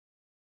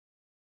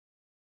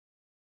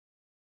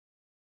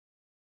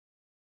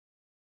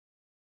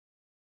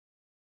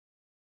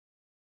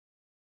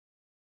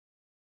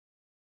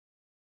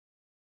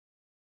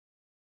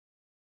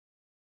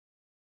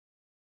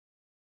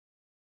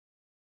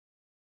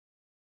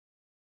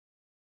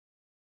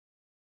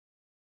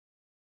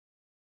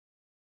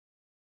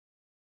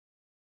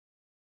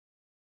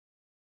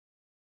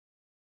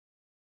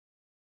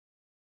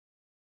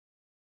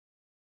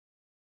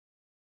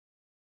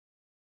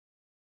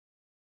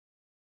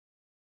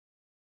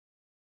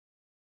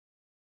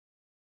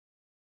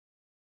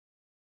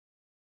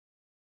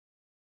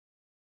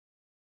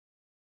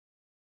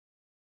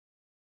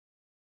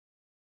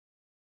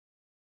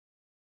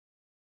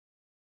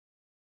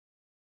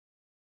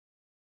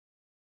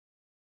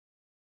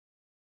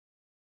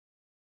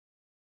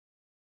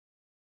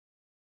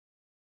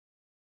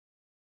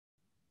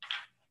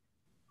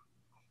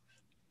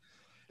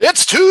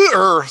It's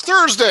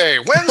Thursday,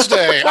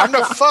 Wednesday. I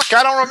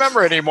don't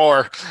remember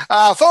anymore.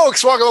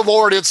 Folks, welcome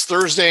aboard. It's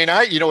Thursday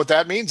night. You know what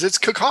that means? It's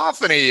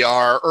Cacophony.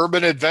 Our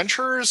urban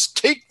adventurers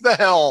take the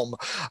helm,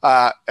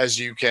 as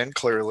you can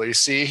clearly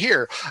see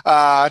here.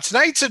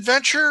 Tonight's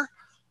adventure,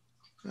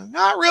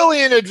 not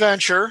really an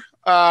adventure.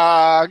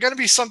 Going to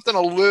be something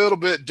a little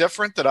bit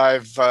different that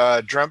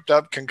I've dreamt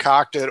up,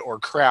 concocted, or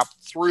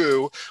crapped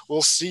through.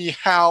 We'll see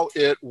how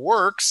it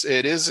works.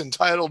 It is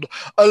entitled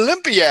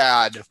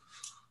Olympiad.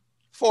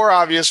 For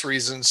obvious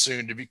reasons,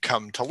 soon to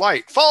come to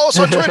light. Follow us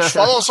on Twitch.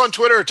 Follow us on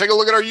Twitter. Take a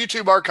look at our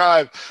YouTube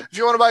archive. If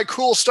you want to buy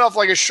cool stuff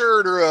like a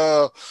shirt or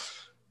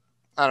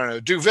a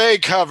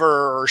duvet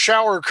cover or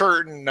shower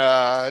curtain,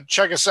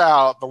 check us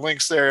out. The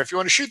link's there. If you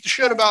want to shoot the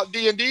shit about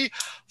D&D,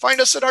 find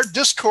us at our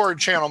Discord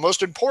channel.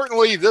 Most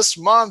importantly, this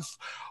month,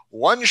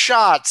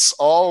 one-shots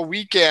all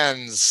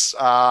weekends,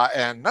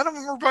 and none of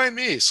them are by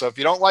me. So if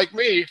you don't like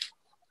me,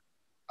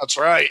 that's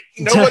right.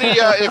 Nobody.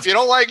 If you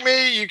don't like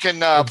me, you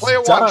can play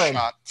a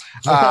one-shot.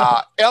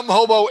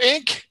 mhobo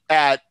Inc.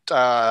 at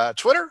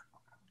Twitter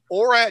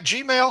or at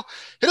Gmail.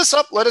 Hit us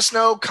up. Let us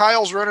know.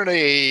 Kyle's running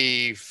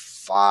a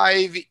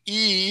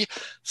 5e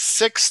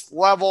 6th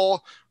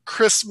level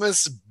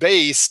Christmas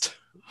based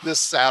this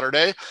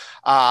Saturday.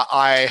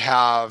 I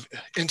have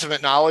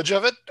intimate knowledge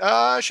of it.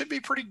 Should be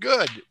pretty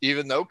good,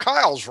 even though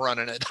Kyle's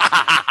running it.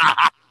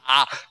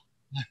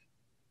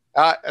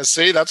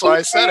 See, that's why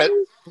I said it.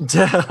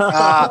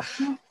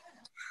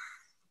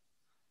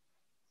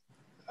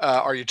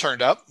 Are you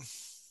turned up?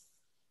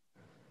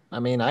 I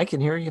mean, I can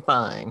hear you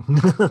fine.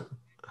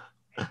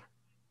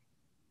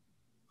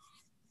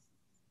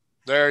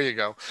 There you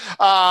go.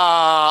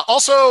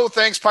 Also,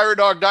 thanks Pirate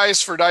Dog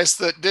Dice for dice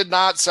that did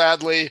not,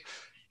 sadly,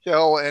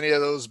 kill any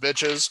of those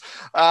bitches.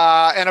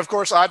 And of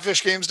course,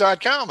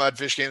 oddfishgames.com.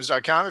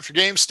 Oddfishgames.com. If your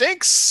game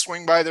stinks,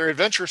 swing by their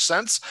adventure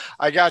sense.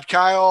 I got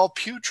Kyle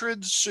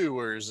Putrid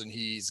Sewers, and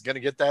he's going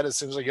to get that as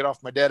soon as I get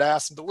off my dead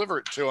ass and deliver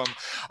it to him.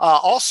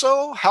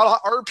 Also, How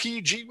to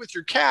RPG with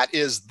Your Cat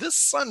is this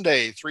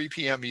Sunday, 3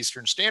 p.m.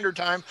 Eastern Standard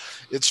Time.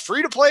 It's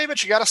free to play,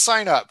 but you got to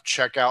sign up.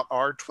 Check out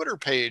our Twitter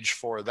page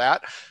for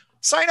that.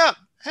 Sign up.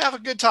 Have a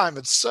good time.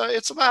 It's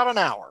about an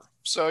hour.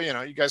 So,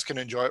 you guys can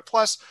enjoy it.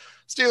 Plus,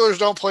 Steelers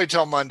don't play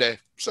till Monday,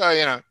 so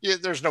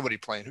there's nobody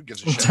playing. Who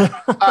gives a shit?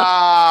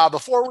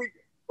 Before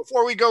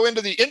we go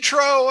into the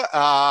intro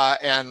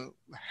and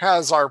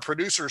has our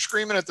producer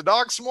screaming at the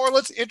dog some more,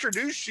 let's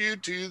introduce you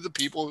to the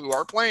people who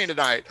are playing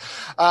tonight.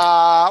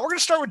 We're going to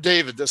start with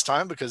David this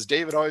time because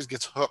David always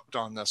gets hooked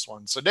on this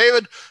one. So,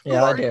 David, who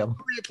are you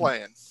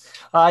playing?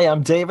 Hi,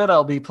 I'm David.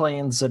 I'll be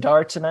playing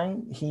Zadar tonight.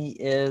 He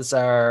is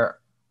our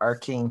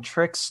arcane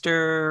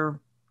trickster,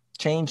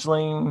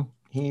 changeling.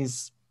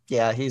 He's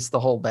the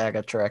whole bag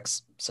of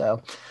tricks.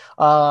 So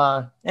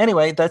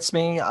anyway, that's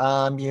me.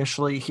 I'm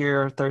usually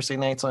here Thursday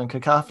nights on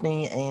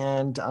Cacophony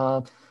and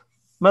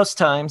most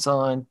times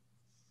on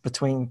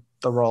between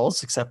the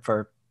rolls, except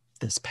for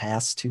this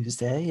past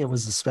Tuesday. It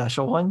was a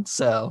special one.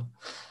 So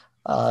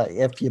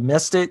if you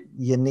missed it,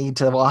 you need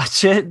to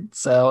watch it.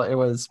 So it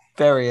was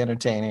very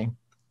entertaining.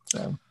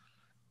 So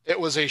it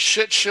was a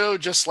shit show,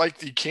 just like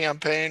the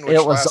campaign, which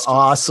it was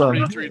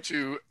awesome.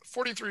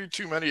 43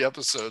 too many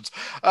episodes.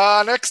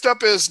 Next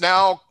up is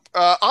now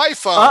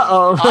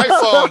iPhone.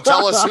 iPhone,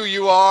 tell us who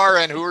you are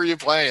and who are you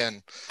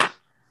playing.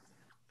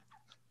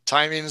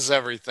 Timing is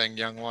everything,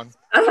 young one.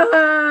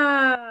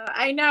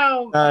 I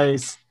know.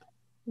 Nice.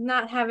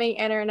 Not having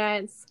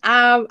internets.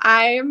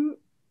 I'm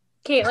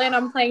Caitlin.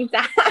 I'm playing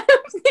Zap.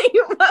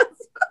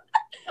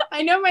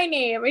 I know my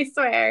name. I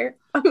swear.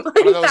 I'm playing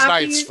one of those Zappy.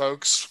 nights,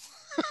 folks.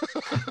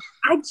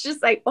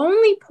 I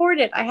only poured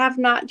it. I have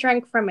not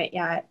drank from it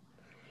yet.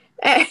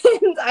 And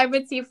I'm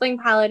a tiefling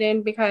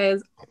paladin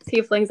because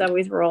tieflings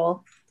always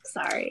roll.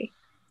 Sorry.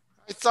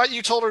 I thought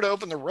you told her to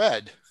open the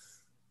red.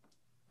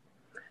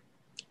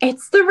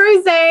 It's the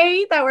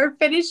rosé that we're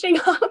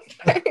finishing off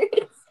first.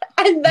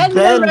 And then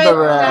the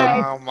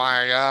red. Oh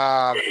my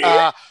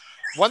god.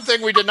 One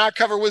thing we did not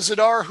cover was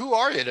Zadar. Who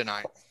are you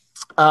tonight?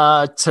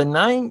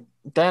 Tonight,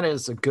 that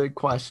is a good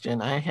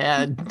question. I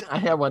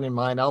had one in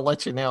mind. I'll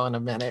let you know in a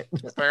minute.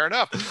 Fair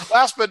enough.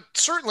 Last but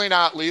certainly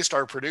not least,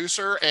 our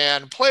producer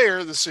and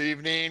player this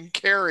evening,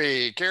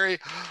 Carrie. Carrie,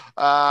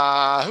 who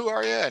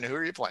are you and who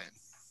are you playing?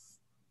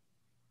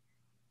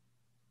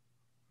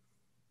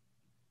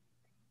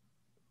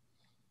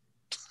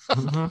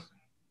 Mm-hmm.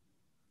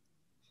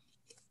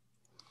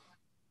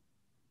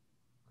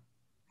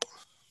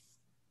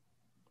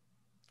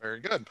 Very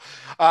good.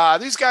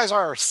 These guys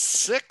are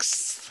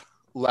 6th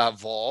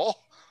level.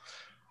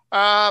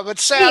 But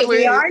sadly, wait,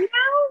 we are now?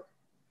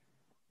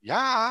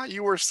 Yeah,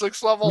 you were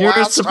 6th level You're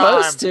last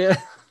supposed time.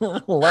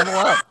 to level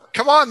up.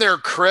 Come on there,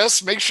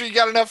 Chris. Make sure you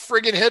got enough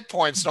friggin' hit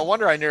points. No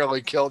wonder I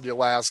nearly killed you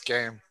last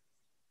game.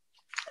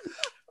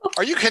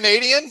 Are you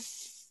Canadian?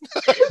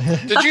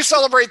 Did you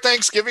celebrate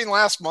Thanksgiving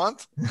last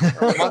month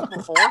or the month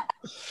before?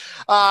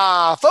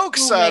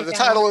 Folks, the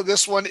title of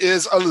this one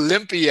is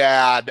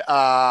Olympiad.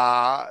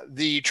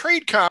 The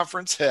trade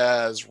conference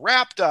has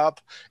wrapped up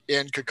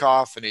in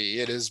Cacophony.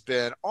 It has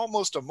been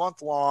almost a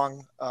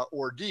month-long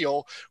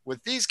ordeal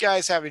with these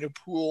guys having to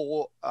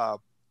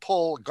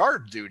pull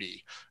guard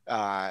duty,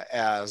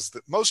 as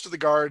most of the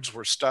guards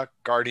were stuck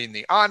guarding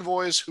the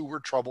envoys, who were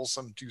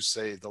troublesome to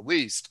say the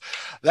least.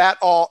 That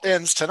all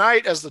ends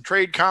tonight as the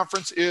trade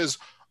conference is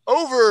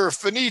over,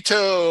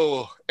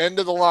 finito, end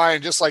of the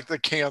line, just like the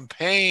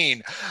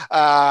campaign.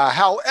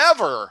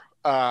 However,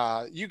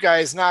 you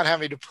guys not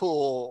having to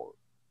pull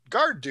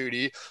guard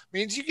duty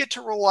means you get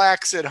to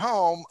relax at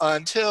home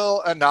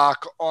until a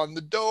knock on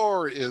the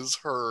door is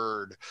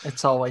heard.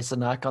 It's always a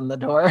knock on the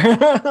door.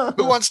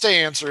 Who wants to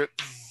answer it?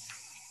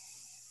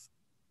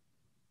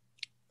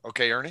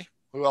 Okay, Ernie.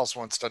 Who else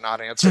wants to not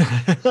answer?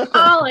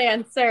 I'll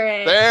answer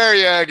it. There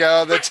you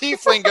go. The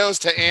tiefling goes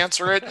to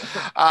answer it.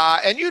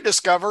 And you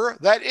discover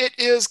that it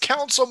is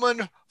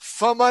Councilman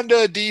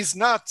Famunda D's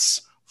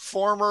Nuts,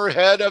 former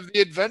head of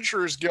the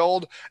Adventurers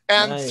Guild,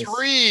 and Nice.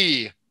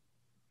 three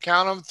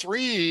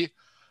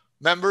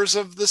members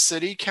of the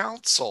city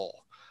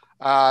council.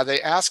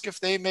 They ask if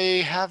they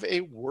may have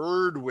a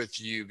word with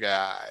you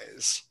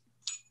guys.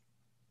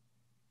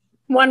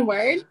 One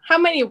word? How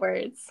many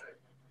words?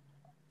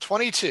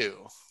 22.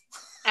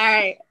 All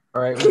right.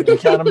 All right, we can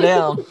count them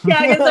down. Yeah,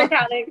 I guess they're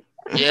counting.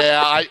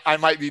 Yeah, I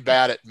might be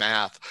bad at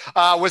math.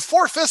 With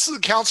 4/5 of the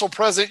council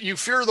present, you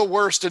fear the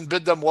worst and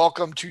bid them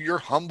welcome to your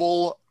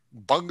humble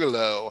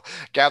bungalow.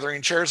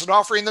 Gathering chairs and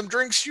offering them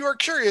drinks, you are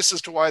curious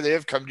as to why they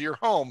have come to your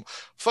home.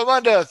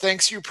 Famunda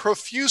thanks you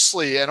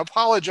profusely and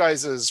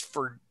apologizes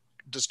for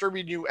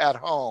disturbing you at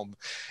home.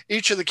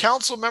 Each of the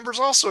council members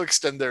also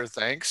extend their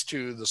thanks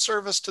to the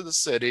service to the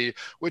city,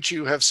 which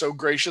you have so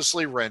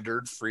graciously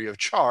rendered free of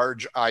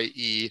charge,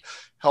 i.e.,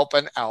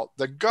 helping out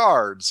the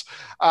guards.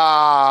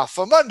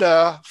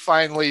 Famunda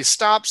finally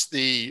stops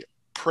the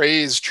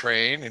praise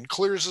train and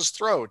clears his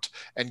throat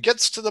and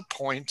gets to the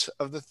point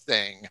of the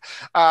thing.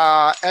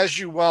 As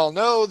you well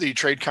know, the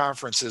trade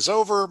conference is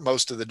over.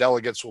 Most of the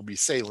delegates will be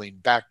sailing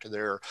back to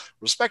their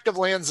respective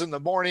lands in the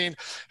morning.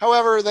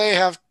 However, they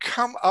have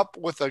come up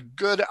with a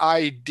good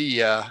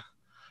idea.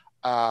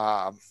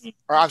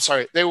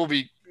 They will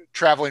be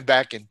traveling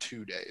back in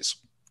 2 days.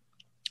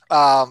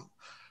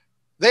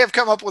 They have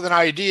come up with an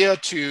idea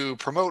to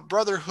promote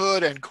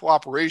brotherhood and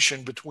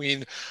cooperation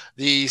between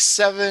the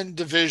 7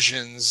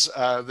 divisions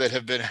that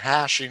have been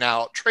hashing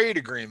out trade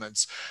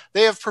agreements.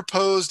 They have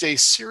proposed a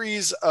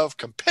series of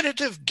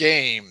competitive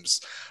games,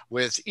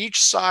 with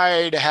each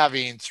side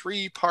having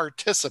 3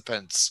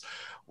 participants.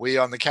 We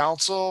on the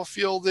council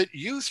feel that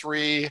you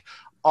 3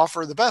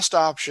 offer the best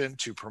option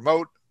to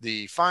promote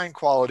the fine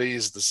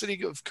qualities of the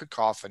city of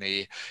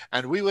Cacophony,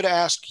 and we would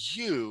ask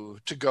you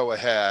to go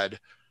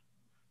ahead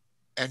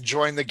and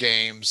join the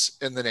games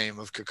in the name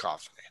of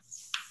Cacophony.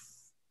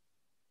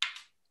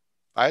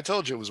 I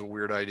told you it was a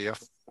weird idea.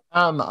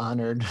 I'm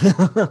honored.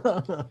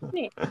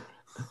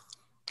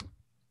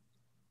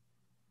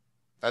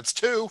 That's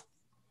 2.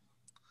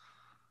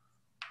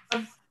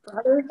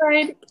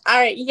 Brotherhood. All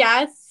right.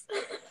 Yes.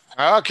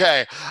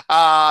 Okay.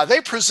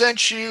 They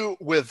present you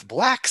with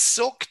black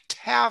silk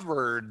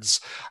tabards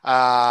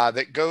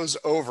that goes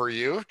over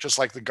you, just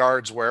like the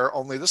guards wear,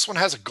 only this one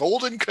has a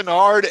golden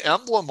canard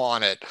emblem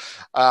on it.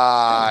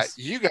 Nice.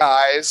 You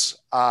guys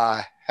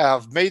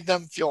have made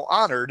them feel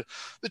honored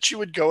that you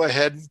would go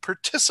ahead and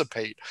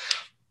participate.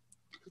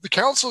 The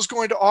council is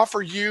going to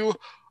offer you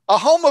a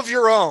home of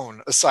your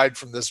own aside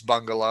from this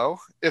bungalow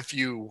if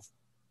you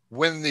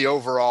win the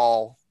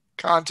overall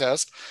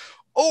contest,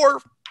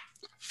 or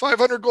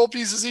 500 gold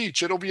pieces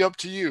each. It'll be up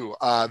to you.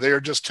 They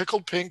are just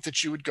tickled pink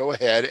that you would go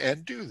ahead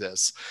and do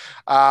this.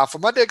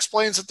 Famunda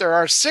explains that there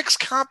are 6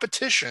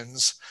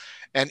 competitions,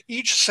 and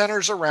each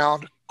centers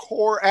around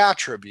core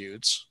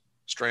attributes,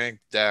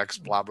 strength, dex,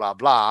 blah, blah,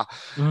 blah.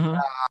 Mm-hmm.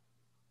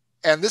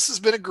 And this has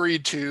been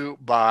agreed to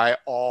by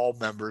all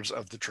members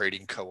of the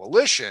trading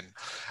coalition.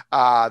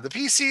 The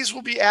PCs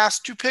will be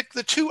asked to pick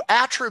the 2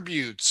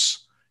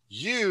 attributes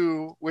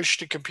you wish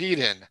to compete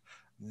in.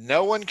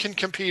 No one can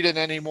compete in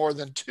any more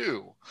than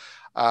 2.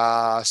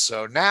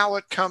 So now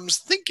it comes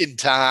thinking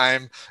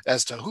time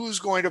as to who's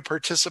going to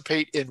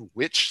participate in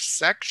which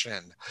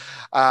section.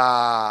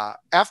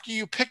 After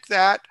you pick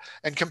that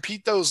and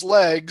compete those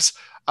legs,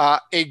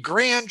 a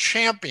grand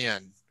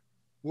champion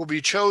will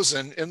be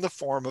chosen in the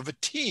form of a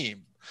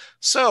team.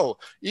 So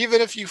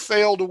even if you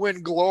fail to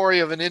win glory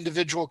of an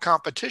individual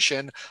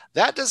competition,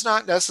 that does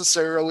not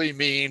necessarily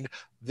mean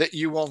that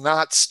you will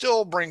not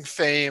still bring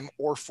fame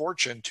or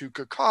fortune to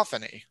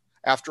Cacophony.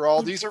 After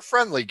all, these are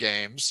friendly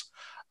games.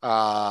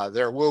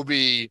 There will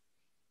be,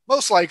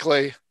 most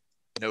likely,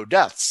 no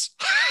deaths.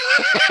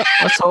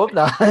 Let's hope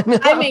not.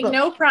 I make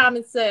no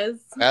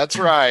promises. That's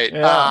right.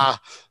 Yeah.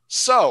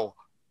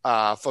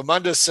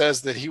 Famunda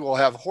says that he will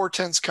have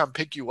Hortense come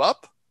pick you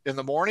up in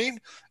the morning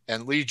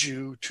and lead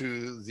you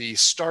to the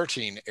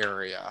starting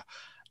area.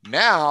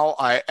 Now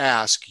I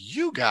ask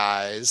you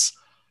guys,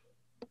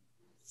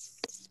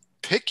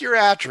 pick your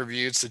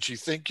attributes that you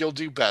think you'll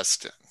do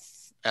best in.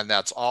 And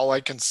that's all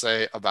I can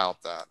say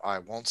about that. I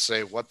won't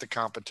say what the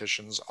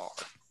competitions are.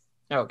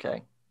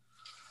 Okay.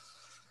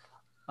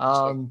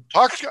 So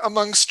talk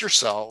amongst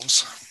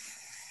yourselves.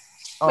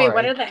 Wait,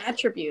 what are the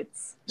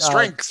attributes?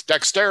 Strength,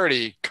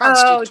 dexterity,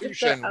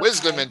 constitution,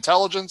 wisdom,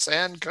 intelligence,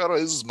 and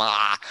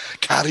charisma.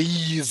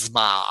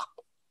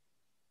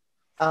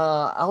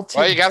 I'll take.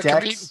 Well, you got to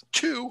compete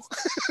 2.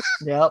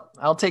 Yep,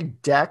 I'll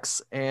take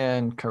dex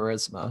and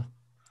charisma.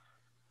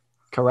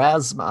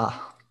 Charisma.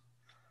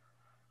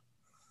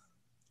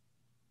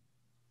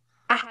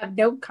 I have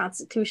no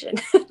constitution.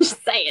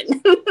 Just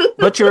saying.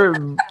 But you're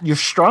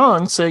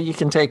strong, so you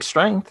can take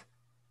strength.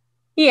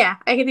 Yeah,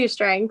 I can do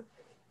strength.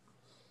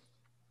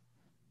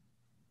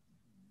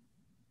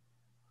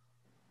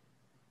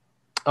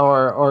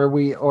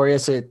 Or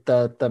is it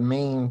the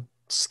main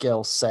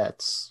skill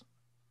sets?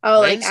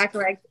 Oh, like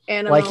acrobatic,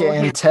 animal, like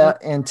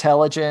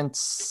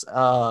intelligence.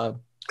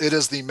 It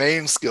is the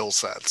main skill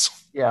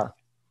sets. Yeah.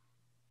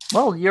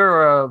 Well,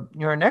 you're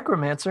a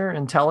necromancer.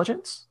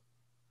 Intelligence.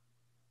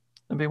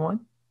 That'd be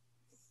one.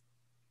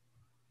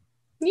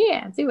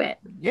 Yeah, do it.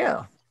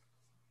 Yeah.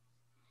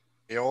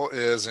 Camille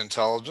is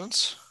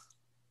intelligence.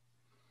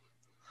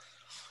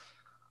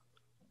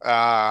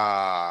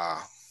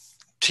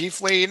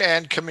 Tiefling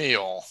and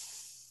Camille.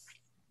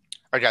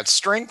 I got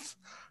strength,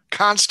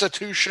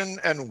 constitution,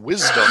 and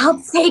wisdom.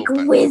 I'll take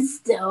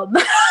wisdom.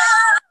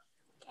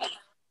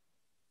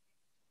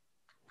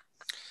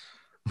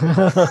 Well,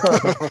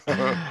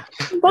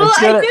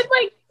 I did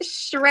like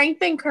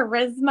strength and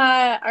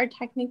charisma are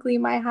technically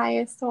my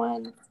highest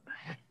ones.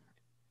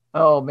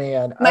 Oh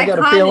man, my I got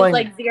con a feeling is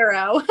like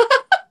 0.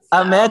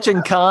 I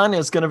imagine con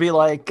is going to be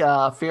like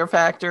fear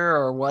factor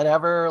or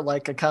whatever,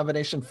 like a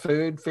combination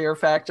food fear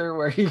factor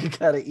where you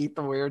got to eat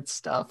the weird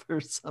stuff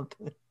or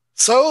something.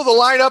 So the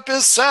lineup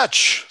is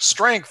such: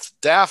 strength,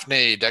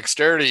 Daphne;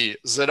 dexterity,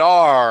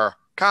 Zadar;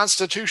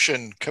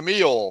 constitution,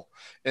 Camille;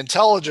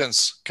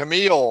 intelligence,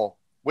 Camille;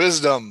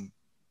 wisdom,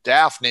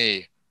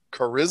 Daphne;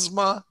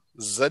 charisma,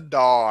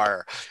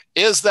 Zadar.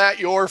 Is that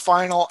your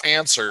final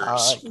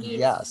answers?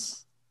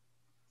 Yes.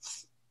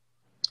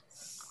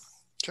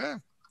 Okay.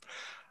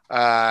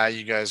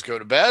 You guys go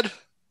to bed.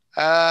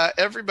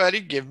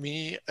 Everybody give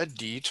me a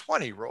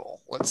D20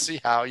 roll. Let's see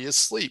how you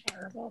sleep.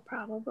 Terrible,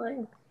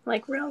 probably.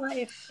 Like real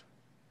life.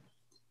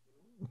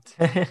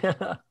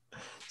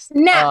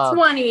 Nat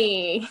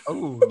 20.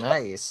 Oh,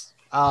 nice.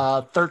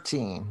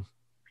 13.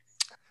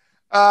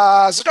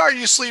 Zadar,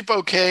 you sleep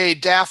okay.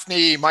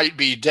 Daphne might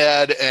be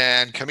dead,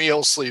 and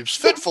Camille sleeps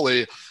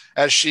fitfully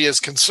as she is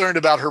concerned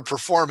about her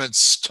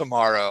performance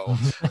tomorrow.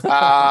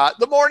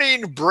 The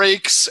morning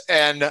breaks,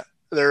 and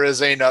there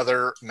is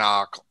another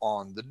knock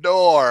on the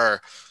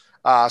door.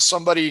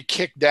 Somebody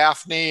kicked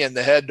Daphne in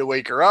the head to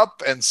wake her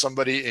up, and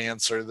somebody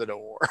answer the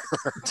door.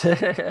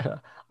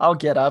 I'll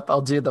get up.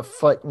 I'll do the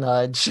foot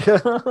nudge.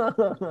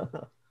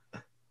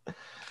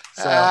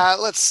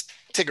 Let's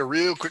take a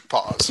real quick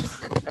pause.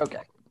 Okay.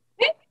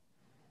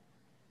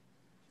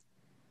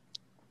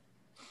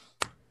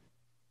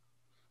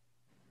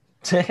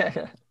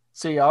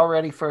 So you all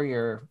ready for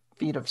your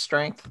feat of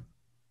strength,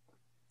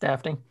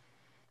 Daphne?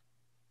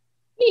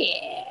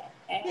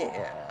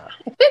 Yeah.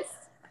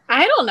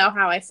 I don't know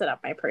how I set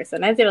up my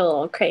person. I did a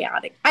little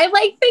chaotic. I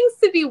like things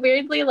to be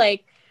weirdly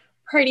like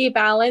pretty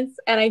balanced,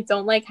 and I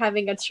don't like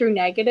having a true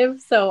negative,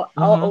 so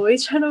I'll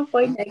always try to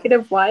avoid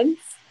negative ones.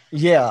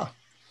 Yeah.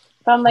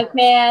 So I'm like,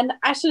 man,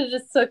 I should have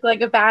just took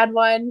like a bad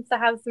one to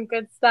have some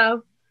good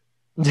stuff.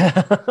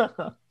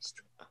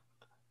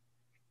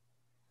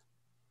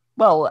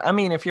 Well, I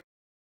mean, if you're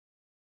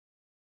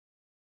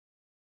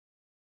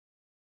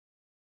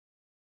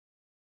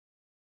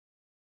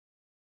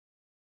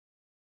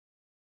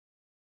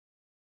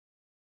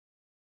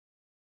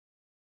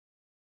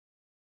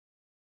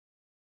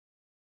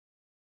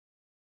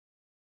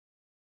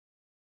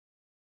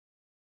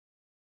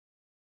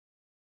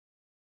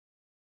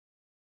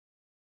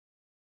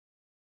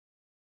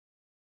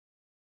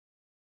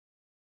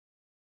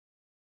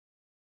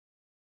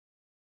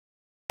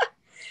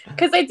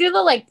because I do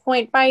the like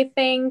point by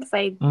thing because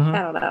I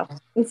don't know,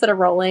 instead of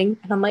rolling,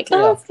 and I'm like,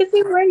 oh, this gives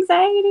me more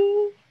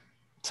anxiety.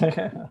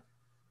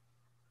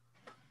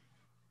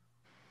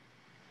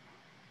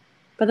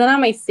 But then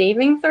on my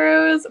saving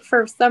throws,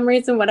 for some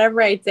reason,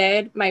 whatever I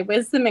did, my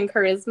wisdom and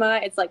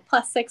charisma, it's like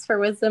 +6 for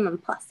wisdom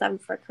and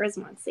 +7 for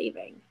charisma and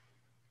saving.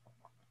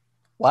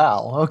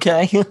 Wow.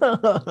 Okay.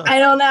 I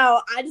don't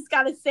know. I just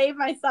got to save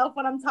myself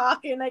when I'm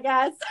talking, I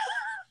guess.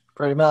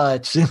 Pretty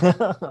much.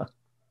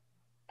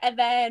 And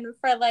then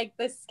for like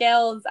the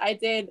skills, I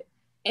did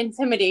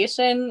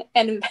intimidation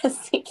and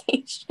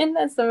investigation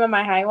as some of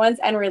my high ones,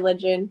 and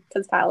religion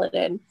because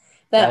paladin,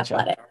 then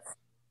athletics.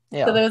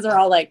 Yeah. So those are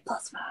all like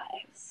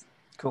 +5s.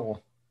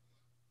 Cool.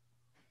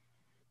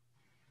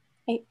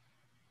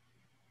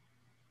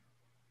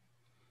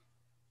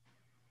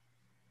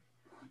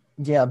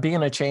 Yeah,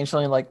 being a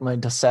changeling, like my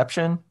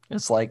deception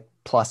is like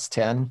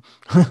 +10.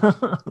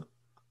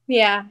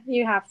 Yeah,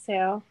 you have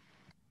to.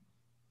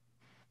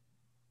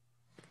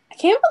 I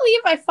Can't believe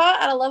I fought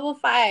at a level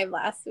 5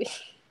 last week.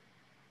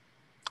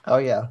 Oh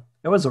yeah,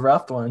 it was a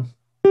rough one.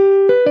 Yeah,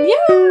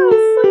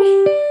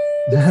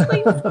 it's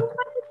so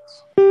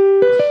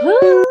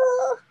much.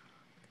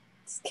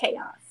 It's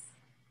chaos.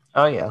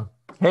 Oh yeah.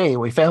 Hey,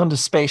 we found a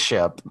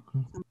spaceship.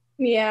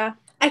 Yeah,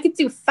 I could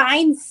do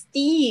Find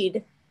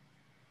Steed.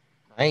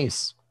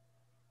 Nice.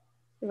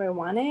 Do I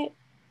want it?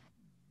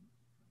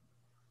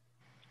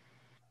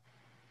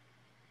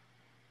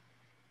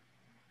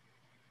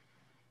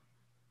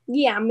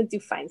 Yeah, I'm gonna do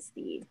Find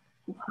Steed.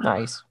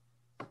 Nice.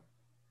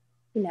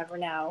 You never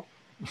know.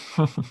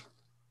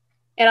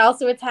 It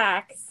also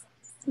attacks.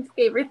 It's my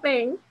favorite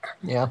thing.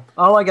 Yeah.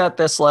 All I got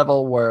this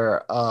level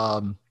were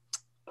I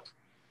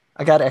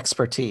got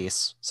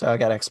expertise. So I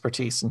got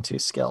expertise and 2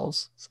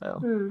 skills.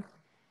 So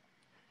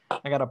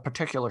I got a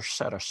particular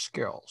set of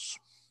skills.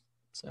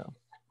 So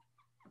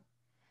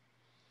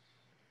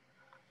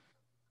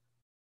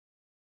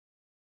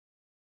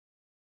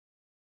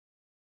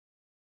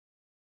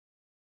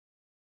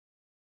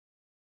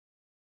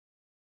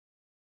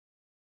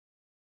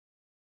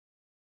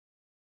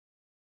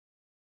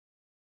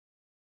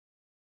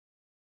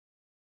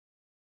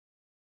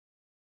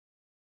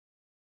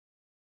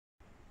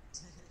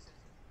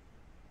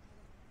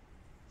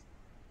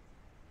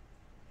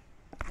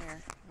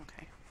there.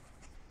 Okay.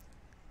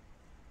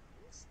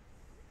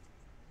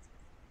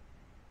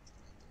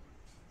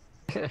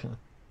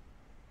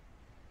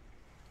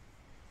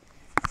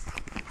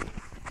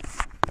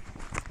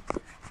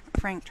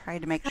 Frank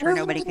tried to make sure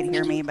nobody could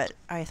hear me, but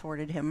I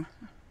thwarted him.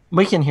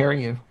 We can hear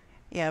you.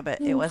 Yeah,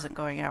 but it wasn't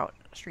going out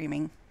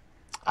streaming.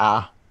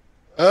 Ah.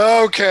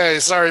 Okay,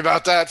 sorry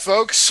about that,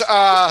 folks.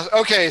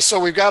 Okay, so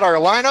we've got our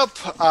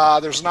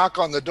lineup. There's a knock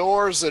on the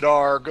door.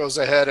 Zadar goes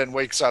ahead and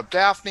wakes up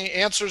Daphne,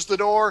 answers the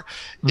door.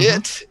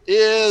 It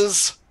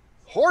is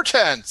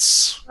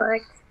Hortense.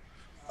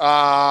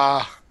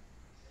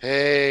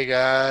 Hey,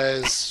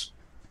 guys.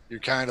 You're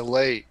kind of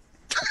late.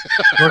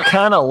 We're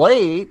kind of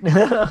late.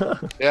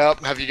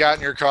 Yep. Have you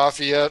gotten your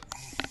coffee yet?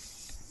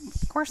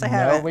 Of course I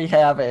haven't. No, we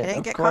haven't. I didn't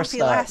Of get course coffee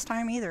not. last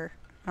time either.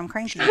 I'm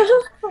cranky.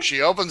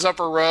 She opens up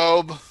her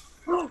robe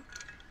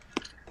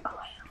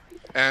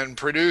and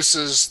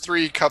produces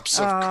 3 cups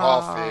of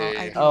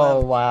coffee.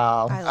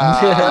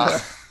 Wow.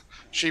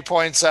 She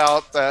points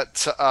out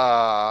that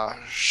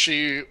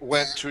she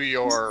went to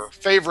your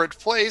favorite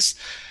place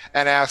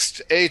and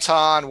asked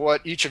Aton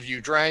what each of you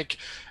drank.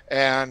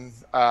 And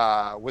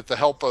with the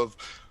help of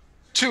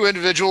 2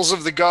 individuals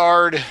of the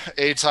guard,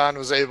 Aton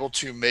was able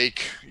to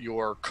make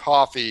your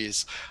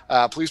coffees.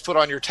 Please put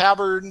on your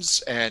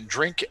tabards and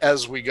drink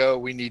as we go.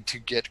 We need to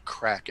get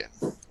cracking.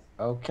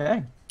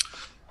 Okay.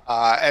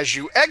 As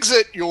you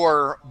exit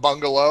your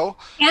bungalow...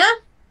 Yeah?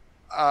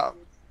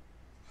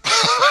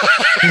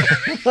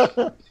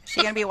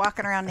 She gonna be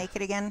walking around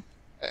naked again?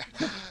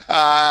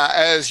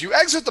 As you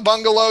exit the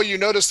bungalow, you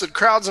notice that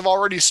crowds have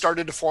already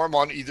started to form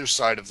on either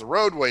side of the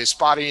roadway,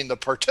 spotting the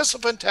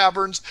participant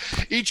taverns.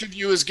 Each of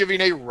you is giving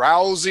a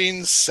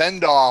rousing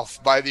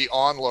send-off by the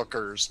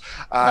onlookers.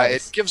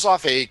 Nice. It gives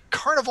off a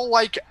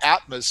carnival-like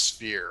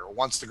atmosphere.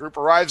 Once the group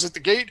arrives at the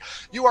gate,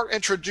 you are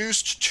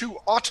introduced to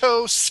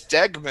Otto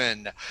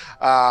Stegman.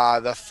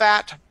 The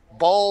fat,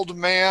 bald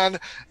man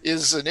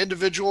is an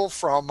individual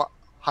from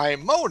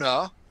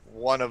Hymona,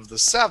 one of the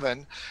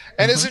 7,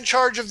 and is in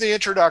charge of the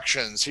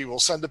introductions. He will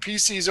send the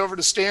PCs over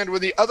to stand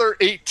with the other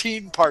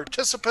 18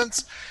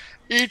 participants.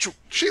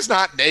 She's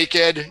not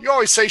naked. You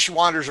always say she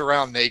wanders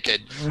around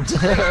naked.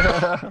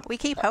 We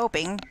keep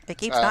hoping. It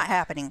keeps not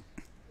happening.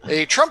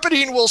 A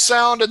trumpeting will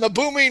sound, and the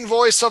booming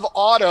voice of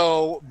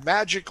Otto,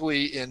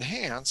 magically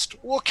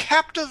enhanced, will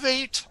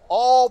captivate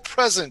all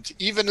present,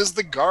 even as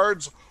the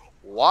guards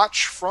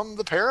watch from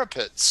the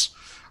parapets.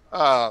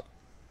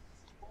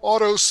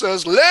 Otto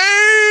says, "Ladies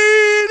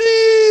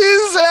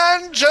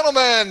and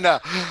gentlemen,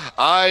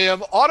 I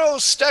am Otto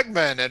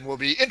Stegman and will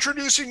be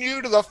introducing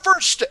you to the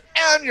first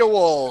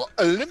annual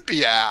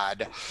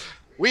Olympiad.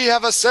 We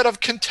have a set of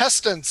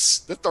contestants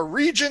that the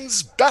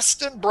region's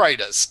best and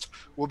brightest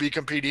will be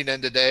competing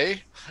in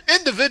today.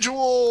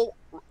 Individual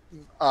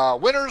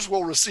winners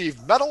will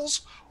receive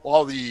medals,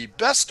 while the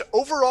best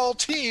overall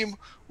team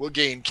will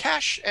gain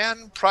cash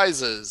and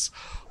prizes.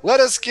 Let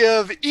us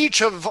give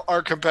each of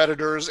our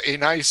competitors a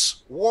nice,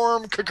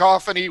 warm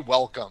cacophony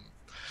welcome."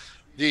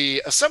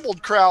 The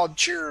assembled crowd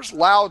cheers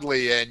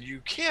loudly, and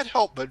you can't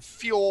help but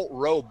feel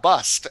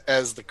robust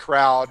as the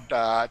crowd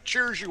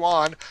cheers you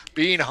on,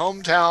 being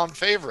hometown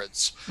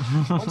favorites.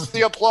 Once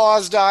the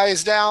applause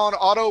dies down,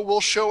 Otto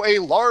will show a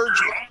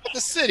large map of the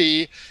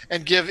city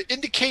and give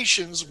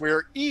indications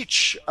where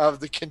each of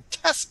the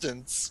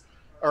contestants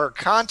or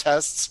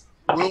contests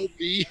will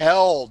be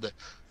held.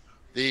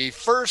 The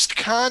first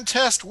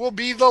contest will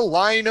be the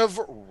line of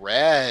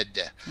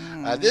red.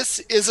 This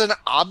is an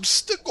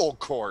obstacle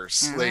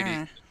course, ladies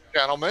and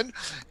gentlemen.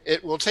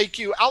 It will take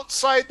you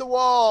outside the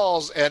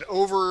walls and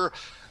over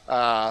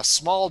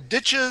small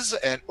ditches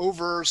and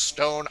over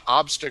stone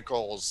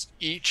obstacles.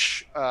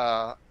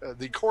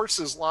 The course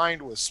is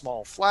lined with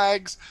small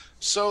flags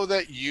so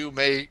that you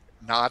may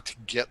not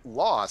get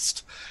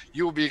lost.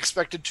 You will be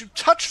expected to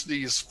touch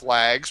these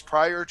flags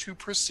prior to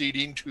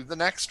proceeding to the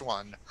next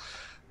one.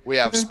 We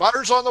have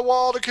spotters on the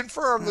wall to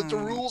confirm that the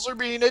rules are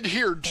being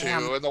adhered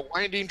to, and the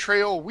winding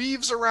trail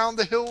weaves around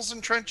the hills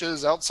and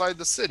trenches outside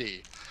the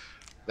city.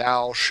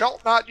 Thou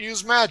shalt not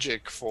use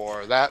magic,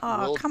 for that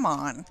will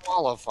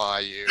disqualify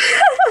you.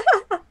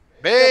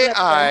 May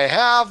I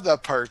have the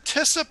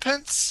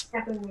participants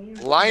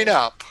line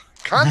up?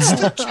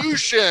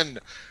 Constitution,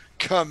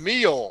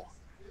 Camille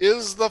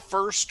is the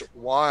first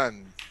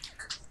one.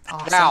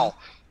 Awesome. Now,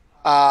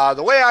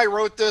 the way I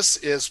wrote this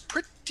is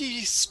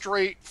pretty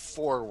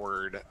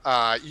straightforward.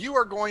 You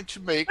are going to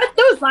make... But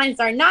those lines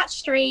are not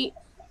straight.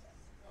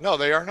 No,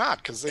 they are not,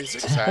 because they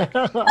zigzag.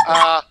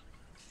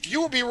 You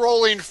will be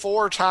rolling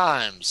 4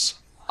 times.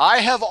 I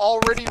have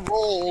already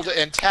rolled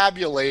and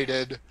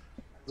tabulated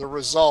the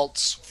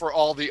results for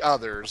all the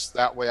others.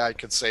 That way I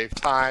could save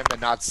time and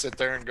not sit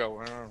there and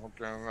go...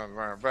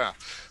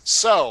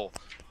 So,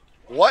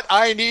 what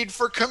I need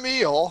for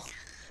Camille,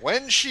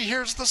 when she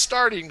hears the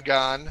starting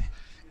gun,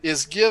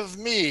 is give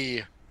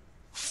me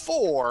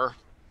 4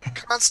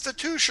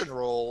 Constitution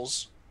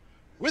rolls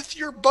with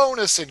your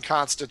bonus in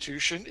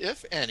Constitution,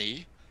 if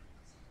any,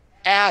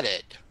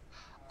 added.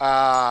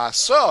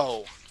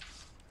 So,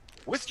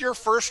 with your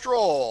first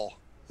roll,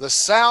 the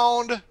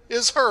sound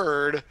is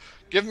heard.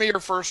 Give me your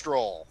first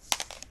roll.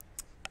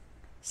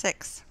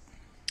 6.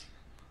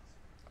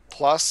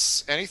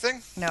 Plus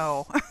anything?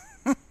 No.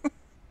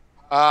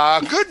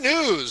 Good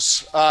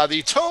news.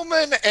 The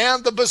Toman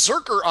and the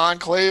Berserker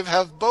Enclave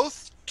have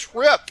both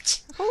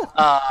tripped.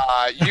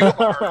 You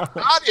are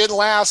not in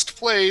last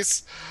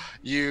place.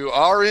 You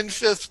are in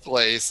 5th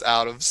place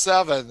out of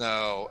 7,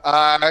 though.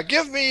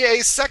 Give me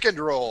a second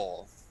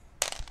roll.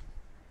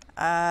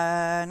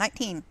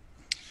 19.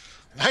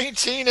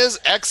 19 is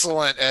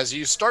excellent as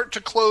you start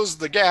to close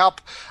the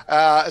gap,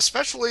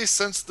 especially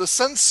since the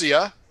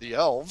Sensia, the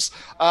elves,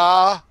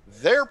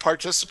 their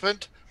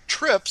participant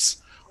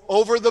trips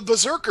over the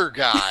Berserker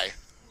guy,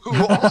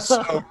 who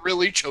also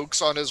really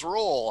chokes on his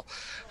roll.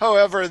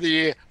 However,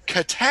 the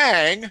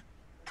Katang,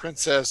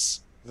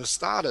 Princess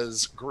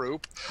Vistada's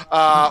group, with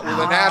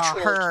a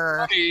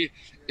natural 20,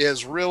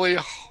 is really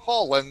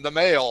hauling the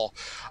mail.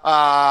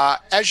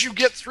 As you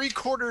get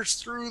 3/4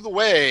 through the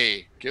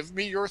way, give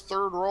me your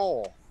third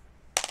roll.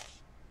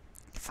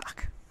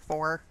 Fuck.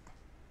 4.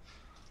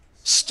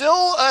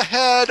 Still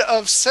ahead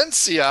of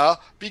Sensia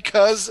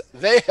because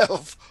they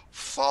have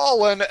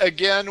fallen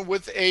again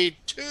with a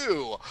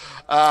 2.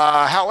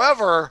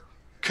 However,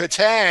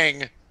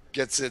 Katang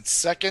gets its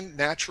second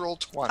natural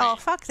 20. Oh,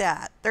 fuck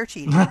that. They're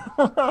cheating.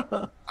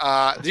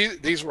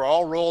 These were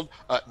all rolled,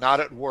 not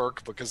at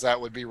work, because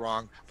that would be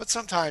wrong, but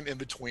sometime in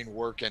between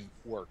work and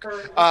work.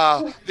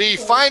 The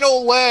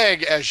final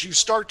leg, as you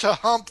start to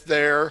hump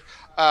there,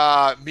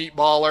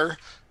 Meatballer,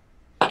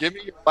 give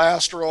me your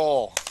last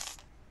roll.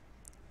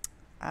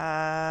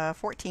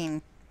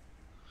 14.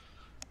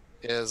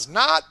 Is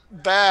not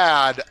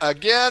bad.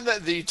 Again,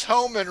 the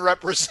Toman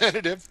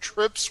representative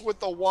trips with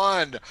the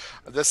 1.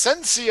 The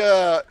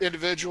Sensia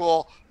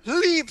individual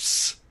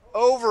leaps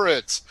over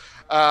it.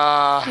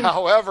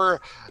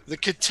 However, the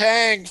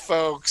Katang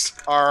folks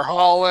are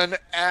hauling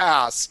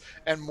ass,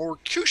 and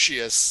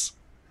Mercutius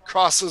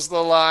crosses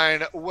the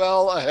line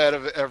well ahead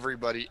of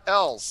everybody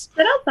else.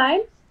 Sit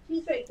outside.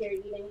 He's right here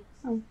eating.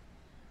 Oh.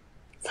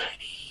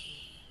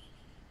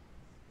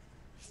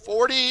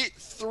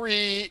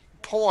 43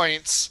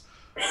 points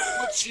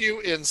puts you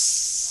in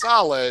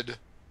solid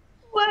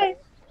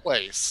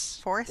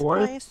place. 4th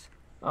place?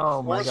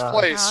 Oh my god. 4th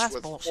place Oh, that's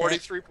with bullshit.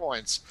 43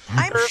 points.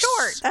 I'm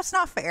short. That's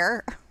not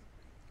fair.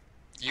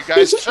 You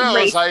guys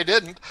chose, I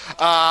didn't.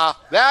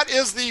 That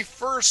is the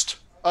first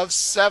of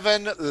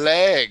 7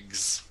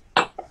 legs.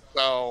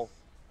 So,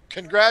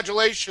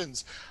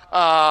 congratulations.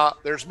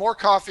 There's more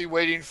coffee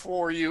waiting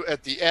for you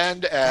at the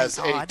end as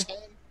a 10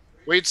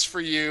 waits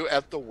for you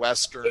at the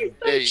western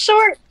gate.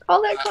 Short.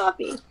 All that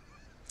coffee.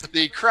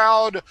 The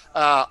crowd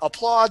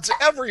applauds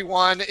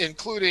everyone,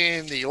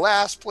 including the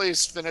last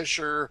place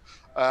finisher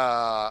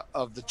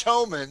of the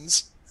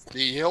Tomans,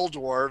 the Hill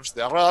Dwarves,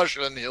 the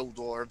Russian Hill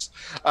Dwarves.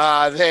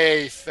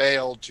 They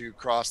failed to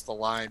cross the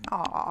line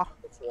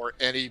before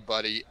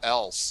anybody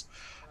else.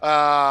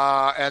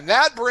 And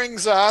that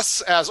brings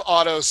us, as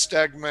Otto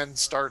Stegman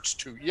starts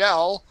to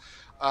yell,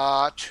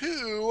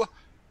 to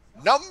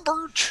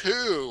number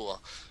 2.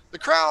 The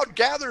crowd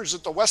gathers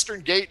at the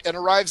western gate and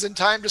arrives in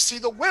time to see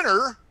the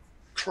winner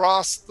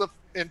cross the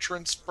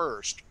entrance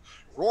first.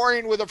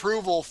 Roaring with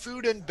approval,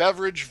 food and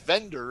beverage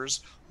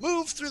vendors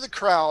move through the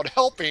crowd,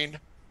 helping,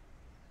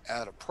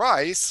 at a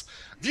price,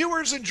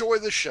 viewers enjoy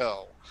the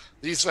show.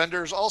 These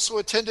vendors also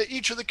attend to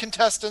each of the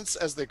contestants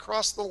as they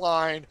cross the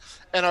line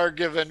and are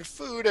given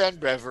food and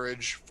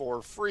beverage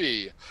for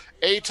free.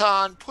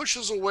 Aton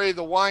pushes away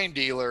the wine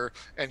dealer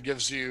and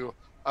gives you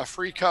a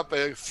free cup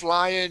of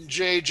Flying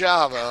J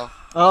Java.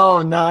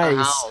 Oh,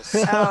 nice.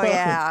 Oh,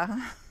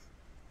 yeah.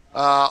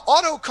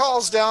 Otto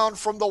calls down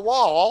from the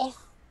wall,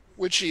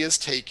 which he has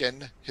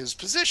taken his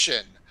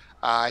position.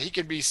 He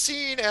can be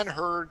seen and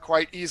heard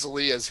quite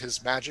easily as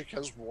his magic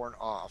has worn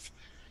off.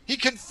 He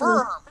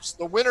confirms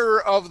the winner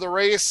of the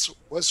race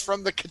was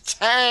from the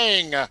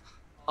Katang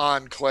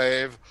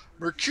enclave,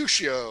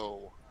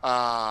 Mercutio.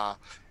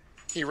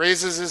 He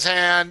raises his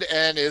hand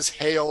and is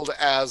hailed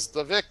as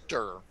the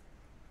victor.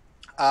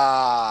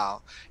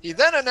 He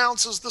then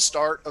announces the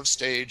start of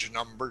stage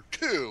number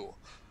 2.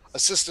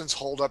 Assistants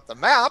hold up the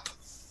map.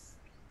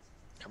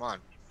 Come on,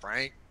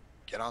 Frank,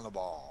 get on the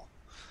ball.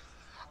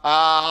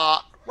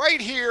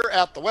 Right here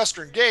at the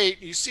western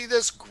gate, you see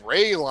this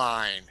gray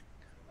line.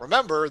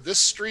 Remember, this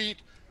street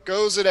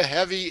goes at a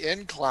heavy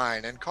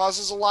incline and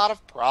causes a lot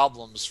of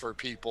problems for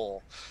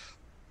people.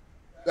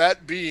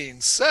 That being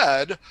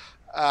said,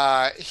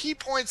 he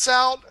points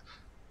out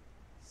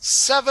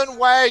 7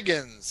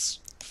 wagons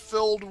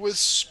filled with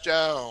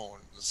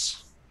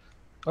stones.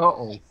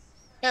 Uh-oh.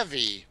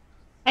 Heavy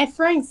I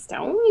throwing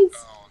stones?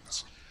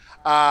 stones.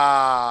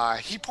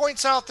 He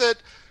points out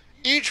that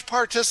each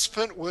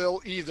participant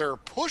will either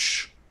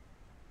push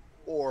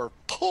or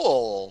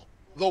pull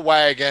the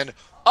wagon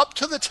up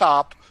to the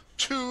top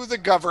to the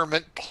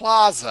government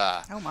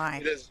plaza. Oh my.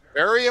 It is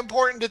very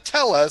important to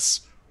tell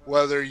us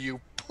whether you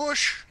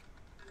push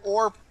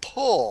or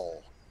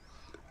pull,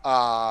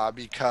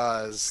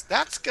 because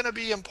that's going to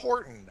be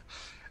important.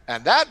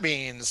 And that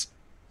means,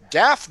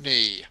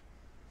 Daphne,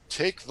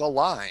 take the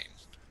line.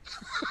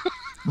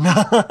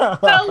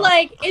 So,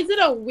 like, is it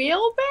a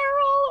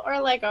wheelbarrow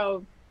or like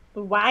a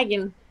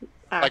wagon?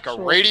 Like a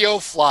actually? radio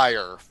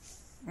flyer.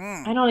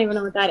 I don't even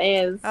know what that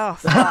is. Oh,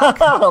 fuck.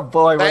 Oh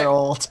boy, we're Thank-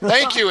 old.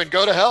 Thank you, and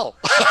go to hell.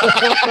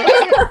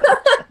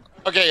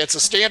 Okay, it's a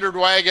standard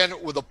wagon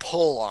with a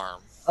pull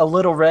arm. A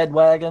little red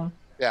wagon.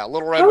 Yeah, a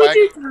little red How would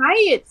wagon. you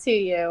tie it to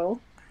you?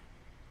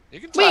 You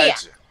can tie Wait.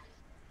 it.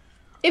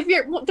 If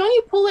you're, don't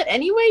you pull it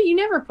anyway? You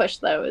never push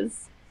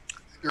those.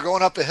 You're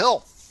going up a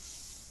hill.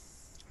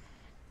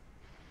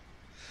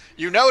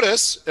 You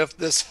notice, if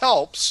this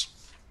helps,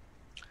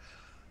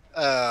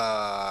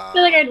 I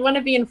feel like I'd want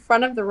to be in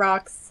front of the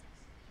rocks,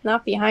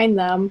 not behind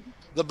them.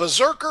 the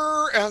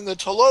Berserker and the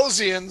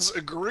Telosians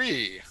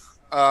agree.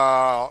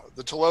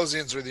 The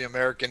Telosians are the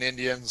American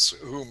Indians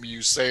whom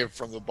you saved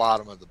from the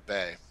bottom of the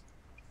bay.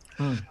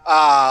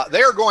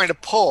 They are going to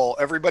pull.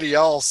 Everybody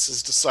else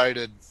has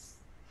decided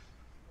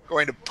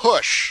going to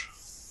push.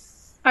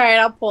 All right,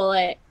 I'll pull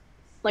it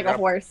like You're a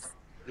horse.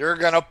 You're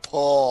going to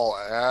pull.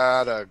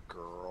 Atta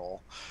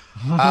girl.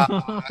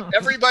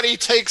 Everybody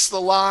takes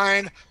the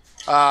line.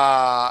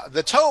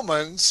 The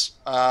Tomans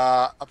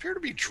appear to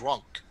be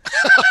drunk.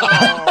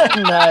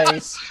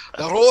 Nice.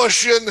 The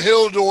Russian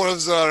hill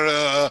dwarves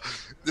are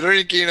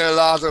drinking a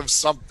lot of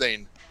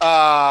something.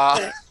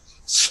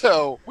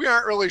 So we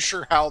aren't really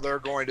sure how they're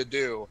going to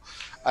do.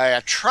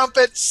 A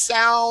trumpet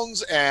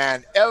sounds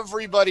and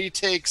everybody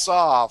takes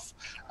off.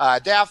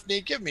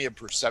 Daphne, give me a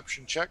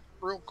perception check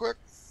real quick.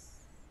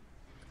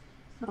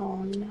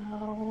 Oh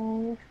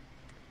no.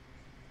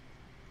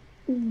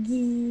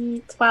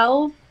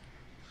 12?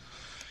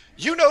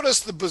 You notice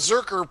the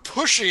Berserker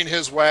pushing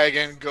his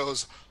wagon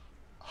goes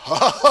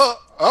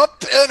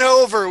up and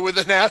over with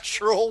a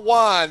natural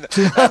 1.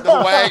 And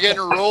the wagon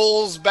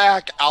rolls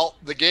back out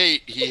the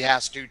gate. He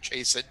has to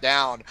chase it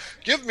down.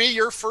 Give me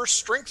your first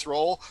strength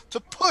roll to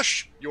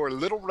push your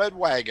little red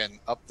wagon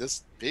up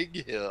this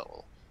big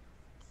hill.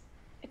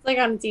 It's like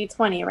on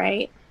D20,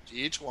 right?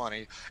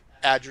 D20.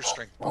 Add your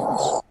strength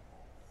bonus.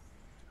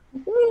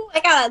 Ooh, I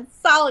got a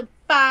solid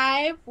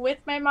 5 with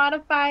my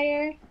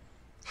modifier.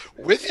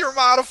 With your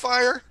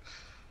modifier,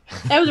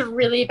 That was a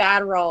really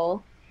bad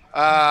roll.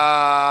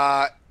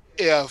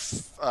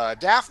 if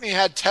Daphne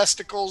had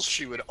testicles,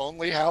 she would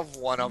only have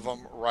one of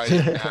them right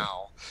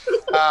now.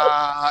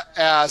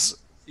 As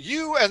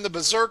you and the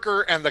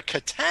Berserker and the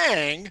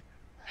Katang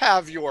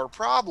have your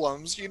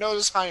problems, you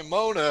notice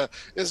Haimona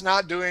is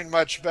not doing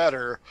much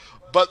better.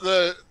 But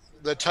the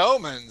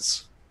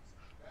Tomans,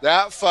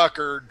 that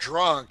fucker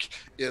drunk,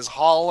 is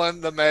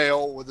hauling the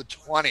mail with a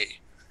 20.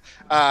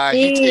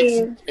 He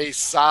takes a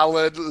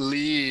solid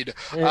lead.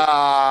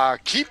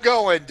 Keep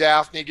going,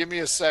 Daphne. Give me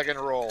a second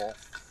roll.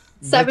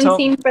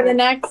 17 for the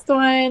next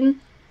one.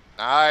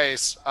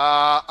 Nice.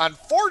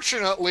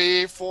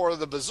 Unfortunately for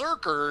the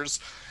Berserkers,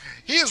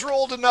 he has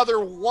rolled another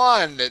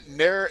 1.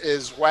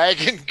 His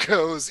wagon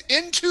goes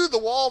into the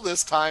wall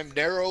this time,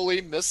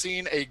 narrowly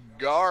missing a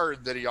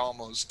guard that he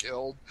almost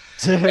killed.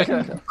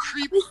 And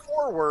creeps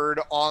forward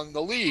on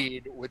the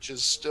lead, which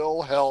is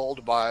still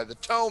held by the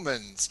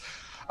Tomans.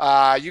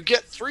 You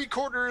get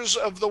 3/4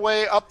 of the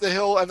way up the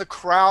hill, and the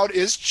crowd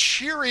is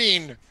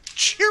cheering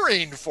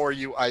for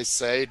you, I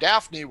say.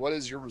 Daphne, what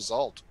is your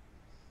result?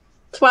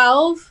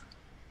 12.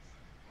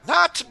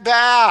 Not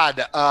bad.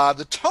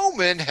 The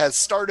Toman has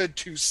started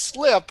to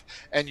slip,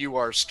 and you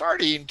are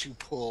starting to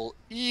pull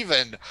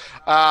even.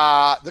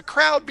 The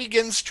crowd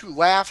begins to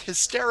laugh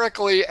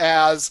hysterically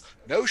as,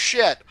 no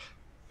shit,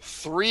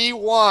 3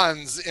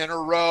 1s in a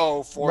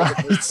row for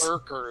the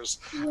Berserkers.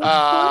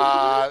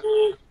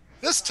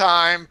 This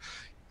time,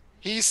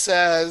 he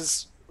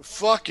says,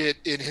 fuck it,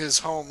 in his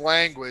home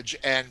language,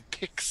 and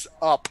picks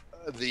up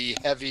the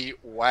heavy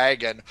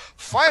wagon.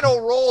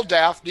 Final roll,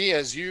 Daphne,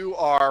 as you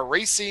are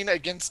racing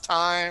against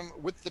time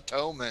with the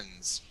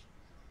Tomans.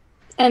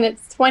 And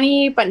it's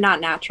 20, but not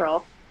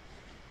natural.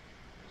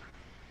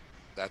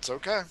 That's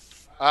okay.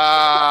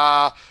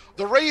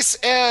 The race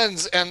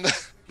ends, and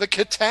the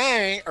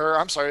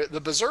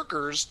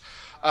Berserkers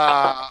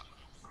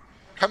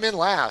come in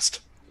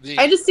last.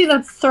 I just see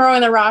them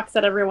throwing the rocks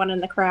at everyone in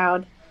the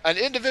crowd. An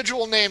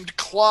individual named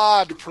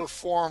Claude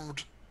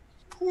performed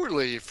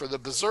poorly for the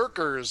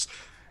Berserkers.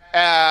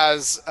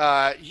 As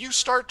you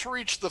start to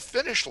reach the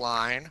finish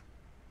line,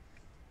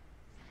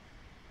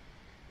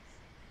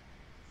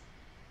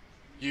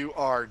 you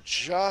are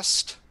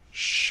just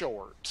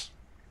short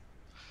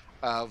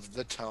of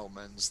the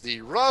Tomans.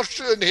 The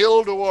Russian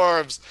Hill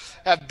Dwarves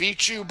have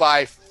beat you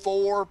by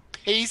 4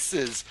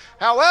 paces.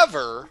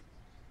 However,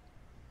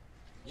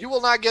 you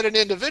will not get an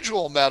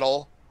individual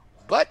medal,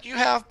 but you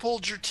have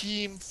pulled your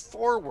team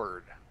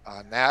forward.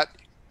 That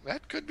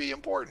could be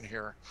important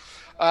here.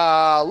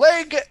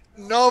 Leg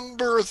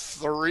number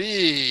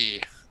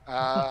 3.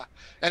 And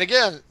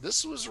again,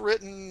 this was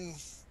written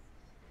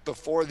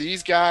before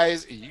these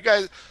guys. You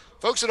guys,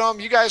 folks at home,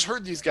 you guys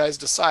heard these guys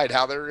decide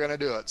how they were going to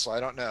do it, so I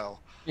don't know.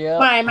 Yeah.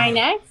 Why am I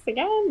next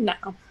again? No.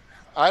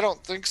 I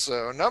don't think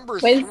so. Number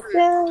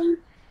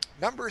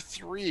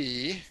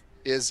three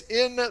is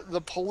in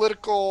the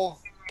political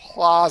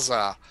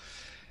plaza.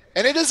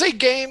 And it is a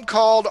game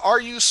called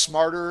Are You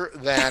Smarter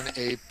Than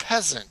a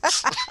Peasant?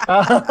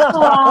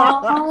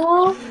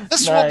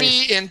 This will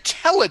be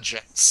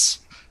intelligence,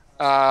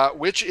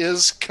 which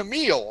is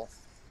Camille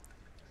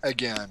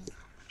again.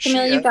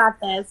 Camille, you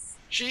got this.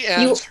 She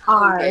ends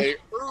her day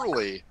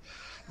early.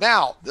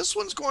 Now, this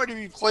one's going to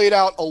be played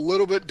out a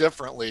little bit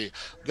differently.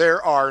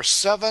 There are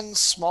 7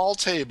 small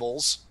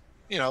tables,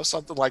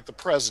 something like the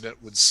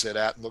president would sit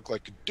at and look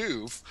like a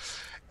doof.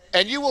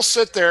 And you will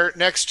sit there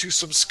next to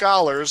some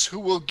scholars who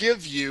will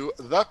give you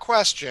the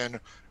question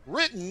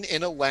written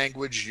in a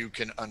language you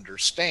can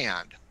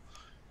understand.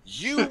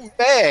 You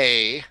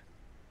may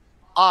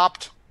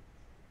opt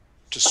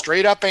to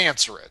straight up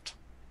answer it.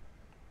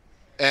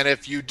 And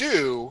if you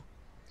do,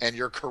 and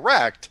you're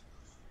correct,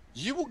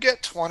 you will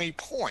get 20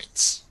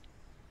 points.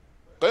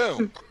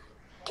 Boom.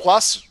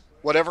 Plus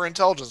whatever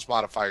intelligence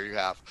modifier you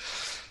have.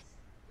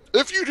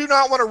 If you do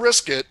not want to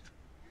risk it,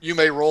 you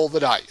may roll the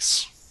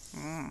dice.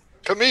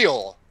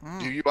 Camille,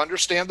 do you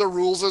understand the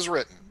rules as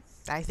written?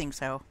 I think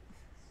so.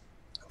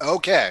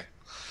 Okay.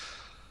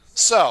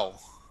 So,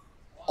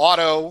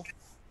 Otto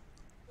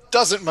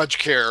doesn't much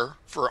care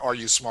for Are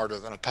You Smarter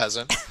Than a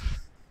Peasant?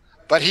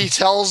 But he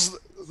tells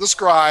the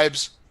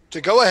scribes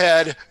to go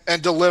ahead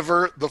and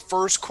deliver the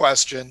first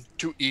question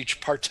to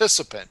each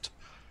participant.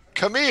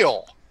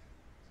 Camille,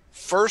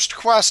 first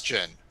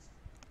question.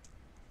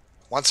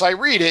 Once I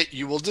read it,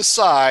 you will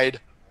decide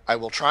I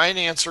will try and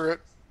answer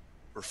it,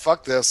 or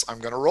fuck this, I'm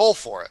going to roll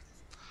for it.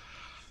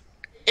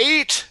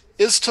 8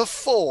 is to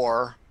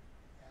 4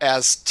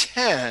 as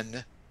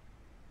 10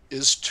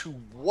 is to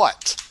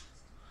what?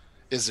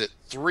 Is it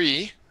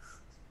 3?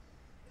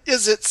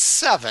 Is it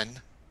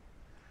 7?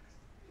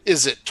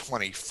 Is it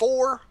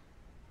 24?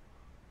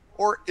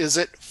 Or is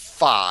it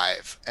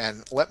 5?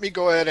 And let me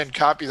go ahead and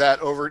copy that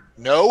over.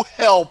 No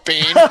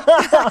helping.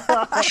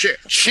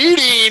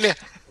 Cheating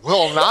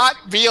will not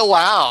be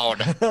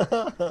allowed.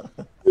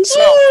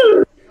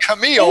 So,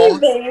 Camille,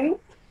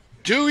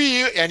 do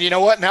you, and you know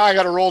what? Now I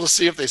got to roll to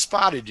see if they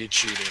spotted you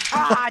cheating.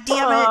 Ah,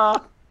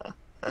 damn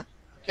it.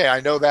 Okay,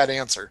 I know that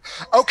answer.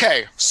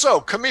 Okay,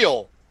 so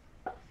Camille,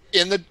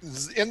 in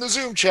the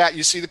Zoom chat,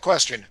 you see the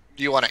question.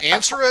 Do you want to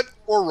answer it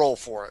or roll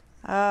for it?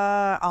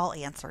 I'll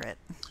answer it.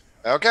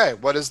 Okay,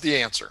 what is the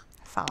answer?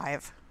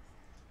 5.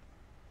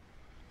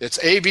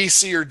 It's A, B,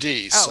 C, or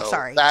D. Oh, so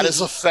sorry. That D.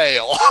 is a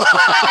fail.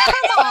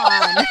 Come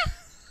on.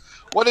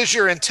 What is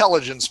your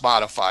intelligence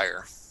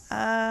modifier?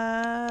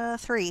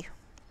 3.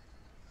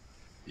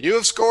 You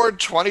have scored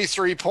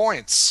 23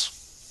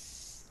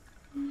 points.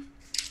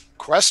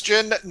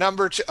 Question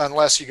number 2,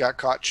 unless you got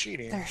caught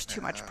cheating. There's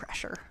too much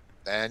pressure.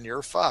 Then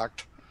you're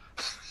fucked.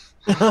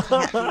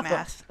 Can't do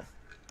math.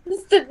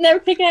 Just never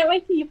picking at my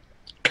teeth.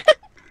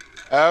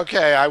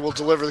 Okay, I will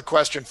deliver the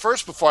question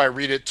first before I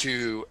read it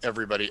to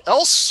everybody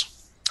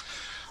else.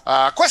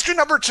 Question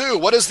number 2.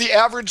 What is the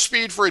average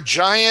speed for a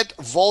giant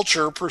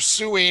vulture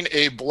pursuing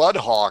a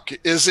bloodhawk?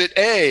 Is it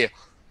A,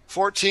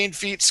 14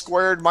 feet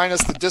squared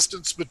minus the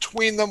distance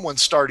between them when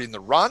starting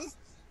the run?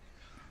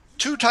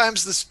 2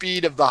 times the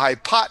speed of the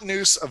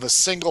hypotenuse of a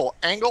single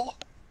angle?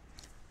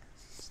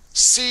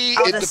 C,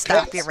 I'll it just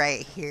depends. stop you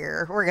right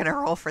here. We're going to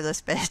roll for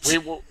this bitch. We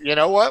will, you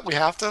know what? We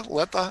have to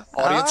let the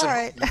audience. All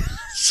right.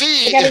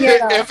 See, I gotta hear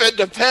that. if it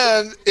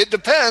depends. It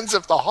depends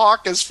if the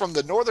hawk is from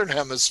the northern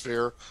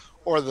hemisphere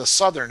or the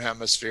southern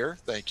hemisphere.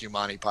 Thank you,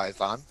 Monty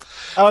Python.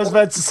 I was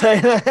about to say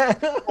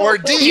that. Or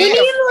D. You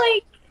need,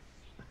 like...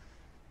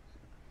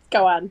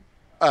 Go on.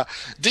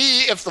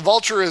 D, if the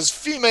vulture is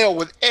female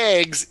with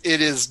eggs, it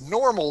is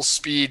normal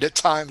speed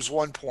times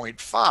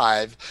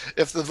 1.5.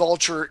 If the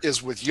vulture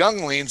is with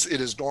younglings,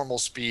 it is normal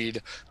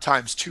speed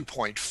times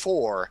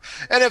 2.4.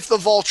 And if the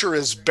vulture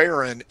is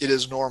barren, it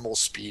is normal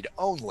speed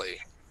only.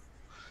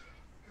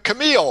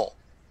 Camille,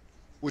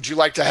 would you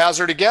like to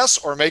hazard a guess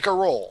or make a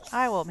roll?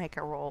 I will make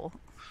a roll.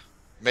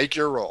 Make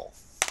your roll.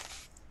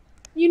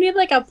 You need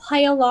like a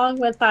play along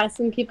with us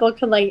and people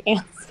could like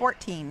answer.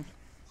 14.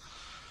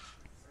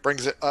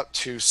 Brings it up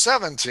to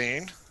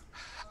 17.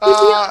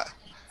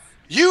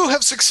 You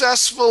have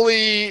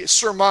successfully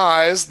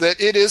surmised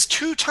that it is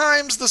 2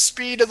 times the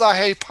speed of the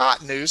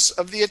hypotenuse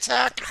of the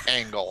attack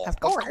angle. Of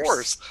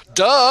course.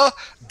 Duh.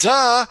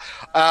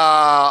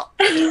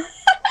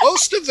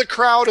 Most of the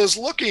crowd is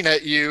looking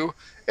at you,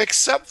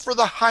 except for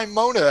the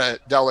Hymona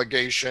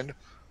delegation,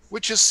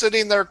 which is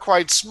sitting there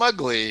quite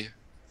smugly,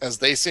 as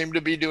they seem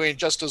to be doing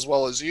just as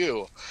well as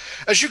you.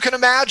 As you can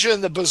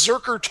imagine, the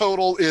Berserker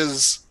total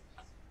is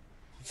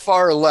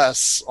far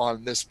less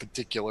on this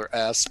particular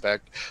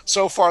aspect.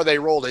 So far, they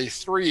rolled a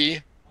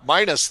 3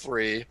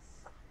 -3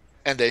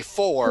 and a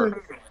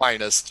 4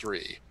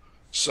 -3.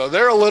 So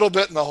they're a little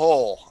bit in the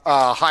hole.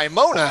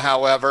 Hymona,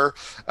 however,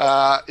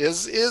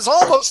 is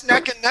almost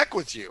neck and neck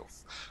with you.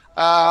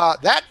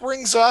 That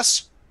brings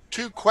us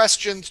to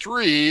question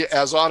 3,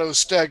 as Otto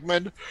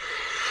Stegman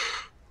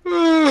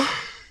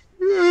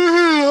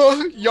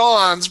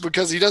yawns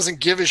because he doesn't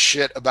give a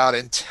shit about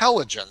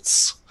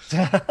intelligence.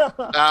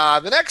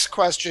 The next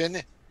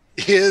question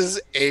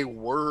is a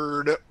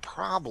word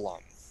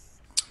problem.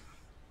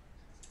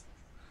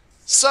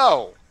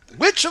 So,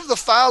 which of the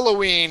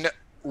following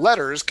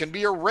letters can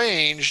be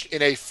arranged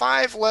in a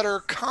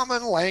 5-letter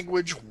common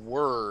language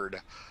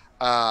word?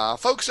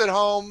 Folks at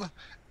home,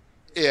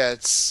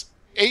 it's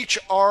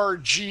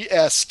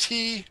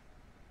HRGST,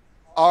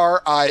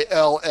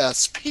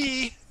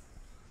 RILSP,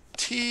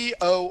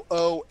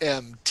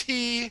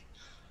 TOOMT,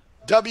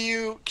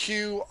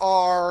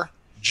 WQRGS.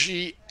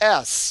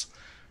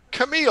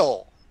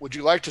 Camille, would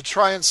you like to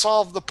try and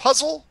solve the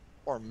puzzle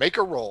or make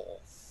a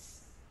roll?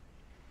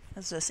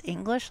 Is this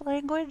English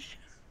language?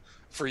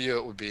 For you,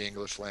 it would be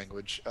English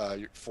language.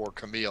 For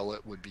Camille,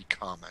 it would be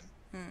common.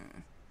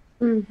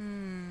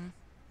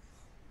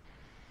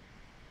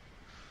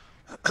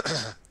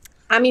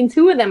 I mean,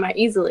 2 of them are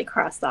easily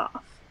crossed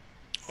off.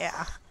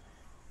 Yeah.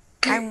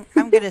 I'm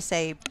going to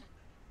say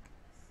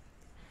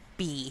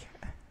B.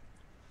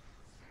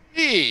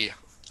 B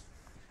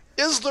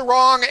is the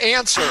wrong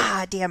answer.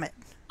 Ah, damn it.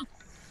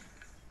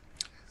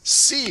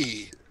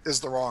 C is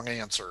the wrong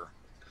answer.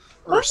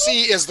 Or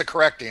C is the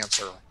correct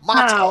answer.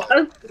 Motto.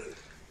 Wow.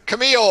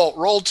 Camille,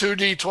 roll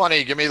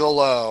 2d20. Give me the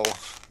low.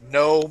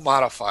 No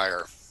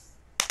modifier.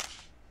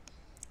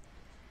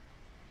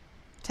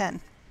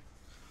 10.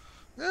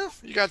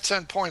 You got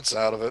 10 points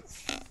out of it.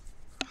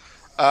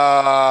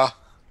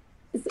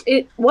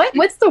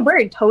 What's the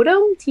word?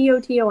 Totem?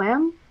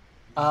 TOTOM?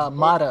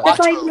 Motto. That's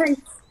like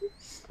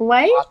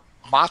what?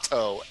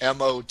 Motto.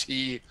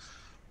 MOTTO.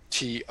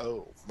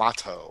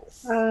 Motto.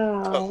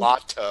 Oh.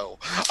 Motto.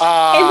 Isn't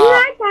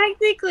that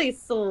technically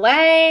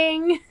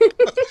slang?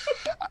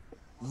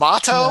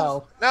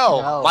 Motto?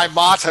 No. My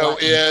motto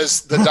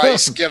is the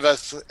dice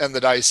giveth and the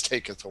dice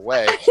taketh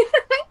away.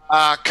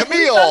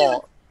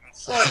 Camille.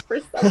 For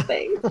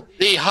something.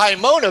 The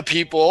Hymona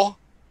people.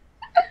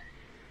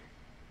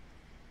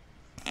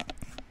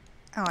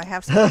 Oh, I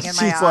have something in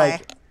my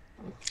eye.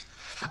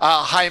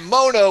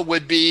 Hymona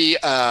would be,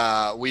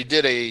 we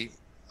did a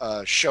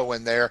show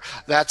in there.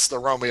 That's the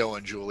Romeo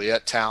and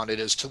Juliet town. It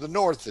is to the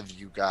north of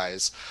you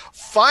guys.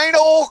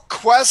 Final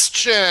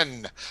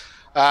question.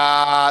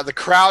 The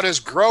crowd is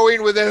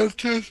growing with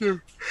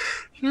anticipation.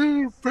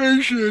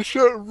 It's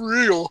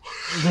unreal.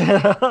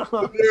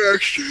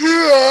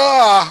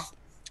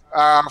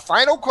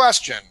 Final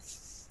question.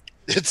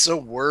 It's a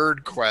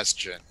word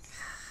question.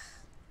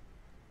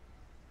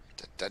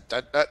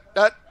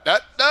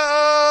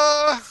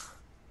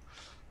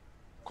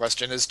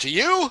 Question is to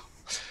you.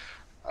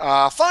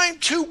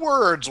 Find 2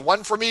 words,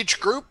 one from each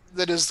group,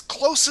 that is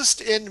closest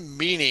in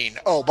meaning.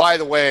 Oh, by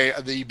the way,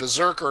 the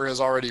Berserker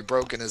has already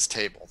broken his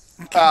table.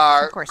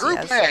 Of course Group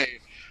he has. A,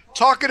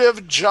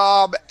 talkative,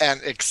 job,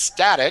 and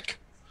ecstatic.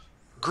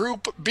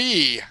 Group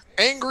B,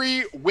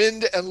 angry,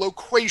 wind, and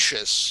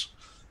loquacious.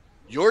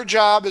 Your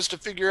job is to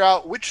figure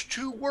out which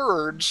 2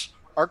 words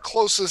are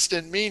closest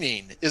in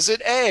meaning. Is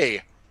it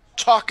A,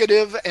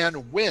 talkative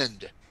and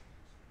wind?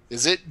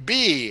 Is it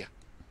B,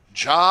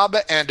 job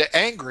and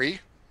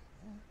angry?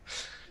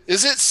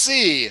 Is it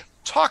C,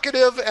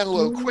 talkative and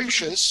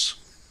loquacious?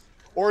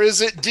 Or is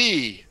it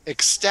D,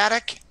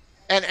 ecstatic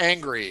and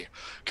angry?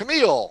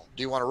 Camille,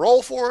 do you want to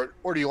roll for it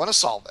or do you want to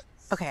solve it?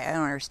 Okay, I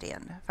don't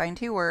understand. Find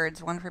 2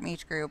 words, one from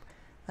each group,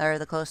 that are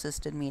the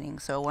closest in meaning.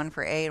 So 1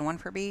 for A and 1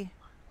 for B?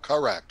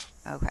 Correct.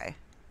 Okay.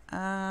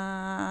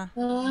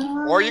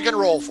 Or you can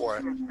roll for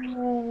it.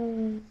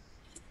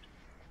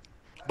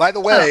 By the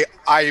way,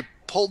 I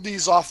pulled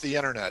these off the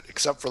internet,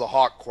 except for the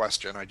hawk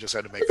question. I just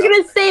had to make. I was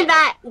gonna say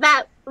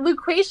that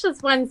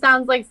loquacious one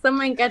sounds like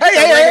someone gets.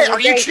 Hey! Are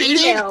you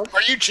cheating? Email.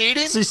 Are you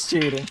cheating? She's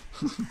cheating.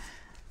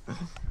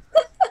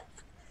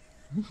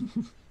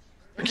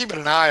 We're keeping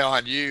an eye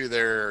on you,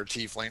 there,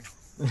 Tiefling.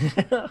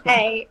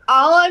 Hey,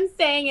 all I'm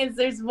saying is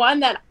there's one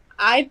that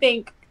I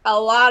think a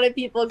lot of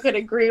people could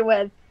agree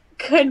with.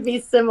 Could be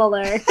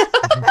similar.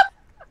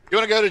 You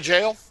want to go to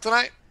jail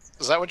tonight?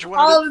 Is that what you want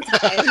All to the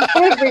time,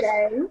 every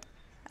day.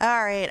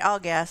 All right, I'll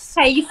guess.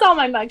 Hey, you saw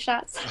my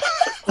mugshots.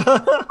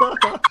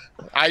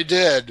 I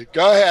did.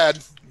 Go ahead.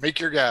 Make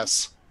your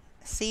guess.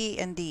 C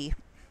and D.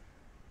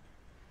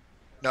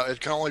 No, it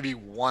can only be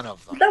one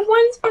of them. The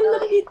ones from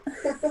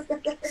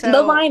So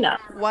the lineup.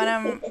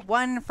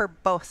 One for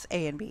both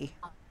A and B.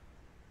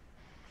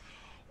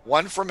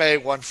 One from A,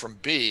 one from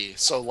B.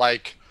 So,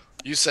 like,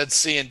 you said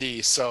C and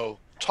D. So,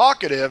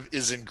 talkative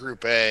is in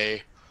Group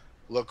A.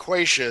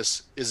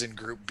 Loquacious is in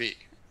Group B.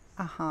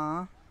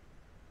 Uh-huh.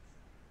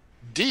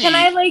 D, Can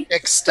I,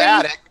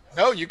 ecstatic.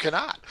 No, you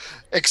cannot.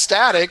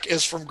 Ecstatic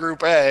is from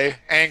Group A.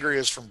 Angry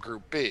is from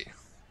Group B.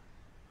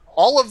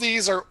 All of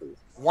these are,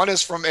 one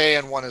is from A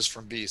and one is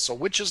from B. So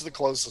which is the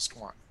closest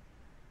one?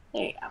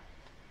 There you go.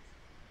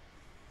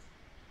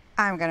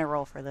 I'm going to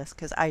roll for this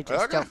because I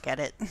just don't get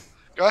it.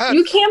 Go ahead.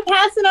 You can't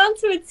pass it on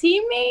to a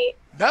teammate?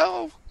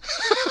 No.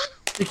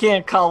 You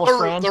can't call a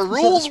friend. The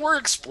rules were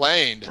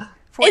explained.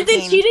 14. Is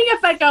it cheating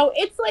if I go,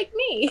 it's like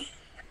me?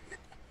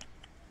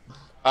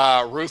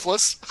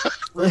 Ruthless.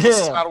 Ruthless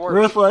is not a word.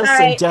 Ruthless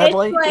and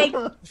deadly. It's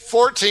like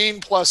 14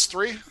 plus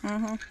 3.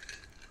 Mm-hmm.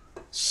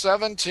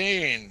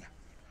 17.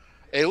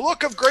 A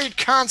look of great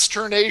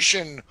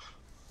consternation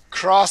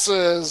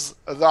crosses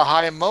the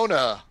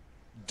Haimona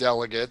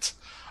delegate,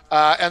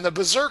 and the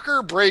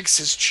berserker breaks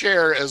his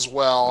chair as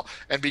well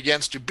and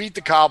begins to beat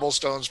the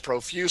cobblestones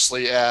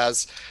profusely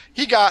as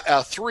he got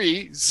a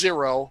 3,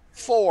 0,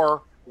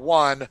 4,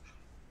 1,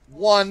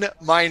 1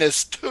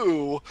 minus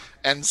 2,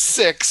 and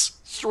 6,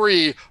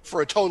 3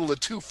 for a total of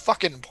 2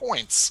 fucking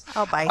points.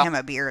 I'll buy him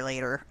a beer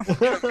later.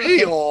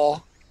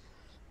 Camille,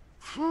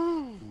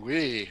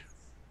 whoo-wee.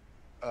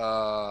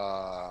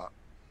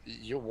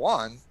 You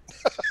won.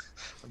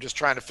 I'm just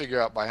trying to figure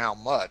out by how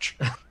much.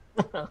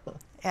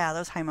 Yeah,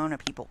 those Haimona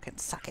people can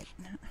suck it.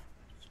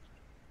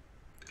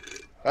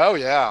 Oh,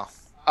 yeah.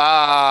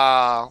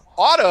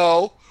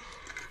 Otto.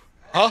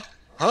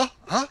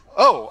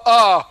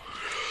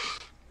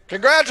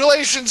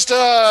 Congratulations to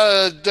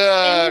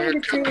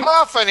the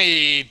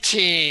Cacophony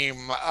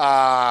team.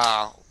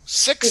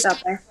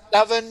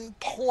 67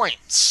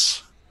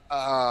 points.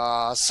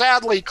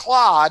 Sadly,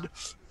 Claude,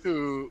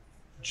 who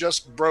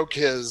just broke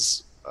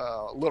his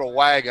little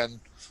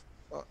wagon,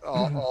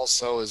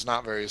 also is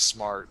not very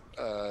smart.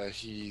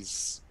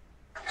 He's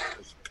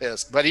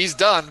pissed, but he's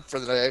done for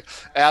the day,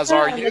 as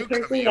are you,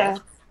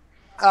 Camille.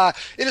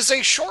 It is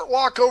a short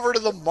walk over to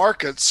the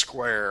market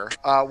square,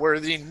 where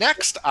the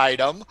next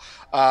item,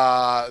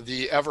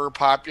 the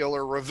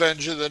ever-popular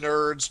Revenge of the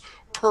Nerds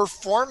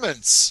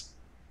performance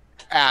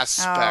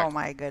aspect, Oh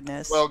my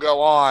goodness, will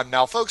go on.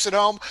 Now, folks at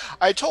home,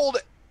 I told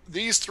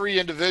these 3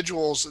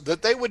 individuals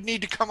that they would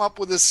need to come up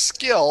with a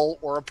skill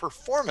or a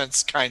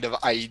performance kind of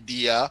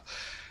idea,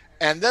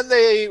 and then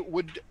they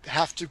would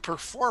have to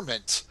perform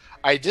it.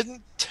 I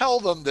didn't tell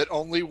them that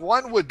only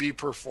one would be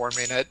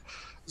performing it.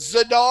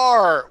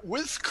 Zadar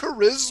with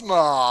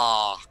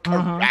charisma.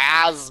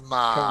 Charisma.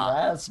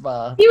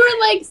 You were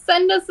like,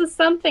 send us a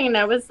something, and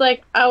I was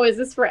like, oh, is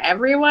this for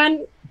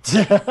everyone?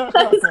 Yep.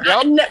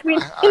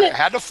 I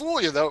had to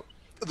fool you, though.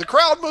 The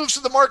crowd moves to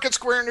the market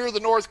square near the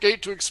north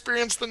gate to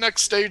experience the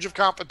next stage of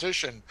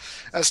competition.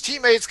 As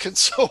teammates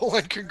console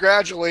and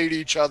congratulate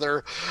each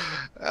other,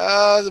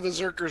 the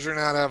berserkers are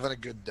not having a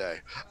good day.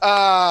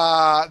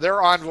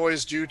 Their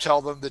envoys do tell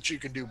them that you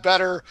can do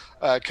better.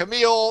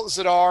 Camille,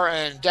 Zadar,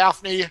 and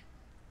Daphne,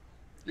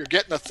 you're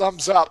getting a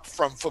thumbs up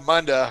from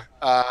Famunda.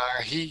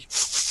 He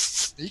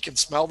can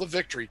smell the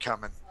victory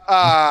coming.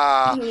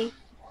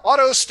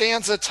 Otto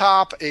stands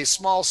atop a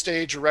small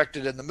stage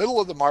erected in the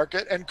middle of the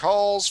market and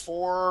calls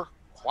for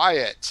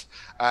quiet.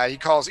 He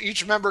calls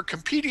each member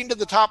competing to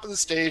the top of the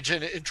stage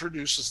and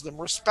introduces them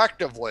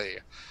respectively.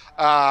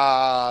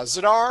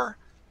 Zadar,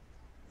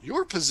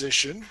 your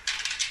position.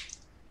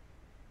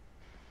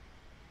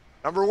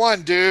 Number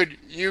 1, dude,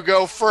 you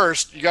go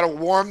first. You got to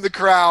warm the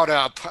crowd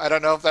up. I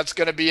don't know if that's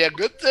going to be a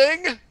good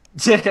thing.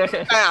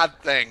 Bad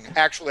thing.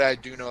 Actually, I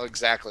do know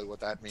exactly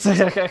what that means. So,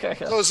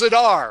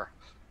 Zadar,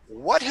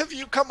 what have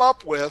you come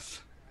up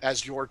with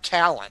as your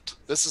talent?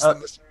 This is the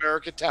Miss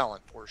America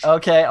talent portion.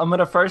 Okay, I'm going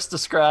to first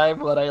describe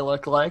what I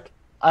look like.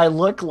 I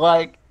look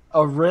like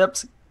a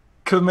ripped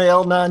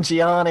Kumail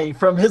Nanjiani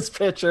from his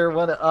picture.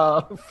 When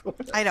I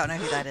don't know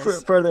who that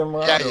is. For their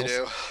models.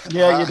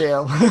 Yeah, you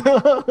do.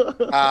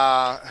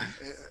 Yeah, you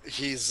do.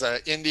 He's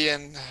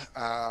Indian.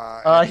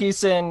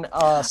 He's in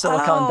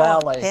Silicon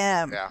Valley.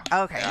 Him. Yeah.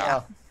 Okay.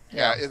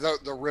 Yeah,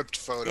 the ripped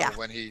photo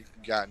when he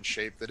got in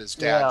shape that his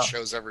dad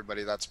shows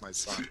everybody, that's my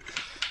son.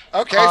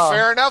 Okay,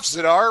 fair enough,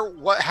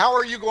 Zadar. How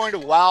are you going to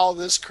wow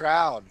this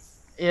crowd?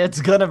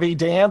 It's gonna be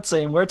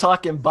dancing. We're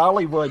talking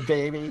Bollywood,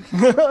 baby.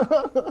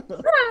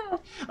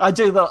 I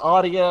do the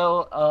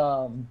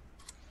audio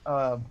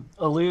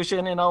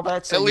illusion and all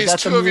that. So At you least got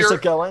two the of your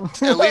music going.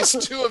 at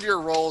least two of your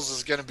rolls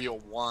is going to be a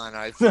 1.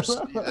 I foresee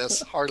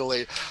this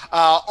heartily.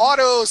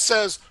 Otto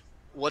says,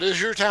 "What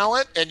is your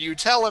talent?" And you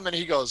tell him, and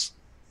he goes,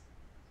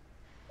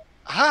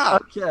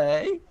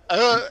 Okay.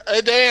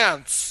 A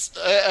dance,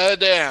 a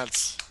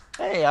dance."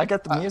 Hey, I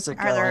got the music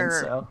Are going.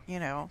 there,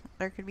 So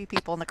there could be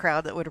people in the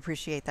crowd that would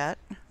appreciate that.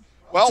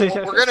 Well,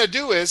 what we're going to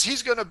do is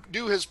he's going to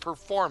do his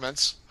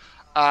performance,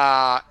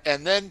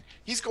 and then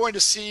he's going to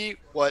see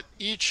what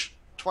each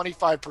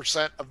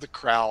 25% of the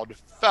crowd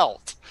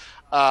felt.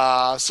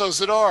 So,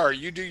 Zadar,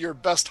 you do your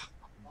best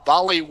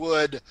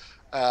Bollywood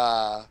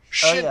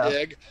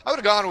shindig. I would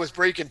have gone with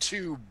Breaking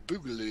 2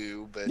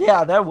 Boogaloo, but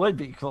yeah, that would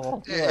be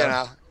cool. you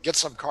know, get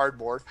some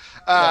cardboard.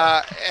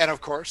 And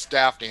of course,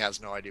 Daphne has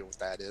no idea what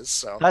that is.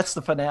 So that's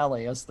the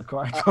finale, as the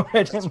cardboard.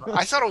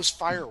 I thought it was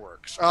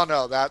fireworks. Oh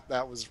no,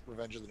 that was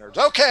Revenge of the Nerds.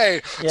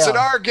 Okay,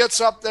 Zadar gets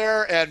up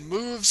there and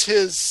moves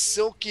his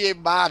silky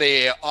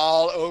body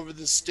all over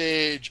the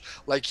stage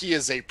like he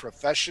is a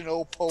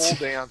professional pole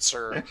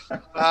dancer.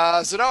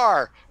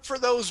 Zadar, for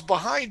those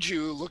behind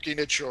you looking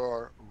at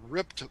your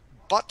ripped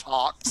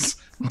buttocks,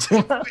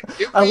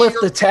 I lift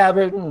the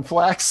tabard and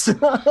flex.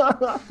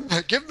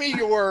 Give me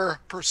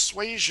your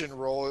persuasion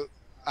roll,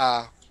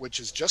 which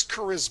is just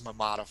charisma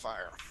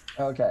modifier.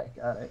 Okay,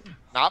 got it.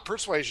 Not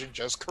persuasion,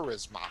 just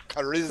charisma.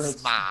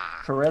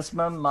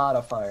 Charisma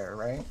modifier,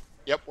 right?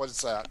 Yep, what is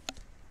that?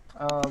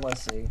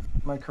 Let's see.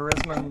 My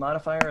charisma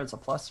modifier is a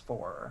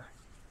 +4.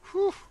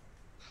 Whew.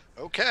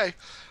 Okay.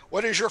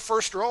 What is your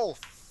first roll?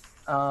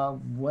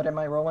 What am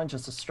I rolling?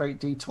 Just a straight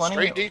D20?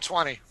 Straight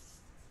D20.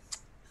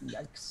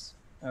 Yikes.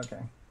 Okay.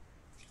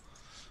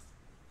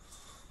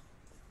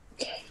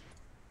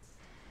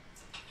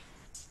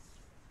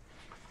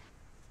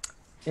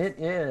 It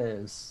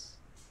is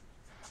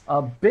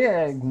a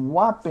big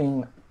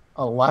whopping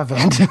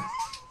 11.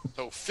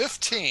 So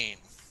 15.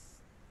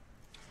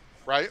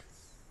 Right?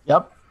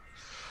 Yep.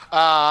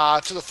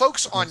 To the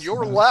folks on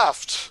your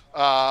left,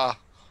 off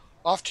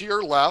to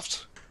your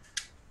left,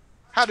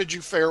 how did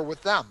you fare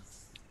with them?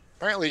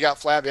 Apparently you got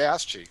flabby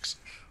ass cheeks.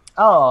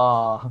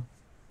 Oh.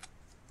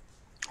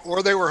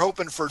 Or they were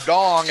hoping for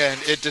dong and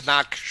it did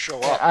not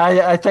show up.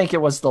 I think it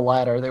was the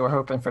latter. They were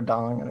hoping for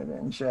dong and it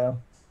didn't show.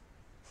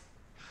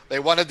 They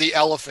wanted the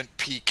elephant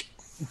peak.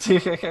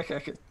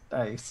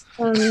 Nice.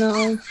 Oh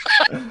no.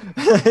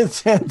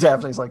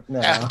 Daphne's like,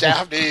 no.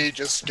 Daphne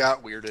just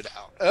got weirded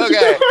out.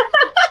 Okay.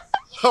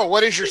 So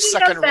what is your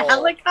second roll?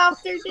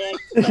 Helicopter dick.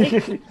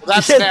 Like,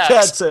 That's Yeah,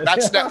 next. that's it.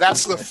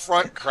 That's the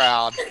front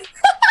crowd.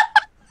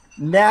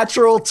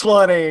 Natural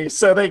 20,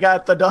 so they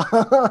got the dong.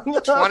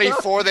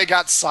 24, they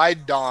got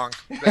side dong.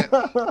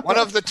 One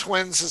of the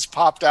twins has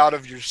popped out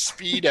of your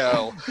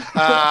Speedo.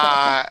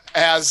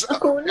 As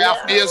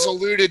Daphne has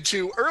alluded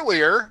to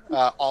earlier,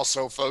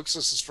 also, folks,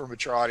 this is for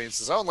mature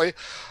audiences only.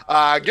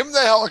 Give them the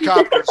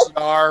helicopter,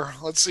 Star.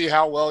 Let's see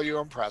how well you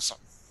impress them.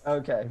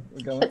 Okay,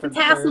 we're going put for the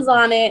tassels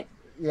on it.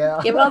 Yeah.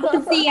 Give up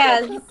the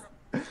CS.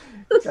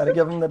 Gotta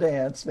give them the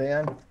dance,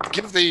 man.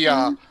 Give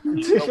the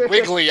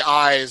wiggly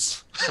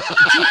eyes.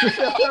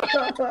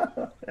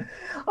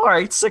 All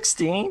right,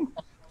 16.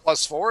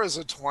 +4 is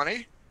a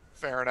 20.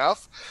 Fair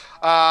enough.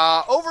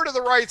 Over to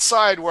the right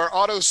side where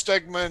Otto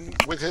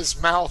Stegman, with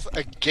his mouth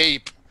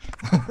agape,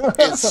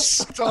 is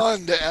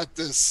stunned at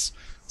this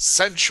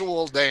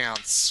sensual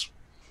dance.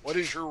 What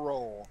is your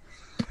roll?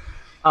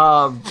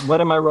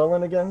 What am I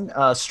rolling again?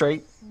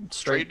 Straight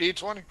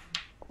D20.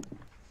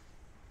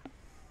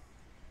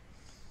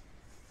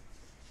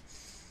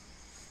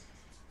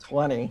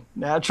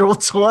 Natural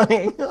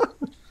 20.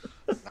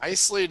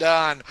 Nicely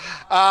done.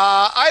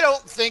 I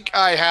don't think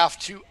I have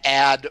to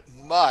add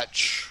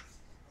much.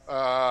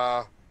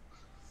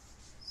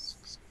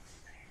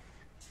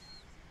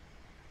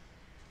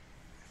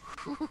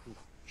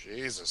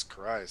 Jesus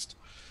Christ.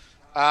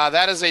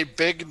 That is a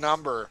big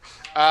number.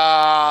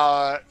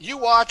 You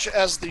watch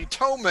as the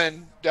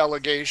Toman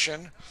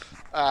delegation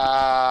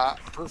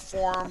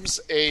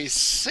performs a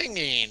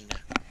singing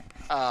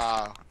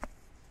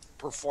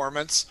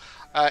performance.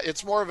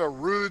 It's more of a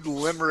rude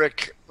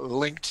limerick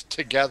linked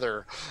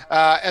together.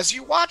 As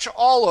you watch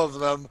all of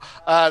them,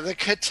 the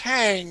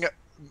Katang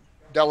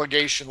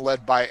delegation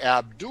led by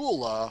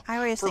Abdullah. I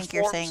always think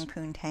you're saying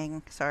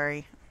Poontang.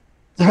 Sorry.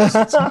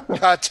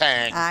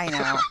 Katang. I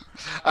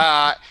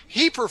know.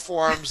 He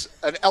performs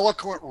an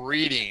eloquent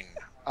reading,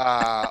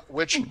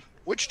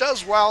 which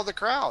does wow the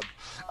crowd.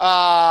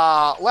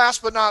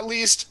 Last but not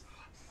least,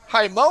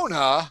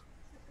 Haimona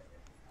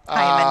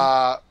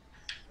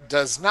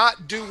does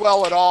not do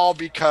well at all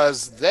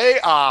because they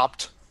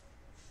opt.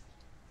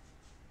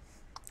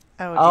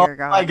 Oh dear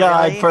God! My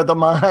God, really? for the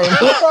mime.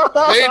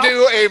 They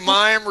do a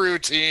mime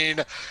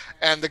routine,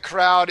 and the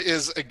crowd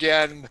is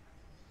again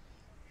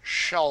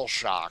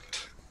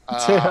shell-shocked.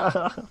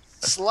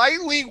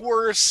 Slightly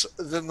worse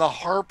than the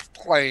harp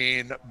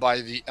playing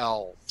by the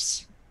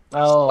elves.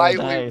 Oh,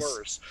 Slightly nice.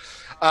 worse.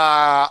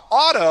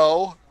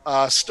 Otto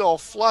still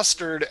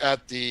flustered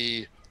at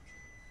the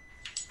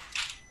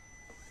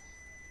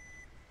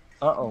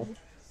Uh-oh.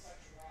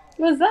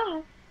 What was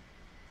that?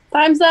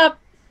 Time's up.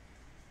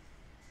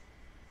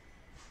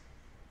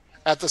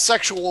 at the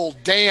sexual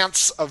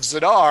dance of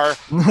Zadar,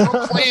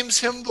 proclaims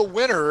him the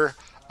winner,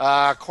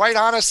 quite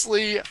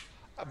honestly,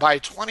 by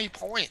 20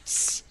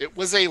 points. It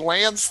was a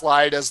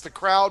landslide as the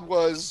crowd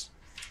was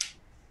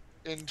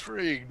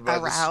intrigued by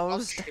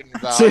Aroused.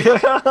 the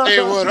seduction value.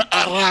 They were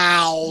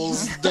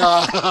aroused.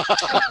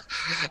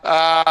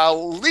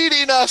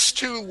 Leading us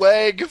to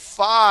leg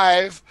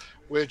 5,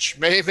 which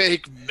may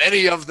make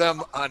many of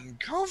them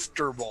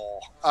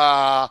uncomfortable.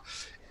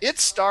 It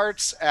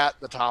starts at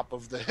the top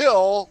of the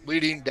hill,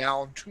 leading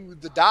down to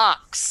the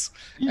docks.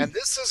 And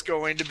this is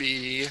going to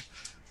be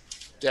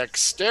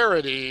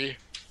dexterity,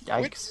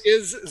 Yikes. which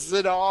is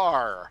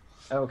Zadar.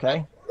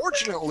 Okay.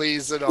 Fortunately,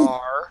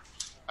 Zadar,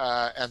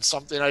 and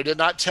something I did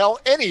not tell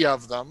any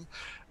of them,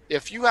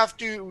 if you have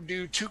to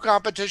do 2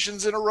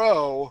 competitions in a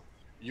row,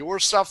 you're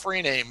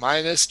suffering a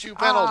 -2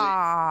 penalty.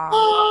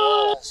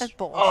 That's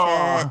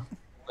bullshit.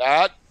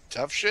 That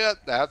tough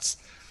shit. That's,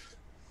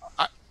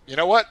 you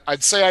know what?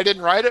 I'd say I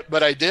didn't write it,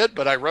 but I did.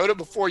 But I wrote it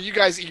before you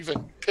guys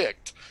even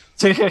picked.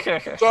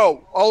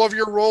 So all of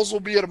your rolls will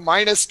be at a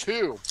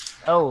 -2.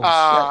 Oh,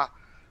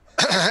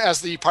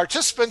 As the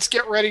participants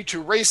get ready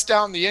to race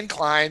down the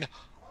incline,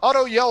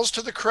 Otto yells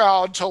to the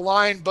crowd to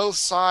line both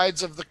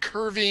sides of the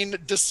curving,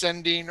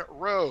 descending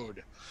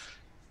road.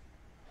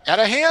 At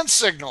a hand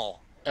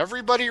signal,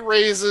 everybody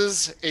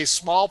raises a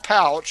small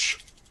pouch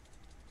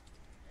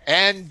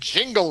and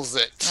jingles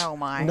it. Oh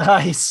my.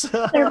 nice.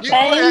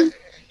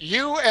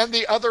 You and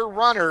the other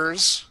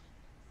runners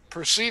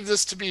perceive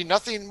this to be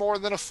nothing more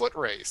than a foot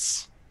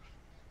race.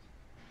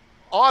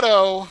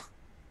 Otto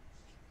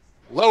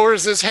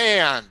lowers his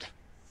hand,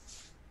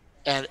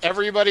 and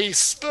everybody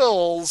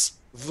spills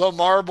the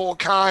marble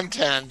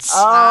contents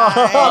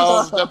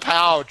of the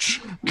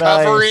pouch,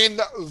 covering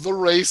the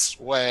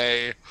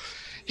raceway.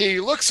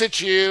 He looks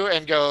at you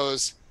and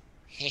goes,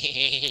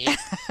 Say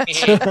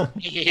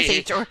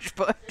George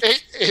Bush.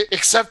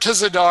 except to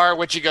Zadar,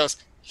 which he goes,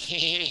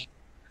 still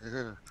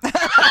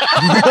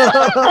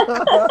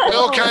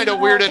kind of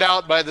weirded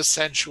out by the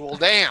sensual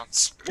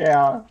dance.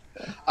 Yeah.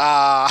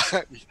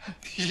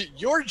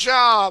 Your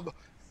job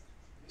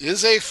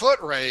is a foot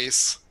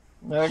race.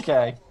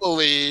 Okay.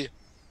 Hopefully,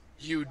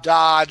 you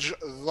dodge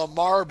the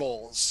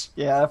marbles.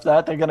 Yeah, if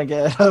not, they're going to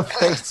get a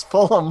face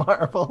full of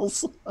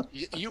marbles.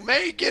 You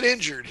may get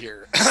injured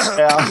here.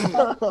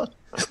 Yeah.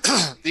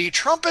 The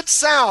trumpet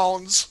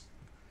sounds,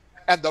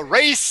 and the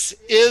race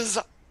is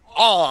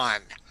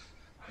on.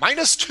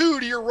 -2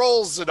 to your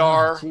rolls,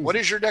 Zadar. Oh, what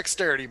is your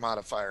dexterity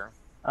modifier?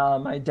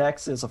 My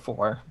dex is a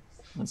 4.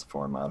 It's a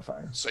 4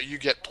 modifier. So you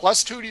get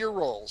 +2 to your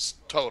rolls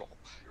total.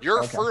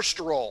 Your Okay. first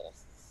roll.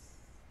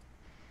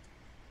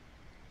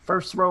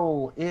 First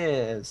roll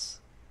is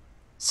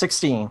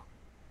 16.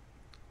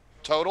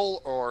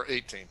 Total or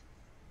 18?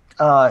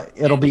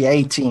 It'll be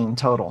 18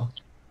 total.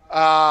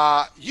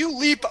 You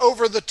leap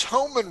over the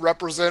Toman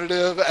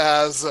representative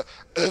as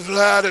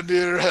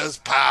Vladimir has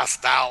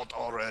passed out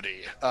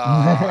already.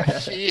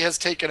 He has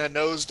taken a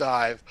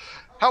nosedive.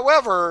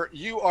 However,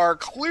 you are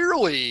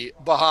clearly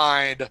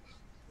behind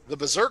the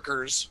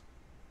Berserkers,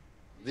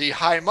 the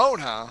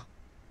Haimona,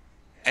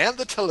 and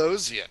the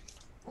Telosian.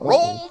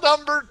 Roll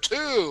number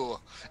 2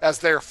 as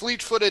their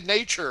fleet-footed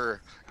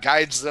nature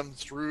guides them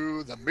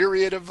through the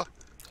myriad of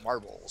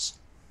marbles.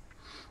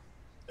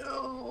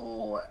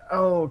 Oh,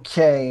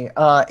 okay.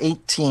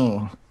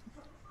 18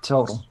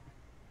 total.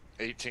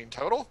 18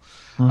 total.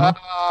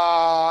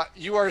 Mm-hmm.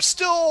 You are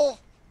still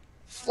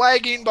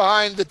flagging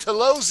behind the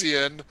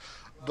Telosian,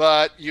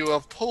 but you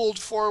have pulled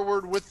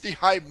forward with the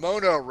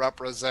Haimona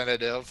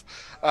representative.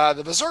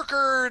 The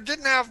Berserker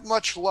didn't have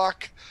much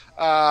luck,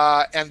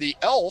 and the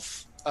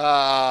elf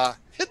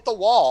hit the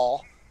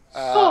wall.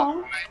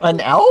 An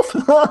elf?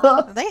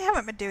 They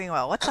haven't been doing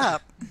well. What's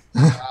up?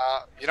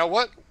 You know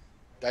what?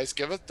 Dice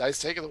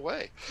take it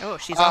away. Oh,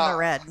 she's on the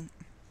red.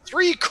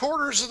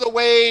 3/4 of the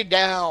way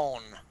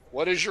down.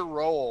 What is your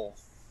roll?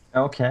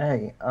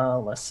 Okay,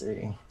 let's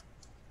see.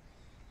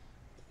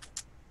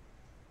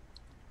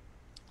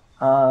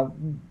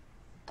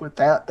 With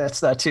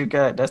that's not too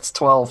good. That's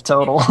 12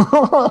 total.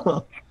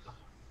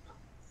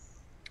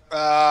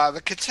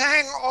 The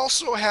Katang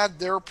also had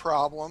their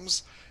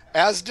problems,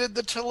 as did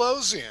the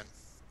Telosian.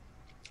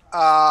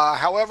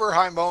 However,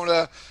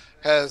 Haimona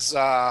has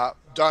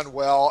done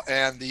well,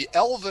 and the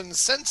Elven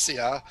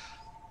Sensia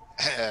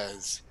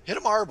has hit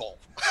a marble.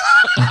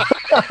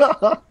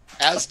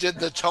 As did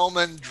the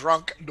Toman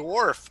Drunk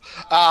Dwarf.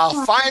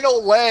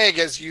 Final leg,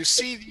 as you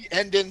see the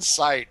end in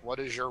sight. What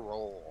is your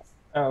roll?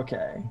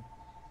 Okay.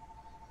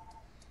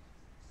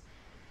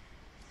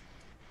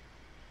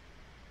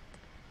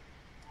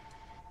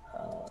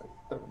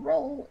 The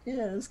roll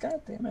is,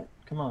 god damn it,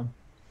 come on.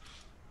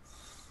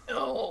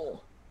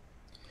 Oh.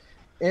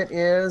 It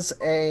is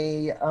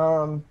a,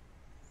 an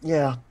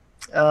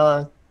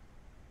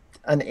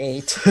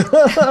 8.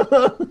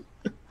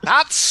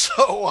 Not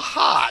so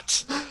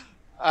hot.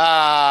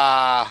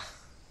 The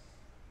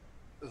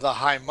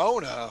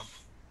Hymona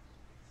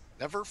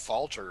never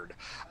faltered.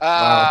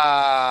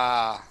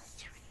 Wow.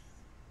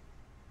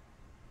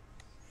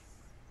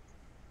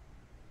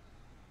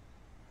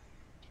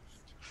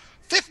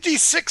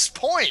 56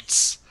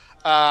 points.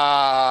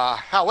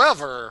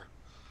 However,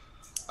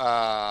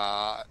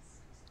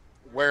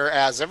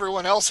 whereas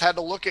everyone else had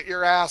to look at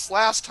your ass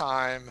last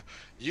time,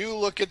 you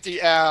look at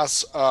the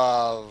ass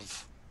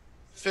of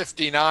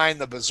 59,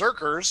 the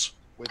Berserkers,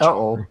 which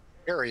are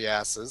hairy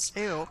asses.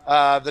 Ew.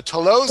 The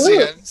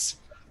Telosians,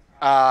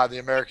 the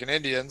American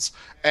Indians,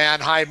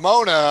 and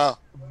Hymona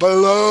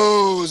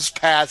blows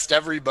past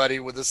everybody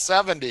with a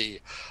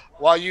 70.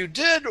 While you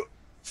did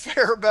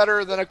fare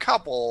better than a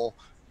couple,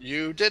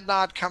 you did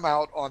not come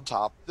out on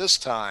top this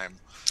time.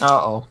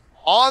 Uh-oh.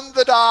 On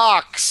the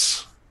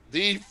docks,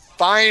 the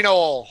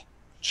final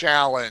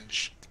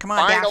challenge. Come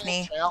on, final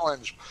Daphne.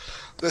 challenge.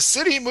 The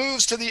city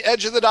moves to the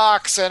edge of the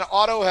docks, and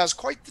Otto has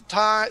quite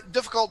the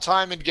difficult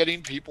time in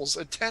getting people's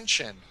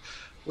attention.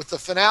 With the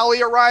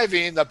finale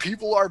arriving, the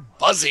people are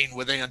buzzing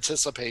with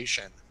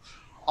anticipation.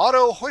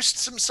 Otto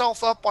hoists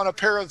himself up on a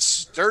pair of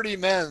sturdy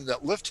men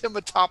that lift him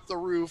atop the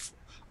roof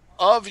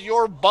of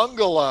your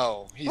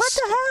bungalow. What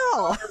the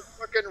hell? On your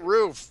fucking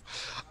roof.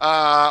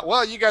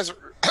 Well, you guys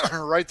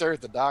are right there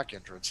at the dock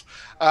entrance.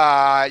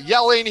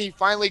 Yelling, he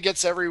finally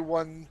gets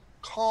everyone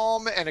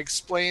calm and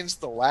explains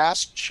the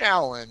last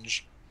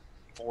challenge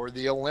for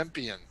the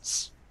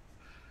Olympians.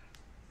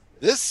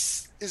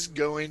 This is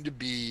going to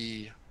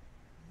be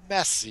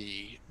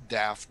messy,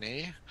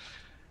 Daphne.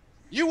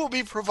 You will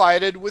be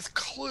provided with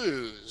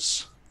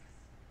clues.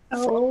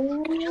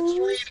 Oh. From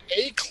answering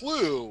a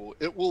clue,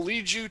 it will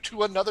lead you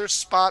to another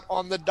spot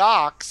on the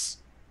docks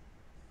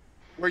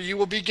where you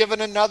will be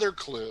given another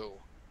clue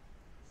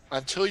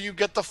until you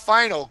get the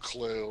final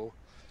clue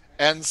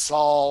and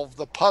solve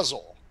the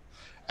puzzle.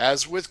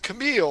 As with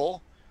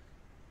Camille,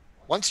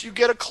 once you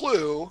get a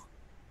clue,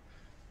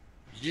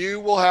 you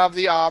will have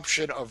the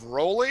option of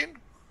rolling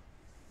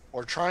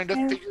or trying to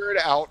figure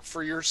it out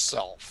for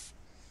yourself.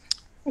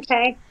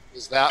 Okay.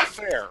 Is that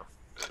fair?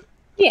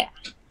 Yeah.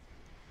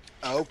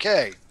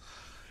 Okay.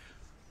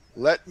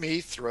 Let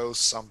me throw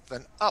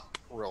something up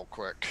real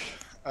quick.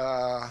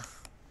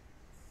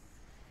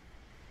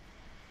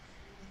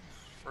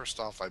 First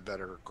off, I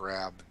better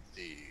grab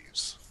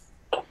these.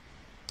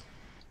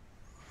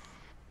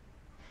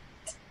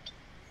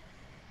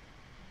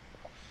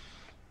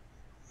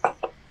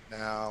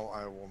 Now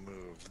I will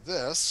move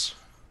this.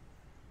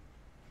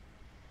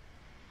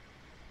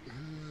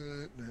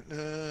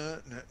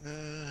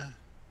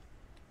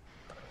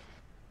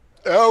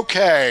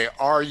 Okay,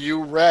 are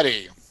you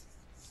ready?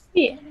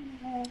 Yeah.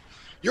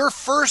 Your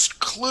first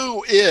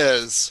clue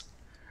is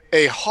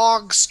a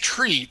hog's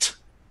treat,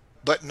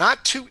 but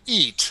not to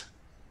eat.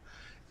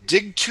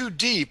 Dig too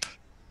deep,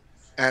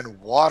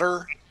 and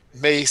water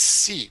may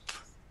seep.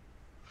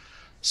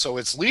 So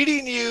it's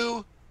leading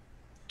you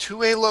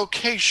to a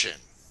location.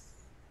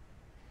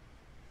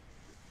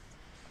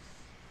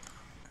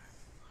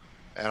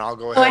 And I'll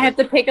go ahead. Oh, I have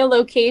to pick a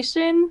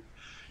location?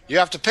 You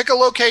have to pick a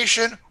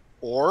location,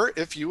 or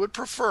if you would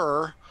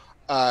prefer,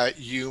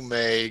 you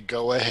may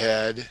go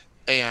ahead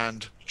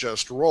and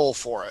just roll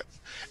for it.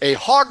 A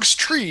hog's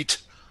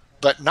treat,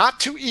 but not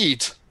to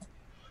eat.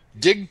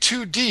 Dig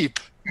too deep,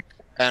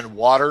 and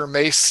water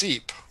may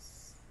seep.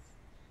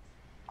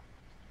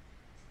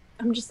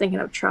 I'm just thinking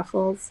of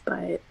truffles,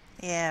 but...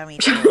 Yeah, me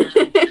too.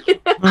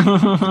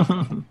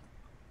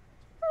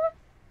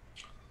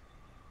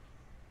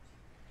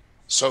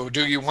 So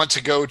do you want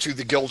to go to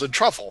the Gilded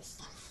Truffle?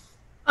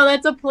 Oh,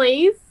 that's a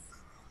place?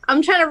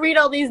 I'm trying to read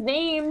all these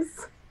names.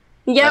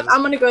 Yep,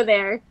 I'm going to go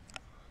there.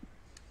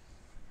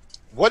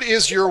 What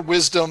is your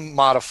wisdom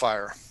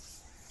modifier?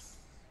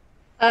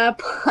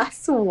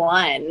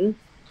 +1.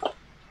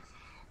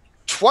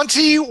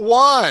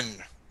 21.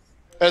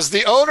 As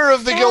the owner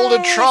of the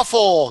Gilded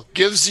Truffle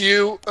gives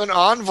you an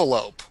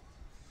envelope.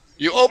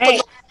 You open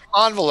the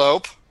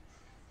envelope,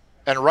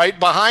 and right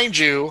behind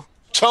you,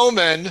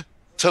 Toman,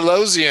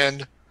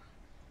 Telosian,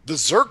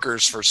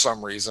 Berserkers for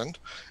some reason,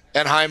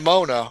 and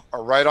Hymona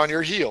are right on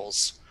your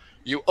heels.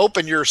 You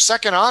open your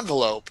second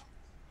envelope.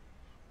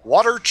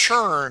 Water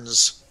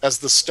churns as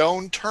the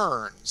stone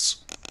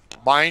turns.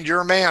 Mind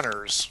your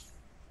manners.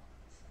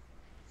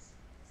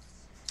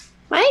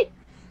 What?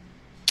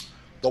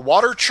 The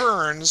water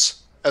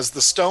churns as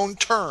the stone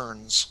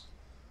turns.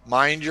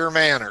 Mind your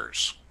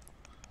manners.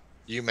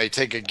 You may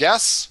take a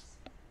guess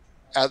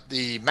at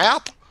the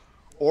map,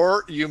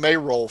 or you may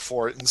roll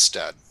for it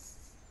instead.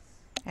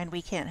 And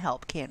we can't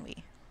help, can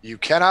we? You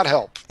cannot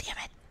help. Damn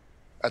it.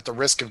 At the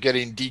risk of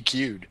getting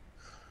DQ'd.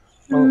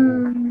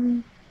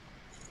 Stone...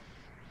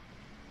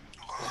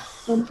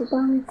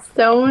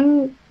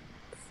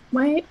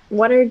 What?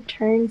 Water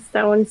turns,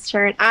 stones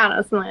turn. I don't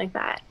know, something like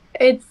that.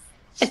 It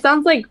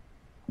sounds like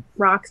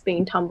rocks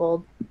being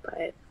tumbled,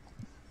 but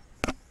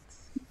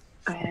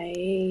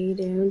I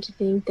don't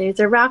think there's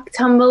a rock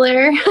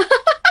tumbler. I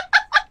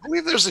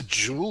believe there's a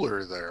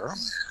jeweler there.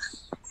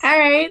 All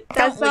right,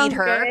 that Don't lead sounds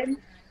her. good.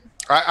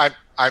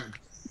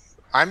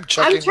 I'm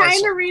checking. I'm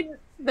trying to read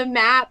the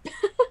map.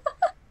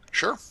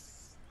 Sure.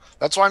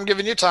 That's why I'm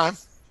giving you time.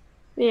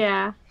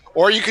 Yeah.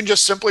 Or you can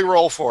just simply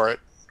roll for it.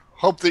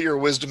 Hope that your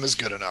wisdom is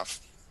good enough.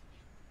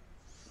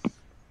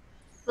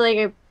 Like,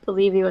 I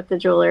believe you with the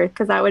jeweler,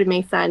 because that would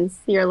make sense.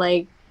 You're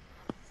like,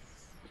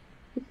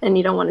 and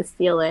you don't want to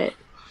steal it.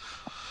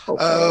 The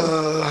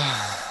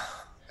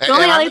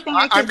only other thing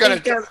I can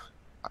think of,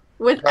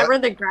 whatever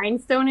the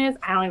grindstone is,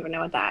 I don't even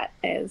know what that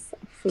is.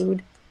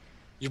 Food.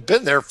 You've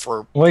been there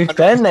for. We've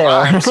been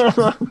there.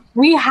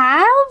 We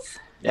have?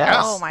 Yes.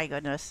 Oh my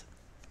goodness.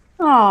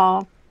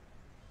 Oh.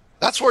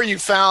 That's where you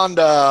found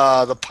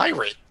the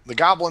pirate, the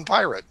goblin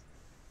pirate.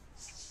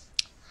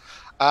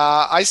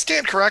 I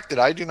stand corrected.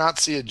 I do not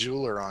see a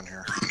jeweler on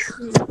here.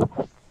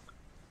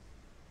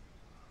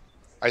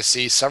 I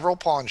see several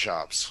pawn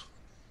shops.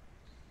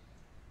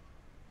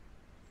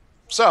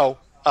 So,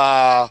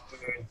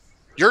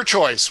 your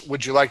choice.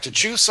 Would you like to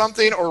choose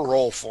something or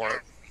roll for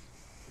it?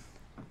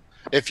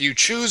 If you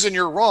choose and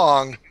you're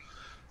wrong,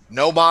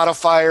 no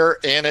modifier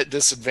and at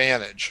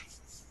disadvantage.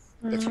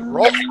 If you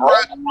roll for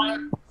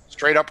it,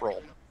 straight up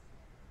roll.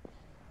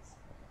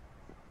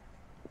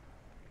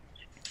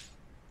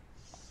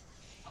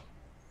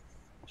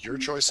 Your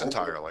choice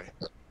entirely.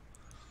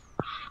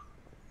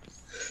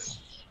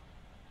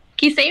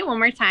 Can you say it one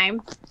more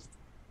time?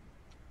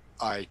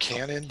 I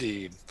can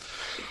indeed.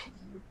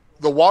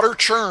 The water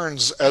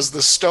churns as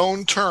the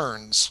stone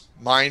turns.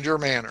 Mind your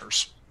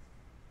manners.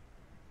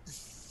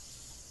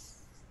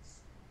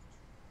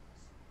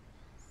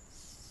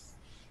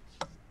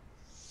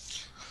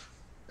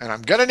 And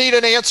I'm going to need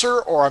an answer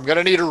or I'm going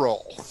to need a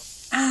roll.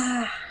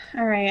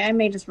 All right. I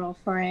may just roll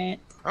for it.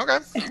 Okay.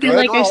 I feel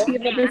like I should be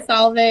able to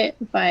solve it,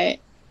 but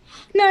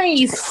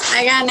nice.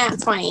 I got a nat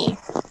 20.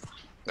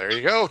 There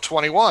you go.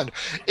 21.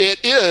 It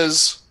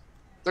is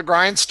the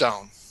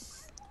grindstone.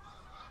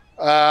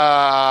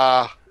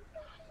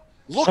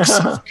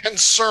 Looks of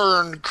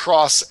concern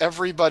cross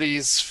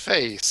everybody's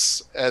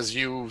face as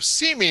you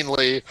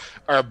seemingly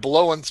are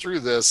blowing through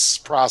this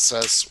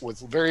process with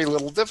very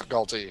little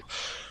difficulty.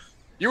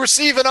 You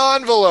receive an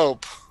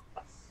envelope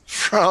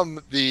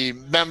from the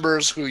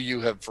members who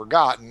you have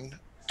forgotten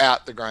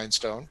at the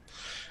grindstone,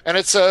 and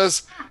it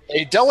says,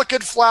 a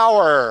delicate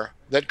flower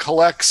that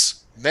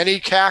collects many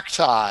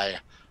cacti,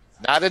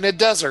 not in a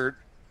desert,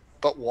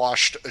 but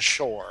washed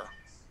ashore.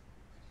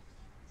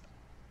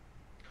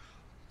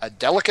 A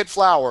delicate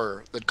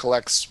flower that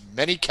collects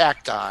many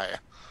cacti,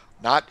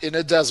 not in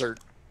a desert,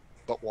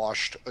 but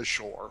washed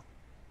ashore.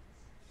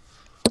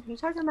 You're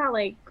talking about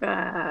like,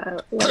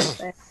 what is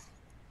it?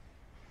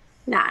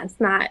 Nah, it's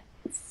not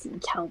sea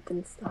kelp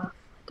and stuff.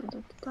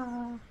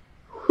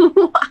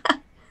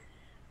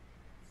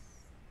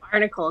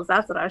 Barnacles,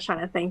 that's what I was trying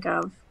to think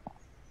of.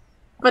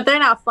 But they're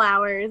not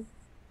flowers.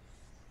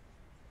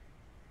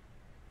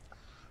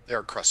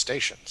 They're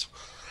crustaceans,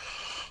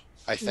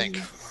 I think.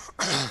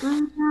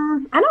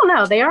 I don't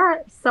know. They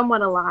are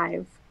somewhat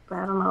alive, but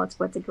I don't know to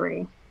what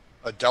degree.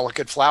 A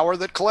delicate flower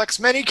that collects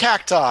many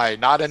cacti,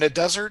 not in a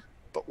desert,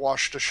 but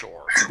washed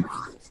ashore.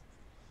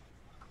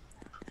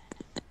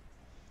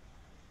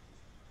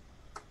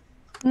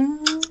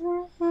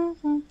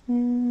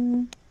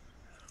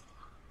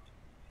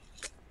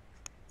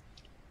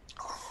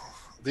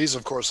 These,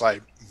 of course, I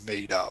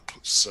made up,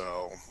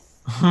 so.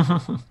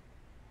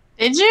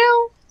 Did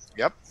you?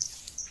 Yep.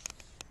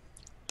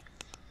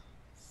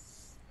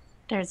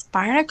 There's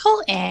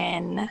Barnacle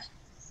Inn.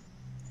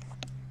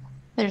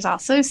 There's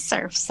also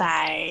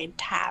Surfside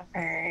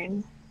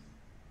Tavern.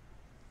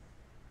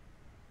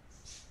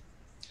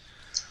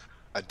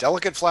 A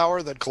delicate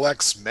flower that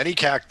collects many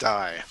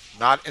cacti,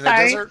 not in a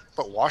desert,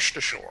 but washed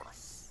ashore.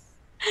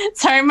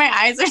 Sorry, my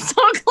eyes are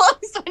so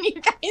close when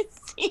you guys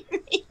see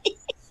me.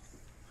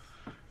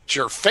 It's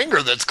your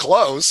finger that's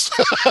close.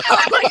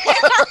 That's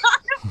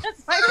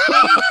my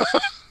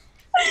face.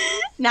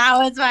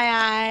 Now it's my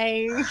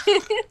eye.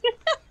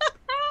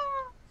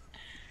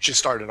 She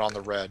started on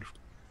the red.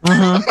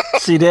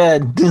 She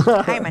did.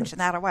 I mentioned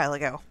that a while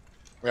ago.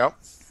 Yep.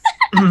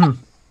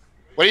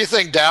 What do you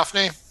think,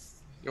 Daphne?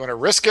 You want to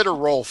risk it or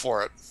roll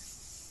for it?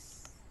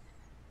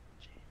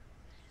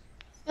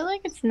 I feel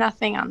like it's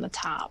nothing on the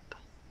top.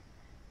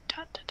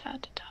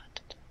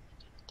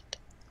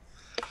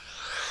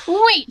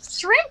 Wait,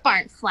 shrimp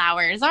aren't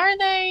flowers, are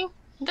they?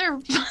 They're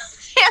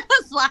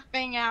Hannah's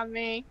laughing at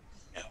me.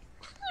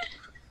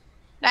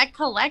 That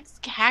collects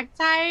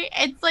cacti?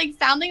 It's like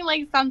sounding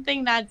like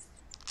something that's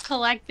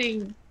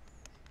collecting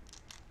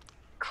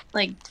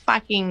like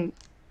fucking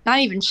not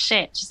even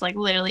shit, just like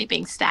literally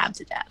being stabbed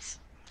to death.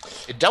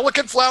 A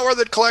delicate flower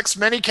that collects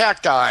many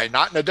cacti,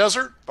 not in a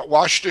desert, but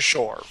washed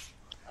ashore.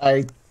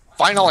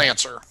 Final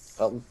answer.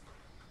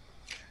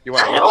 You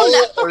want to roll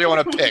or you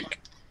want to pick?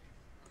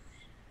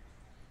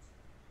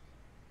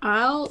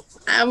 Oh,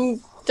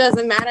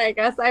 doesn't matter. I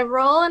guess I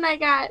roll and I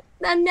got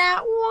a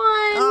nat 1.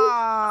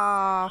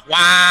 Aww.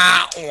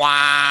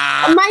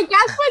 Wow. My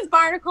guess was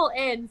Barnacle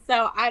Inn,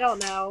 so I don't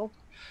know.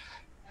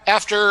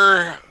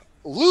 After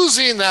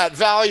losing that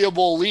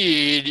valuable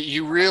lead,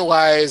 you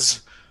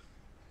realize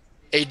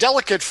A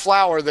delicate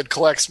flower that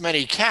collects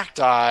many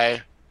cacti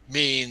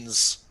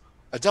means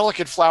a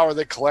delicate flower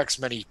that collects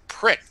many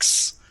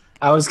pricks.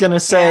 I was going to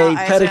say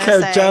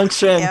Petticoat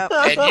Junction. Yep.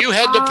 And you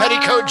head to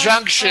Petticoat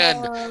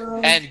Junction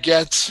and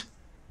get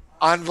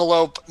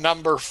envelope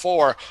number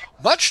 4,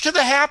 much to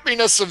the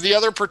happiness of the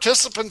other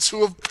participants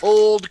who have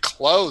pulled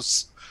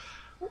close.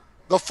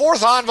 The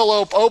 4th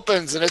envelope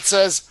opens and it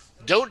says,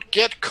 "Don't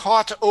get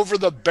caught over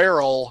the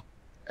barrel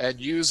and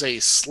use a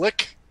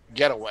slick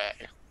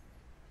getaway."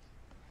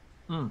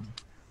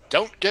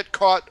 Don't get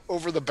caught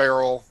over the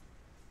barrel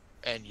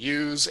and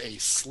use a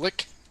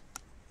slick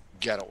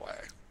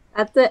getaway.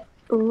 That's it.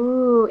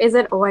 Ooh, is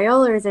it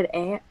oil or is it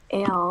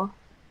ale?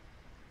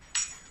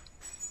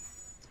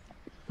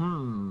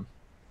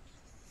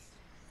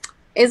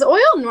 Is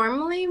oil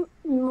normally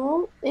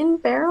in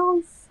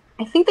barrels?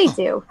 I think they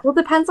do. Well,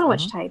 depends on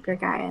which type you're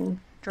getting.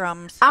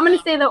 Drums. I'm going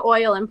to say the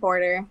oil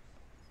importer.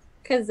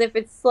 Because if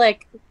it's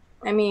slick,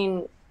 I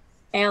mean,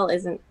 ale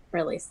isn't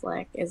really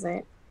slick, is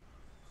it?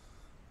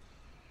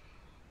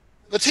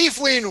 The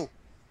tiefling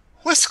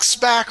whisks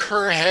back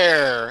her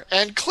hair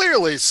and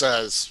clearly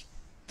says,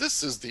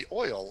 "This is the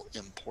oil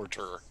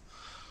importer,"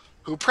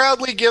 who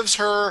proudly gives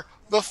her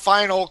the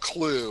final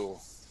clue.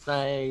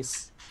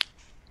 Nice.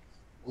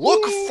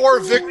 Look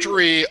for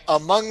victory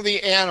among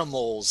the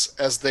animals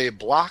as they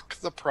block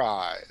the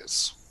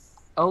prize.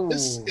 Oh.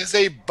 This is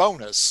a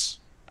bonus.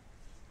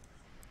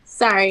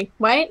 Sorry,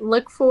 what?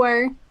 Look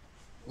for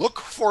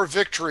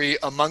victory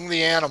among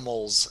the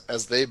animals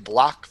as they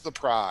block the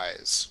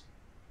prize.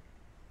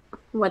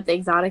 what, the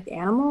exotic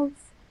animals?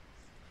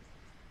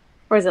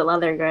 Or is it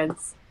leather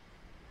goods?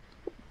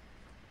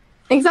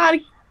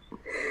 Exotic.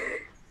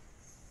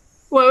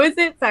 What was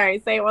it?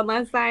 Sorry, say it one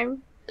last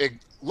time.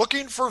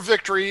 Looking for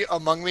victory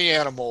among the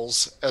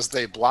animals as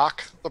they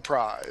block the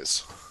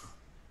prize.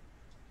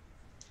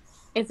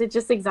 Is it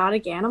just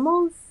exotic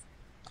animals?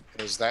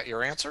 Is that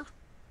your answer?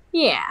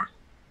 Yeah.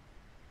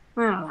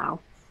 I don't know.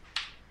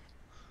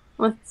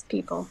 What's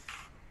people?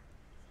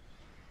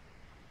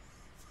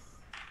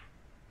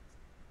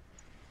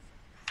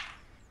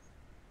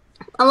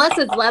 Unless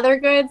it's leather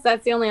goods,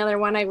 that's the only other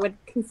one I would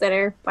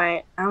consider,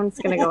 but I'm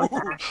just going to go with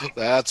that.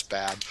 That's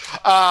bad.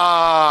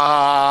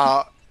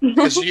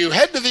 As you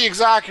head to the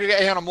exotic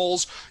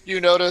animals,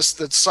 you notice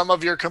that some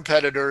of your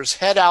competitors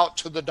head out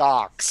to the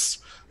docks.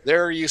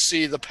 There you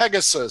see the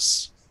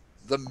Pegasus,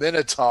 the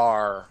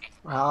Minotaur,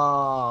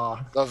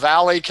 the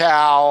Valley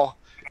Cow,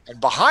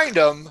 and behind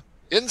them,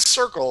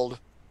 encircled,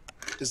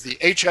 is the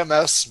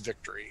HMS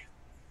Victory.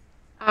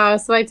 Oh,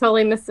 so I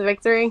totally missed the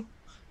victory?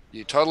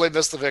 You totally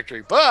missed the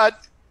victory,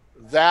 but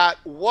that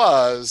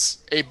was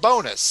a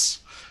bonus.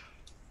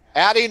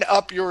 Adding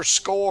up your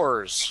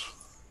scores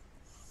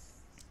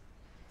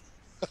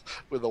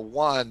with a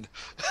 1.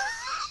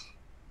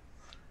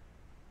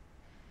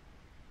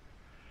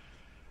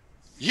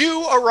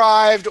 You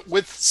arrived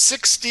with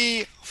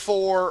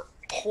 64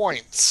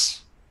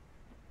 points.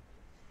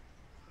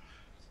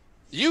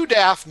 You,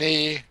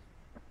 Daphne,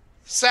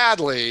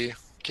 sadly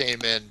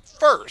came in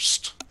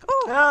first.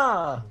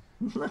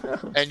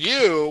 And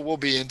you will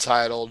be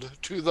entitled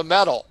to the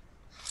medal.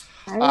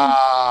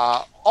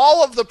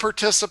 All of the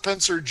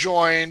participants are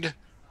joined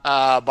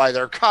by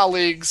their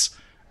colleagues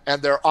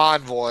and their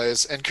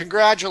envoys and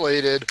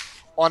congratulated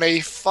on a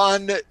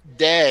fun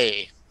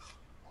day.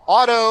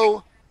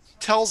 Otto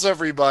tells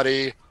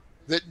everybody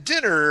that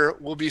dinner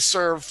will be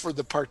served for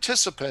the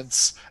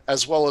participants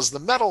as well as the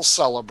medal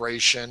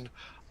celebration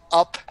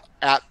up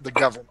at the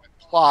government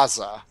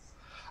plaza.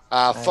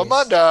 Nice.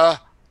 Famunda,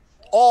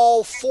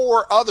 all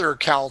 4 other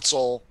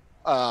council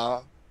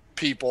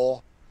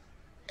people,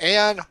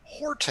 and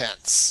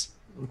Hortense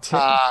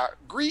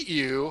greet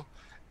you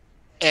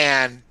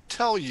and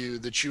tell you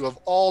that you have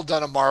all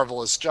done a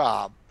marvelous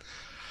job.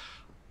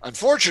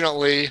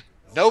 Unfortunately,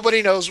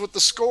 nobody knows what the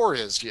score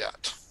is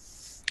yet.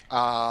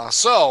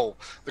 So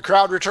the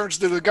crowd returns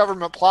to the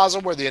government plaza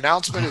where the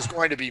announcement is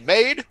going to be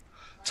made.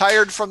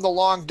 Tired from the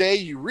long day,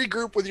 you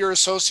regroup with your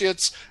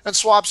associates and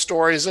swap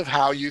stories of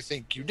how you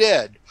think you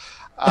did.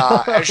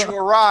 As you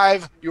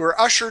arrive, you are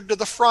ushered to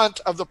the front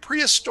of the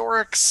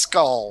prehistoric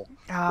skull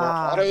where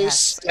Otto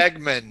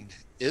Stegman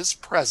is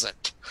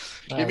present.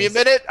 Nice. Give me a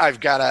minute. I've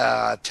got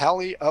to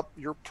tally up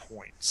your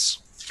points.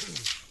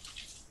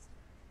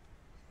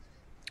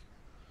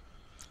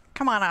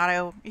 Come on,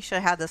 Otto. You should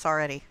have had this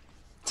already.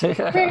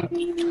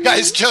 You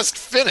guys just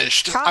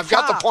finished. I've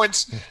got the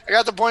points. I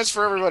got the points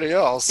for everybody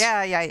else.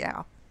 Yeah.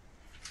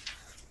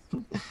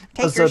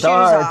 Take your shoes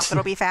off.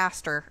 It'll be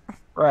faster.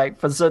 Right.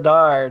 For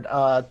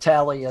Zedard,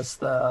 tally is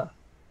the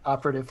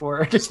operative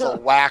word. Just a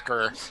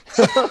whacker.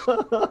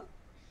 A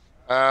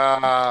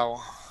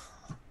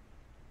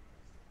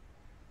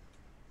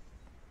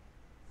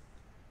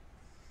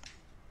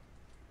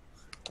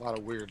lot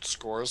of weird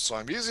scores, so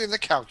I'm using the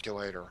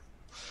calculator.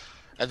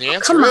 And the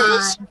answer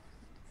is...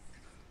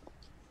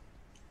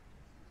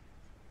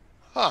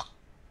 Huh.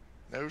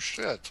 No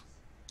shit.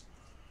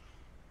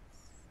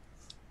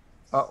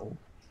 Uh-oh.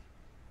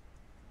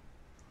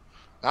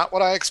 Not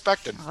what I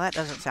expected. Well, that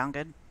doesn't sound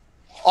good.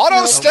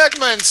 Otto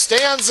Stegman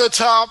stands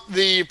atop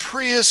the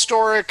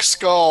prehistoric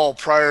skull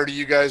prior to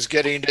you guys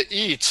getting to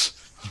eat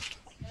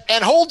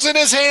and holds in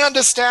his hand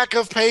a stack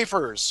of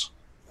papers.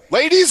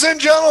 Ladies and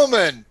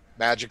gentlemen,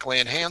 magically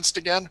enhanced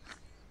again,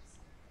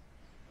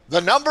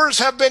 the numbers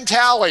have been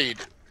tallied.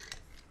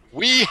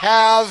 We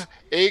have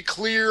a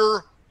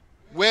clear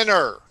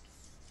winner.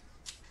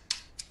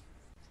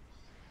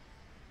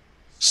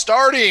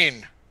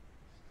 Starting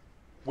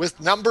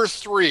with number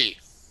 3,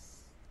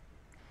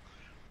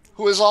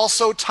 who is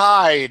also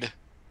tied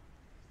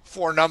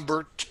for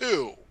number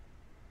 2.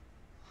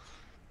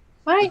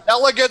 What? The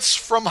delegates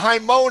from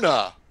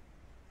Hymona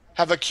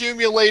have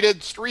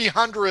accumulated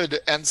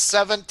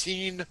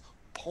 317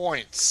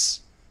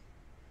 points.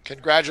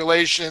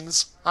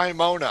 Congratulations,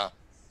 Hymona.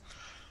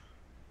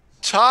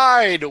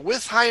 Tied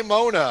with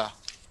Hymona,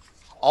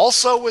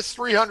 also with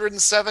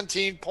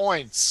 317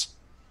 points,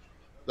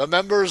 the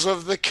members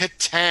of the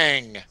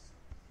Katang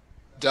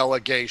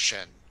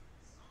delegation.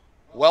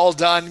 Well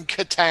done,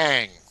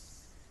 Katang.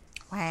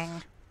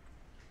 Wang.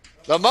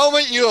 The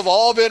moment you have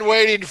all been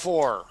waiting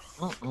for.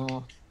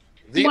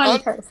 The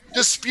One person.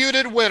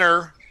 undisputed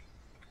winner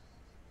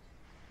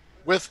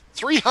with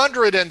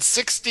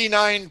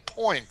 369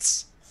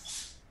 points.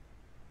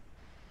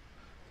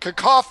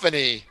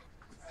 Cacophony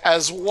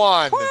has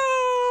won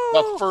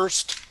the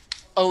first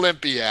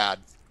Olympiad.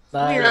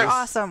 Nice. We are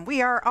awesome.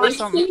 We are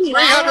awesome.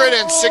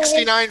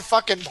 369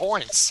 fucking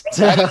points.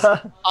 That is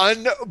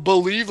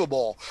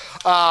unbelievable.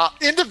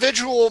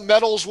 Individual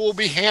medals will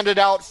be handed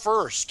out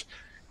first.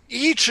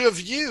 Each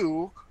of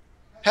you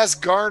has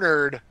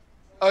garnered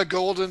a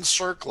golden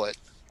circlet.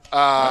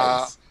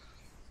 Nice.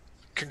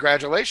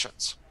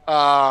 Congratulations.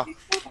 The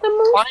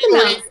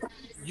Finally,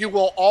 you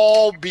will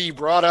all be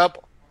brought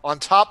up on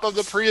top of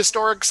the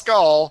prehistoric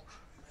skull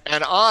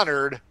and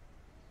honored.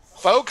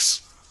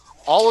 Folks,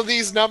 all of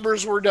these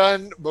numbers were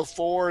done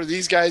before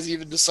these guys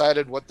even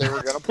decided what they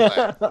were going to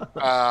play.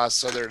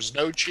 So there's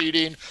no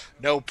cheating,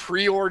 no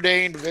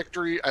preordained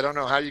victory. I don't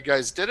know how you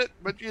guys did it,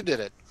 but you did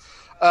it.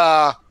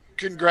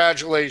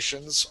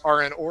 Congratulations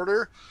are in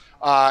order.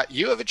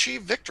 You have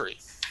achieved victory.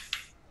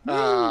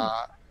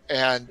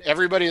 And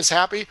everybody is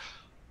happy.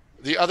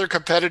 The other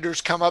competitors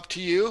come up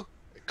to you,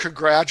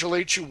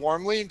 congratulate you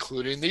warmly,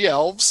 including the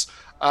elves.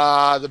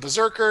 The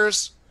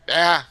berserkers,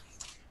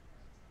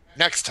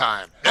 next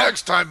time.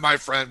 Next time, my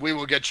friend. We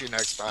will get you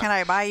next time. Can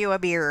I buy you a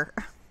beer?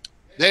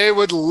 They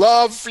would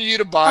love for you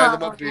to buy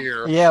them a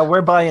beer. Yeah,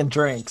 we're buying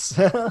drinks.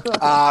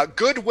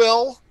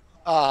 Goodwill.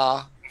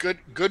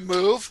 Good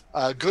move.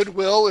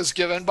 Goodwill is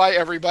given by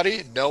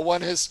everybody. No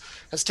one has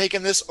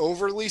taken this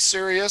overly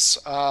serious,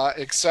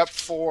 except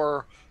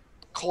for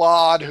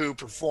Claude, who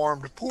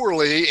performed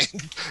poorly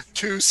in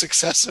 2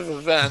 successive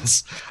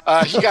events.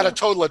 He got a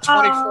total of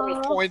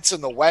 24 points in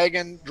the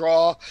wagon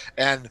draw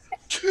and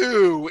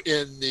 2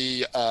 in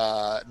the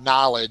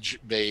knowledge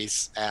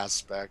base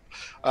aspect.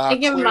 I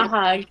give him a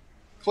hug.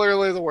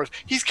 Clearly the worst.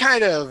 He's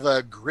kind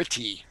of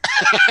gritty.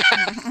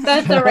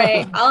 That's all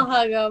right. I'll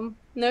hug him.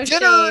 No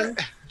shame.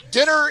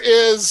 Dinner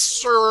is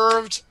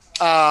served.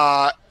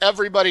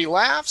 Everybody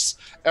laughs.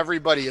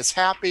 Everybody is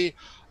happy.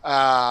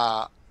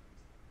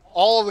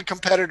 All of the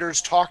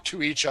competitors talk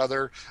to each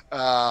other.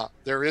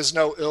 There is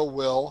no ill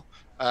will.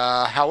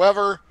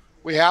 However,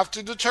 we have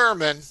to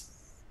determine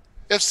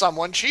if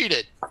someone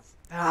cheated.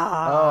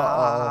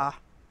 Ah.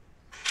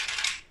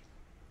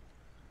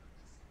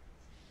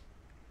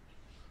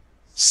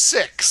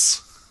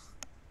 6.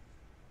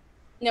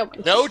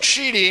 Nobody. No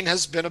cheating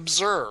has been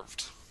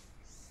observed.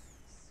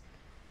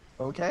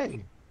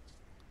 Okay.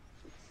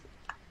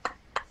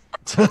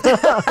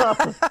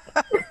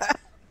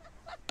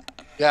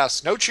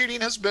 Yes, no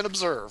cheating has been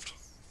observed.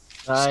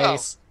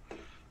 Nice.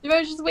 I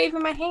was just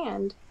waving my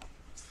hand.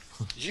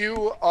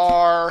 You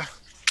are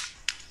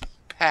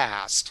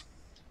passed.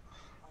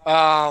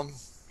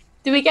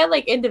 Do we get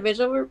like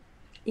individual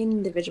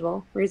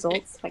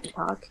results if I can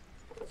talk?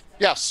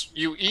 Yes,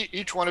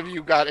 each one of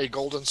you got a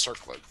golden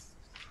circlet.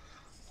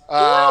 Who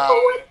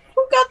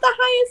got the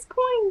highest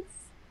points?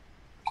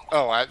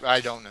 Oh, I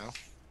don't know.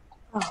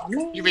 Oh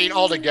man. You mean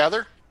all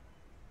together?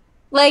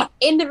 Like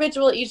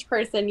individual each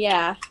person,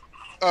 yeah.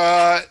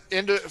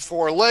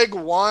 For leg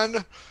 1,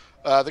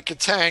 the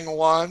Katang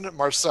won,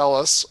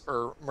 Marcellus,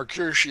 or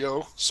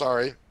Mercutio,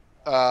 sorry.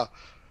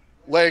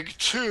 Leg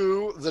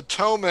 2, the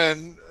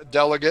Toman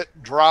delegate,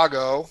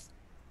 Drago,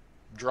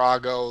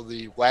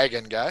 the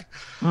wagon guy.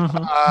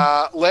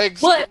 Leg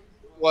 3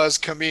 was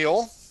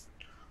Camille.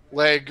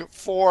 Leg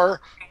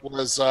 4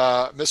 was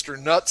Mr.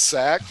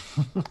 Nutsack.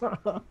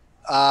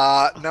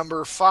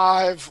 Number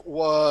 5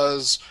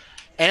 was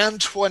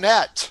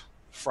Antoinette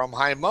from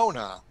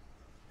Hymona.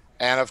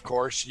 And of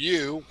course,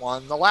 you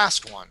won the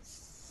last one.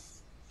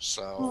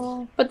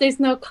 So, but there's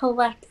no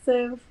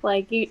collective.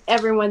 Like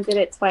everyone did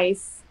it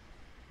twice.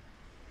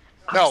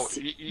 no,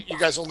 you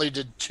guys only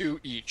did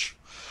 2 each.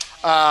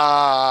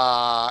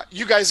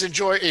 You guys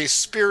enjoy a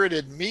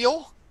spirited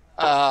meal,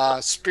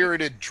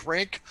 spirited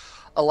drink.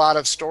 A lot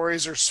of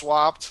stories are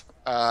swapped,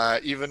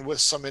 even with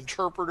some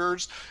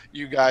interpreters.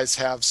 You guys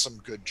have some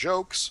good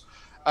jokes.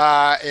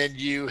 and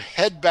you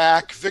head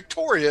back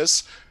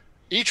victorious,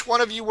 each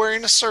one of you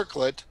wearing a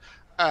circlet,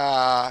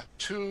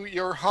 to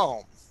your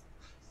home.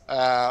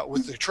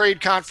 With the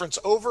trade conference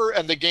over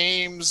and the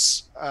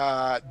games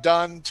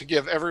done to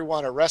give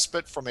everyone a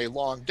respite from a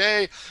long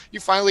day, you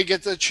finally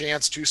get the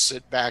chance to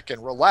sit back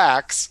and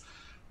relax.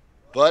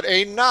 But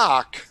a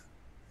knock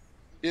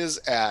is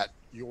at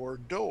your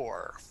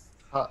door.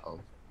 Uh-oh.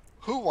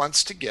 Who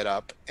wants to get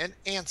up and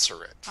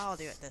answer it? I'll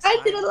do it this time.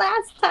 I did it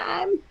last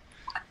time.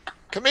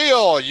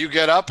 Camille, you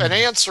get up and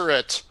answer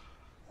it.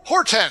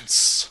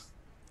 Hortense,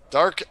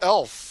 Dark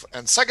Elf,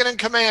 and second in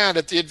command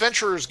at the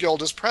Adventurers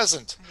Guild is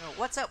present. I go,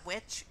 what's up,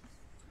 witch?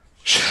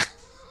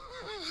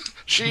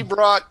 She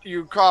brought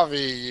you coffee,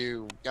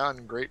 you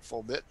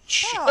ungrateful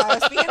bitch. Oh, I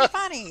was being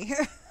funny.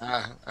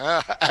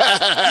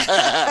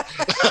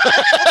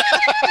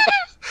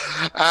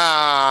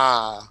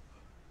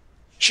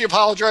 She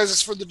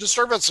apologizes for the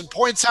disturbance and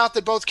points out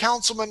that both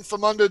Councilman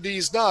Famunda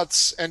D's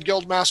Nuts and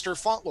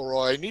Guildmaster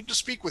Fauntleroy need to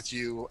speak with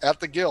you at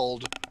the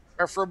guild,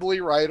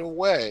 preferably right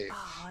away.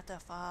 Oh, what the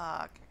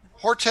fuck?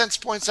 Hortense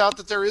points out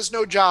that there is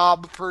no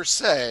job per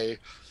se,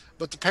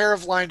 but the pair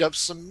have lined up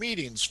some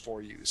meetings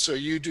for you, so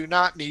you do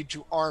not need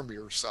to arm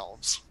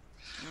yourselves.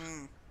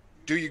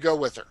 Do you go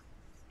with her?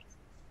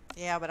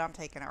 Yeah, but I'm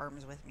taking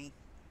arms with me.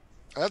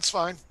 That's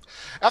fine.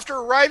 After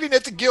arriving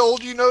at the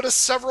guild, you notice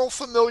several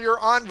familiar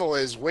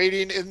envoys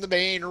waiting in the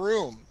main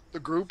room. The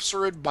groups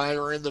are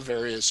admiring the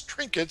various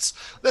trinkets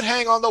that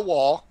hang on the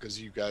wall,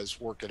 because you guys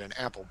work at an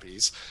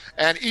Applebee's,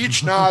 and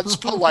each nods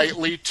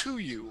politely to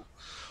you.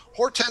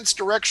 Hortense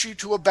directs you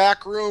to a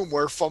back room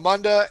where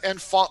Famunda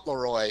and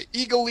Fauntleroy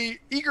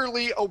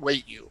eagerly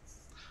await you.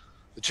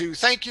 The two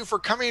thank you for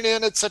coming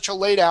in at such a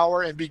late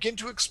hour and begin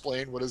to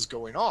explain what is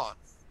going on.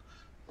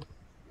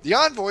 The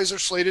envoys are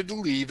slated to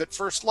leave at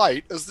first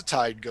light as the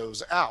tide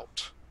goes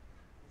out,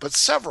 but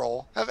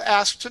several have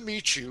asked to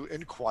meet you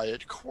in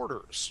quiet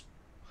quarters.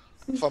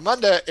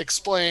 Famunda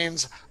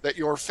explains that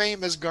your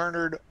fame has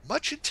garnered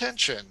much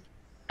attention,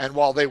 and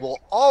while you will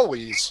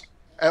always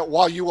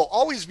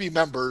be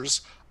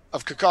members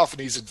of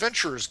Cacophony's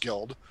Adventurers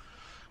Guild,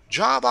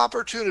 job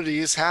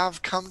opportunities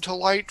have come to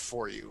light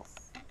for you.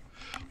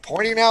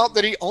 Pointing out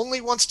that he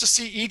only wants to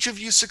see each of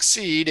you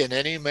succeed in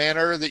any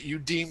manner that you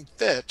deem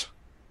fit.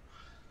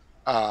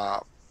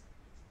 I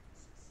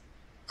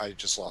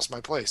just lost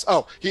my place.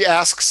 Oh, he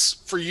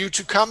asks for you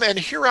to come and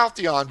hear out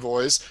the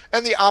envoys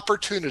and the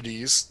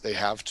opportunities they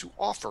have to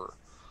offer.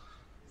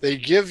 They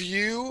give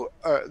you,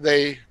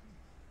 I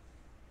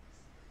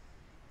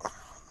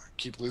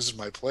keep losing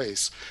my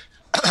place.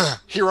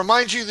 He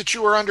reminds you that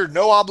you are under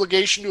no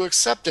obligation to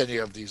accept any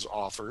of these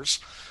offers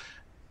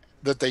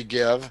that they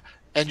give,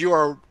 and you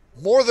are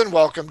more than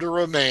welcome to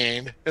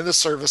remain in the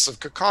service of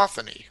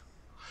Cacophony.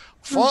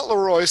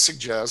 Fauntleroy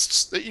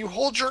suggests that you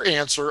hold your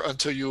answer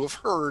until you have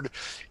heard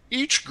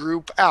each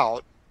group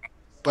out,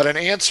 but an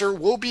answer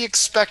will be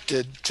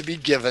expected to be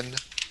given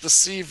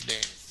this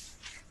evening.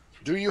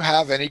 Do you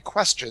have any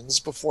questions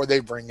before they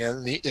bring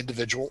in the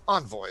individual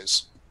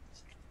envoys?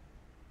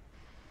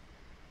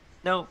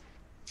 No.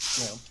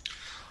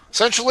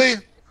 Essentially, you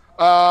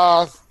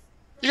got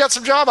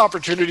some job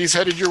opportunities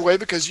headed your way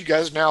because you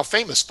guys are now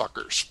famous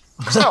fuckers.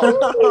 So,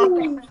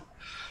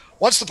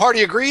 once the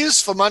party agrees,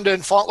 Famunda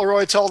and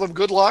Fauntleroy tell them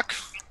good luck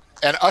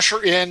and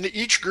usher in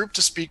each group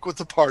to speak with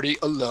the party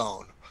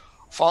alone.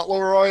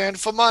 Fauntleroy and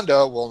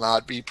Famunda will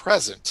not be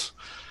present.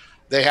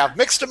 They have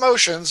mixed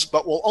emotions,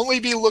 but will only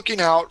be looking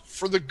out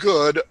for the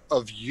good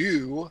of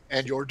you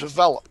and your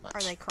development.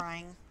 Are they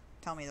crying?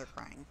 Tell me they're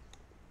crying.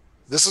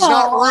 This is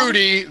not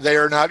Rudy. They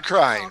are not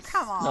crying. Oh,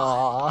 come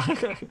on.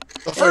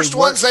 The first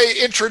ones they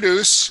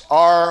introduce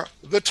are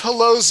the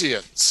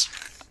Telosians.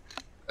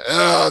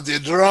 The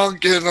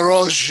drunken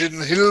Russian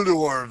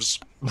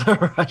Hildewars.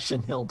 The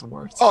Russian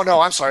Hildewars. Oh,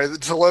 no, I'm sorry. The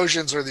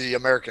Telosians are the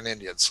American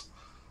Indians.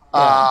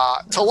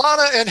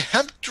 Talana and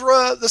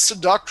Hemptra the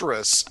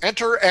Seductress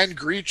enter and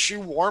greet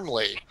you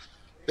warmly.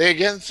 They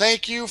again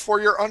thank you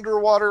for your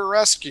underwater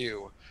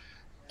rescue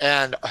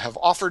and have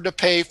offered to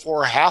pay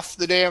for half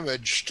the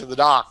damage to the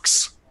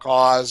docks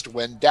caused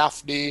when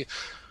Daphne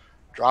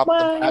dropped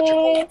the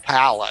magical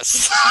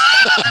palace.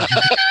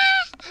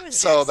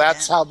 So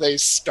that's how they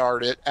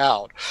start it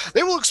out.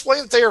 They will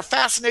explain that they are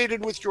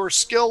fascinated with your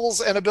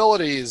skills and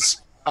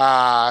abilities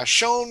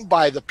shown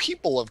by the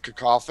people of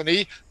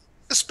Cacophony,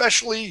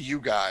 especially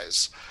you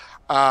guys.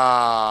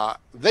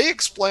 They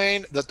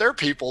explain that their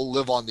people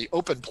live on the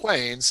open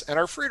plains and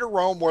are free to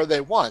roam where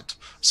they want,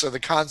 so the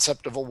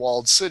concept of a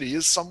walled city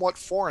is somewhat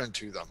foreign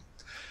to them.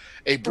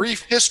 A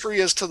brief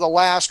history as to the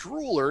last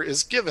ruler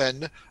is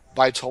given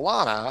by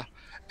Talana,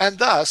 and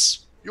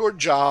thus your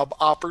job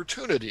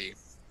opportunity.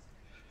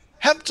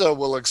 Hempta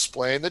will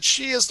explain that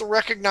she is the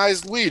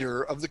recognized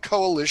leader of the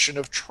coalition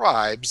of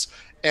tribes,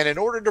 and in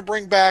order to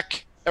bring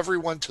back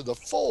everyone to the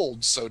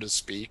fold, so to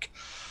speak,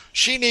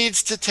 she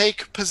needs to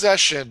take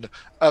possession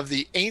of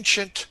the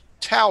ancient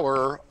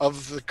Tower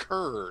of the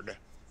Curd.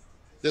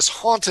 This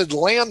haunted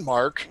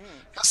landmark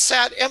has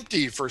sat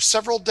empty for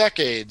several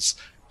decades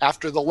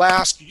after the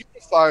last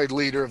unified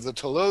leader of the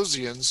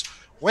Telosians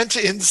went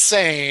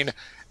insane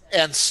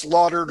and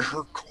slaughtered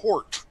her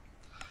court.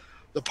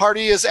 The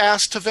party is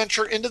asked to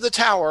venture into the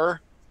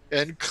tower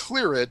and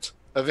clear it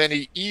of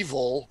any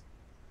evil,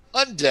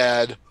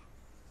 undead,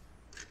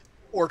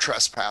 or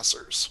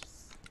trespassers.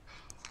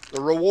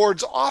 The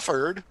rewards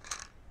offered: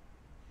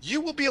 you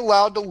will be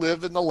allowed to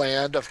live in the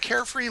land of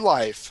carefree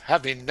life,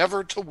 having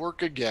never to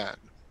work again.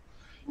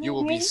 You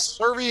will be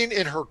serving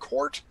in her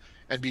court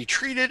and be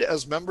treated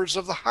as members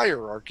of the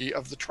hierarchy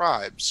of the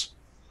tribes.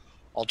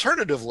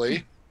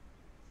 Alternatively,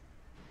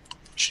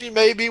 she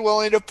may be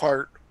willing to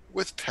part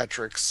with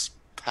Petric's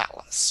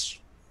palace.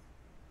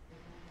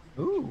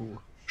 Ooh.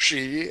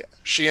 She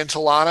and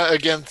Talana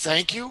again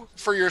thank you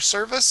for your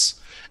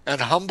service and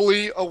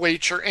humbly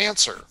await your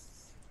answer.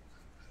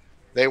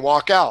 They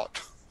walk out.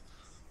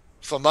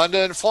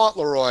 Famunda and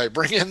Fauntleroy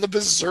bring in the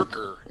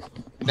Berserker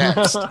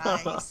next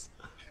Nice.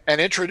 and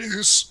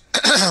introduce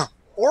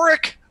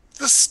Auric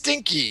the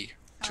Stinky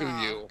to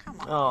you. Come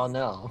on. Oh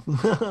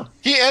no.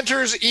 He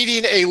enters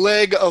eating a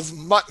leg of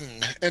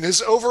mutton, and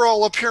his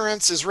overall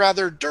appearance is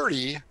rather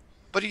dirty,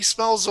 but he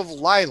smells of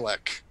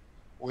lilac,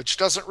 which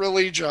doesn't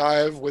really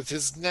jive with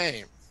his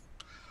name.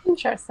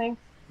 Interesting.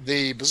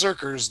 The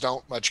Berserkers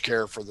don't much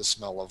care for the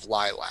smell of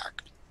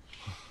lilac.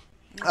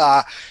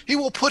 He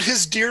will put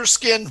his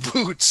deerskin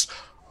boots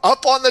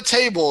up on the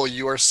table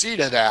you are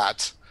seated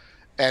at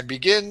and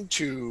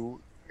continue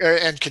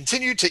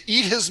to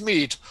eat his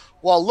meat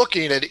while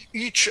looking at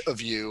each of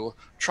you,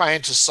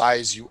 trying to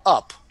size you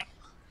up.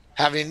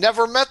 Having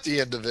never met the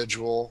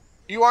individual,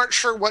 you aren't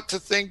sure what to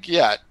think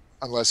yet,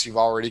 unless you've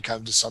already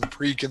come to some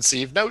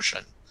preconceived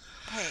notion.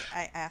 Hey,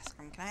 I asked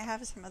him, can I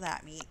have some of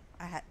that meat?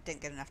 I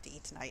didn't get enough to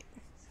eat tonight.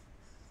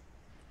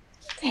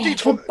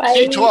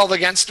 D12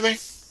 against me.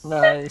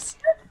 Nice.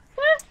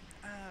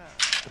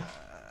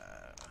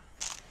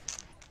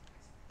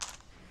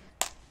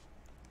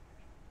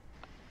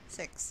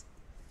 6.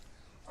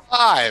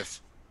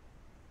 5.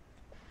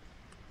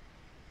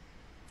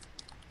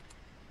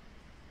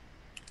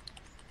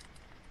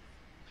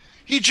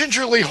 He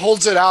gingerly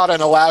holds it out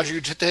and allows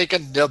you to take a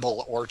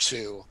nibble or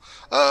two.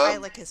 I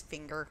lick his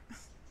finger.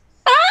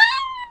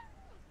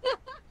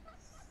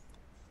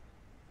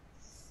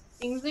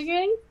 Things are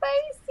getting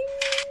spicy.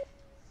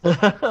 He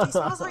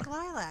smells like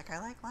lilac. I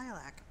like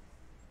lilac.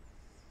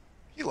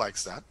 He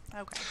likes that.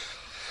 Okay.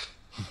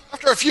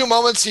 After a few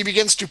moments, he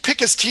begins to pick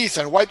his teeth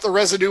and wipe the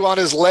residue on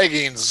his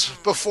leggings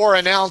before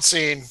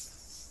announcing,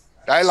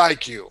 I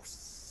like you.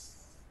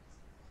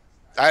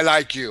 I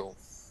like you.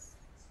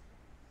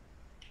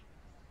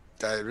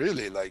 I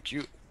really like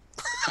you.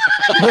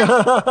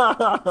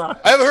 I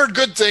have heard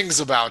good things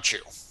about you.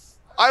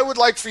 I would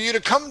like for you to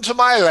come to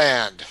my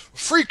land,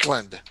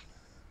 Freakland,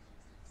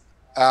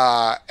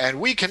 and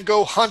we can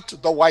go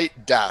hunt the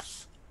White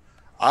Death.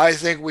 I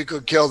think we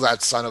could kill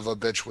that son of a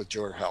bitch with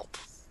your help.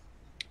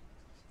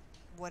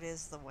 What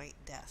is the White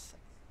Death?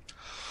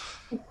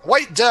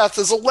 White Death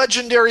is a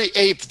legendary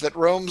ape that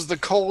roams the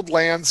cold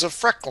lands of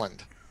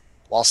Freckland.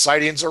 While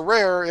sightings are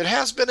rare, it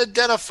has been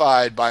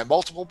identified by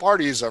multiple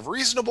parties of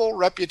reasonable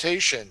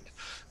reputation.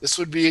 This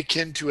would be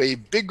akin to a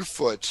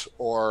Bigfoot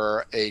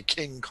or a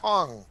King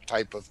Kong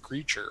type of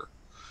creature.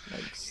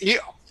 Nice.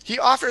 He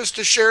offers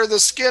to share the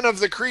skin of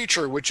the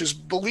creature, which is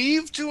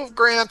believed to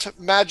grant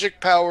magic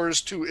powers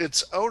to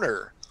its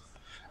owner.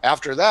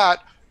 After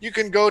that, you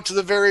can go to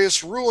the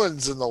various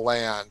ruins in the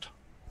land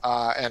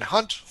and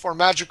hunt for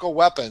magical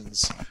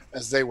weapons,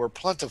 as they were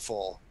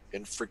plentiful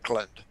in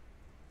Freakland.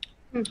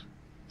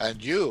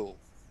 And you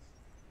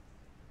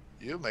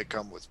may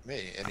come with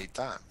me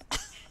anytime.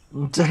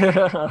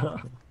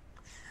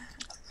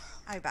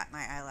 I bat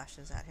my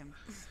eyelashes at him.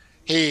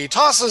 He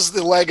tosses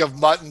the leg of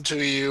mutton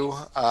to you,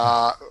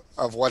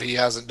 of what he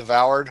hasn't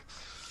devoured,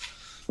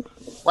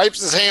 wipes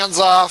his hands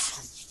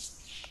off,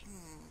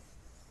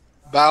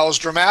 bows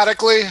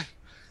dramatically,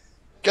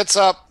 gets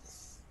up.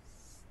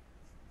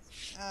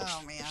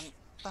 Oh man,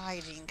 the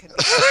hygiene could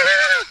be.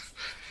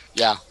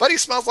 Yeah, but he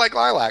smells like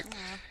lilac. Yeah.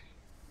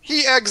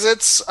 He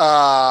exits.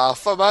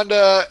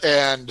 Famunda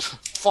and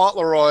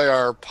Fauntleroy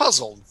are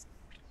puzzled.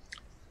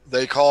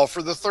 They call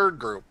for the third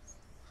group.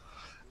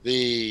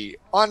 The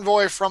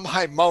envoy from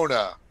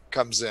Hymona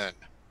comes in.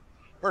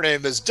 Her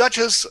name is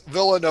Duchess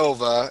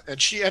Villanova, and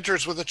she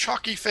enters with a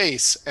chalky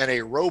face and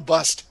a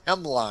robust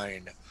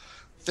hemline.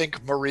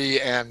 Think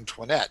Marie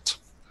Antoinette.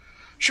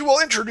 She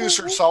will introduce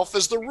herself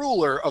as the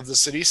ruler of the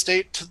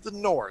city-state to the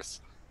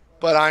north,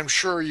 but I'm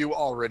sure you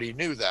already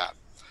knew that.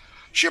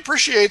 She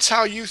appreciates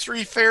how you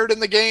three fared in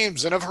the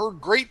games and have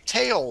heard great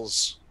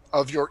tales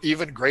of your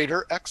even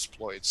greater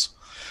exploits.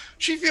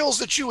 She feels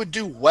that you would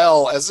do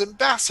well as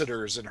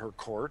ambassadors in her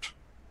court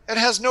and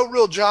has no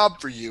real job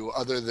for you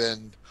other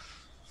than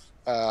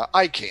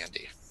eye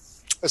candy.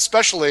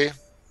 Especially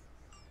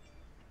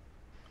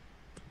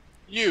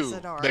you,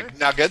 Zadar.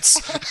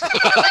 McNuggets.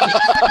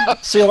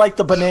 So you like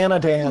the banana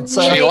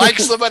dance. She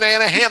likes the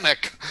banana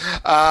hammock.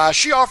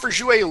 She offers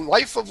you a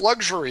life of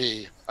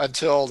luxury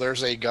until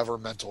there's a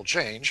governmental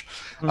change.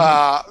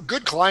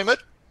 Good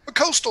climate, a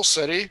coastal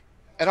city,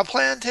 and a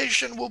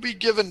plantation will be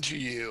given to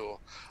you.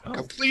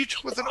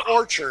 complete with an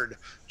orchard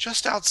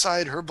just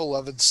outside her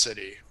beloved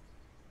city.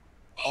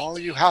 All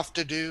you have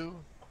to do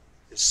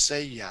is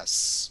say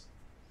yes.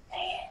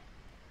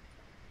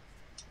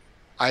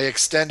 I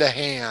extend a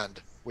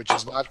hand, which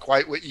is not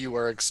quite what you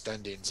are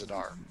extending,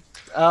 Zadar.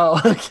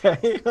 Oh,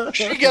 okay.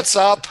 She gets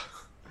up,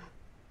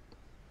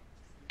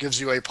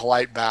 gives you a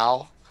polite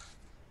bow,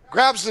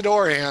 grabs the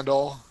door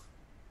handle.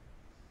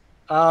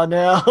 Oh,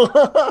 no.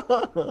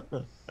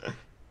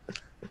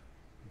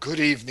 Good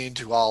evening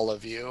to all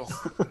of you.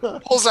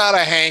 Pulls out a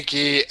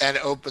hanky and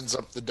opens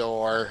up the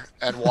door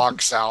and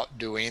walks out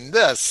doing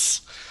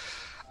this.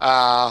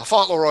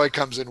 Fauntleroy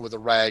comes in with a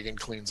rag and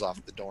cleans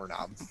off the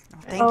doorknob.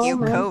 Thank you,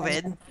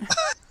 COVID.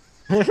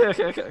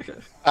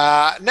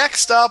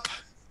 Next up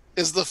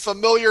is the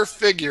familiar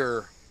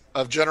figure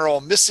of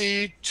General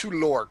Missy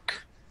Tulork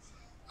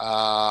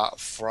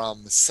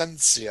from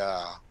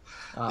Sensia.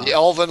 The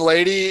elven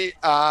lady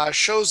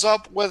shows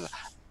up with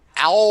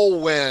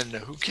Alwyn,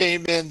 who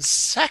came in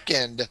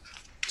second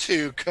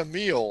to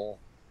Camille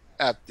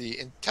at the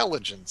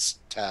intelligence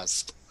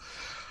test.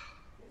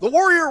 The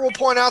warrior will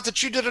point out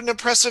that you did an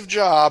impressive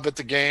job at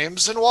the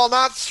games, and while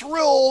not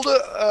thrilled,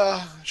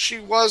 she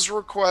was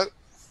Whoa,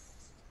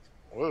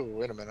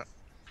 wait a minute.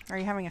 Are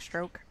you having a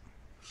stroke?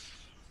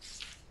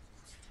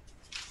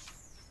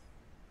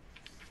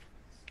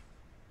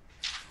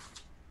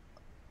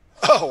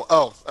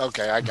 Oh,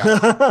 okay, I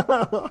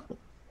got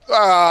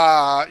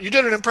it. You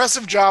did an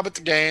impressive job at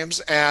the games,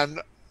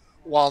 and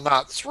while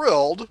not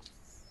thrilled,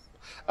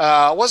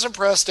 was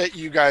impressed at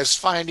you guys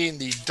finding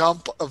the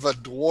dump of a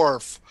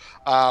dwarf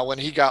when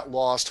he got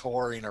lost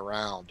whoring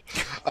around.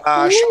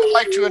 She would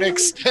like to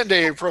extend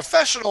a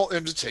professional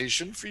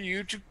invitation for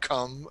you to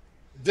come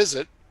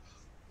visit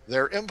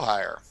their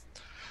empire.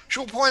 She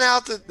will point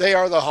out that they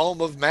are the home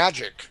of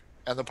magic,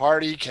 and the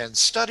party can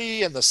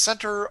study in the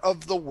center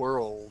of the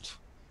world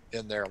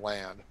in their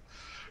land.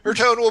 Her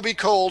tone will be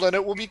cold, and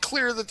it will be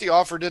clear that the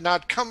offer did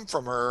not come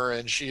from her,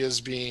 and she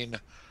is being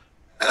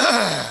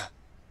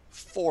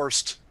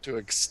forced to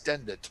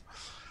extend it.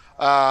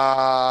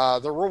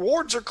 The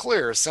rewards are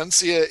clear.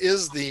 Sensia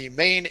is the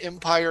main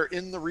empire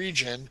in the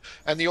region,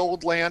 and the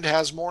Old Land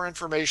has more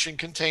information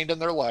contained in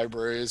their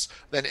libraries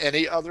than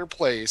any other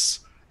place,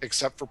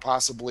 except for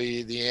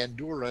possibly the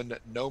Anduran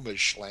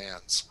Gnomish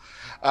lands.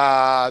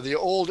 The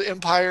Old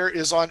Empire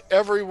is on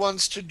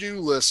everyone's to-do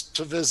list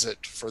to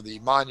visit for the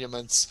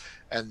monuments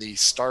and the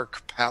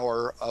stark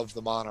power of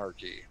the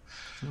monarchy.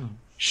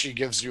 She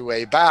gives you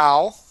a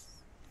bow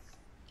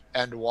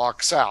and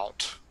walks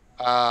out.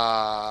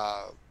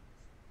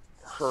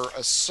 Her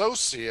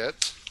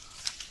associate,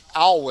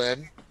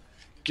 Alwyn,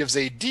 gives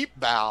a deep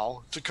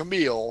bow to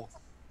Camille.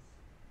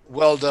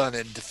 Well done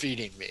in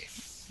defeating me.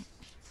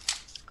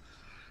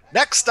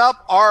 Next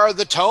up are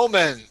the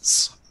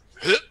Tomans,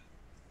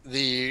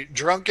 the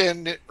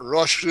drunken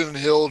Russian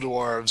hill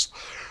dwarves.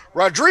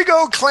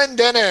 Rodrigo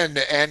Clendenin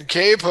and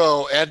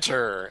Capo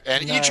enter,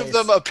 and each of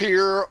them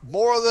appear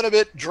more than a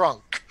bit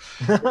drunk.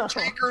 The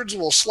tankards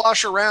will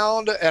slosh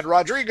around, and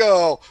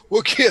Rodrigo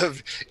will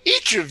give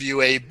each of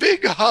you a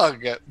big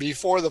hug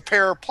before the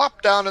pair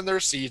plop down in their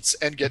seats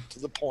and get to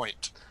the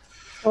point.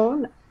 Oh,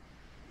 no.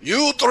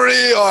 You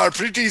three are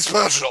pretty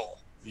special.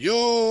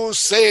 You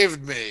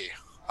saved me.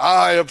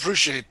 I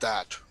appreciate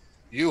that.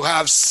 You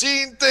have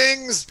seen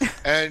things,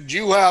 and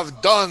you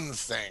have done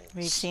things.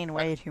 We've seen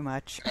way too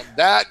much. And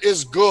that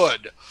is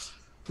good.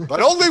 But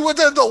only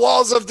within the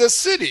walls of this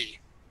city.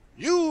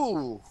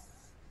 You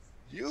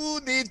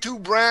need to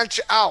branch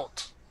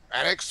out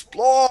and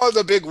explore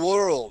the big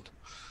world.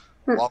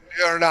 While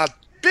we are not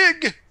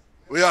big,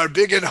 we are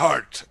big in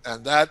heart,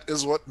 and that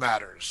is what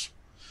matters.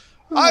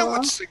 I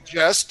would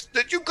suggest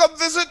that you come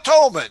visit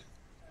Tolman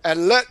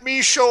and let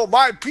me show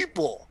my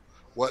people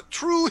what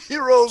true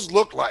heroes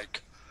look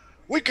like.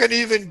 We can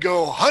even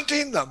go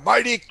hunting the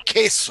mighty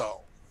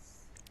queso.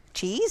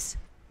 Cheese?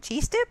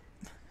 Cheese dip?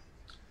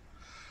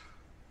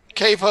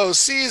 Capo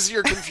sees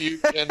your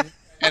confusion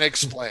and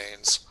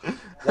explains,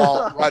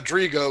 while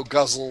Rodrigo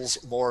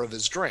guzzles more of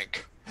his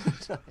drink.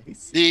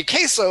 Nice. The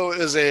queso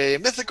is a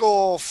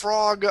mythical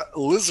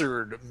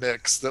frog-lizard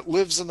mix that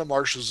lives in the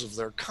marshes of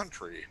their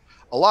country.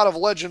 A lot of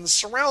legends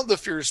surround the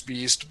fierce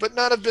beast, but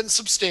none have been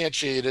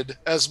substantiated,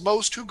 as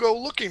most who go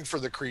looking for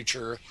the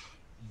creature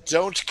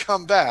don't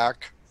come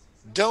back,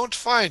 don't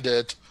find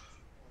it,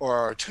 or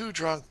are too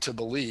drunk to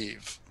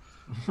believe.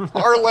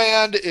 Our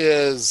land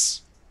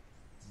is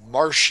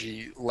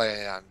marshy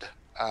land,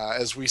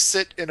 as we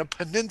sit in a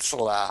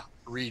peninsula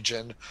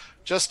region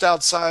just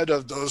outside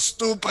of those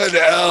stupid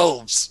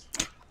elves.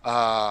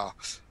 The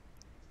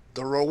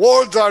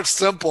rewards are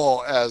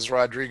simple as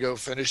Rodrigo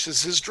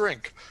finishes his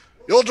drink.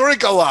 You'll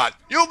drink a lot.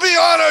 You'll be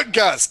honored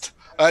guest.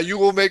 You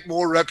will make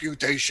more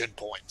reputation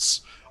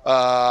points.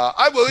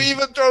 I will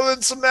even throw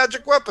in some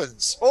magic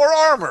weapons or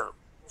armor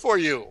for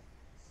you.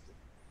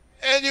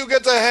 And you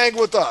get to hang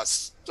with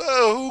us.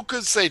 Who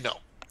could say no?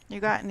 You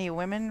got any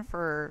women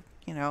for,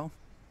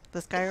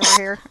 this guy over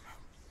here?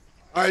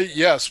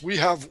 Yes, we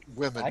have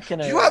women. I can,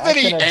 Do you have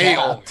any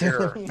ale adapt.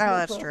 here? Oh,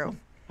 that's true.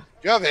 Do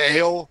you have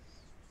ale?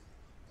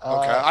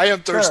 Okay, I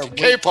am thirsty.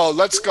 Sure, Capo,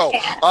 let's go.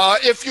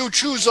 If you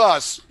choose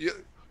us,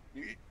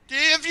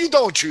 if you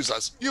don't choose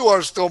us, you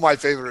are still my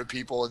favorite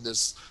people in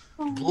this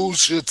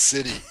bullshit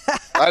city.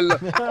 I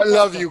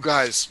love you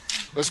guys.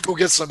 Let's go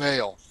get some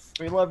ale.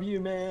 we love you,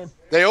 man.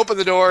 They open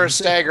the door,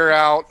 stagger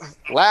out.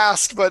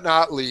 Last but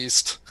not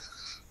least,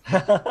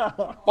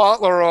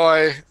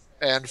 Fauntleroy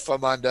and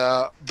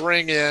Famunda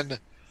bring in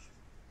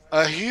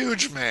a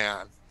huge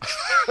man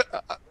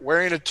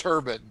wearing a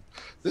turban.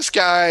 This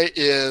guy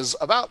is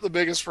about the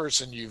biggest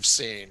person you've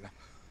seen.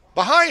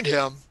 Behind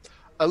him,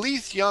 a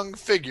lithe young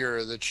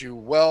figure that you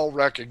well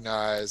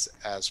recognize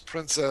as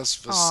Princess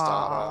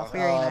Vistata.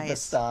 Very nice.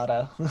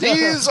 Vistata.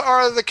 These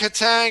are the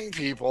Katang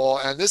people,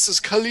 and this is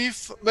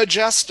Caliph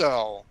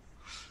Majesto.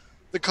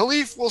 The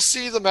Caliph will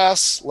see the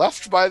mess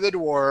left by the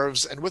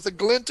dwarves, and with a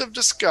glint of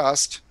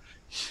disgust,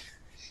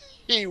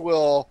 he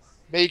will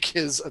make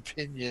his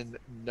opinion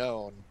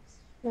known.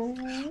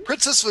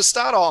 Princess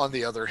Vistata, on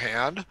the other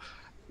hand,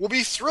 will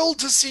be thrilled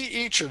to see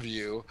each of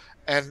you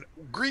and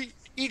greet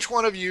each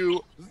one of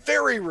you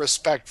very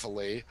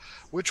respectfully,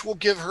 which will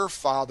give her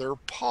father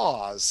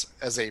pause,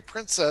 as a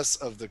princess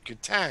of the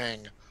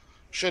Katang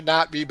should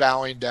not be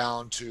bowing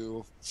down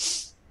to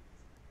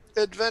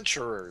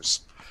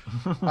adventurers.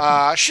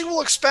 She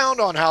will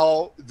expound on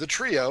how the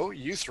trio,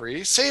 you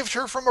three, saved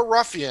her from a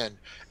ruffian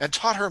and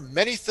taught her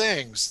many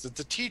things that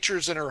the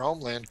teachers in her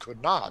homeland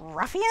could not.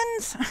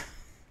 Ruffians?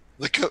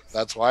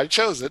 That's why I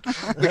chose it.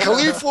 The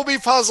Caliph will be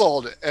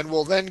puzzled and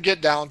will then get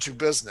down to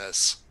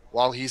business.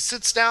 While he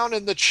sits down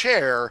in the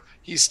chair,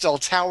 he still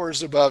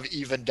towers above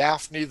even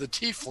Daphne the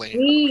Tiefling,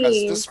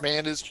 because this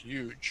man is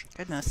huge.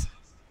 Goodness.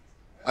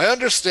 I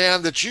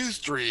understand that you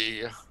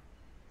three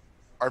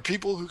are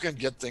people who can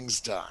get things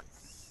done.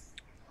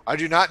 I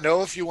do not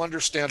know if you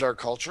understand our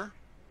culture,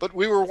 but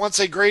we were once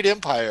a great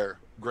empire,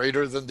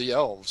 greater than the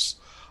elves,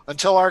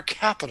 until our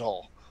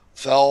capital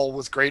fell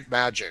with great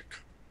magic.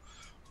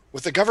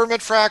 With the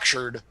government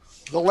fractured,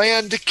 the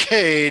land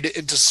decayed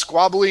into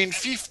squabbling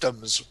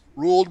fiefdoms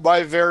ruled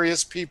by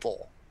various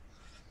people.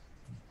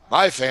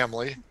 My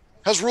family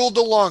has ruled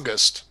the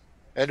longest,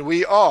 and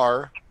we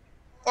are,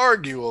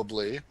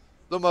 arguably,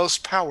 the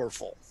most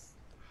powerful.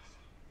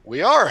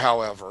 We are,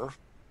 however,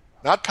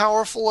 not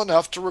powerful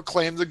enough to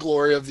reclaim the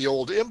glory of the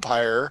old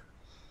empire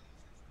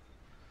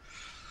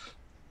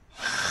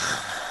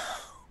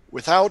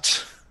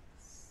without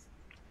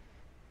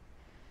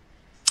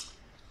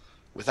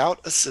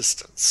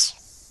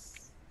assistance.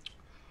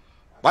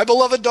 My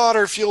beloved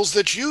daughter feels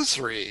that you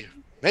three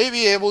may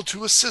be able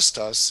to assist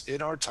us in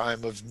our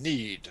time of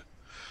need.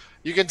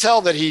 You can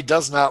tell that he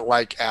does not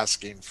like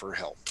asking for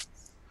help.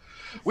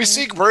 We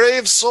seek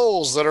brave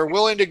souls that are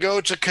willing to go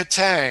to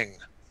Katang,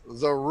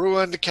 the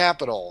ruined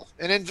capital,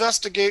 and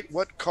investigate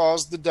what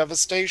caused the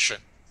devastation.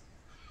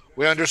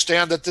 We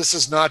understand that this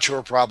is not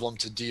your problem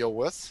to deal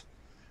with,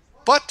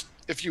 but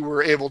if you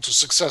were able to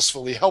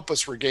successfully help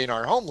us regain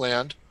our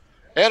homeland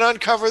and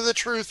uncover the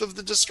truth of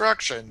the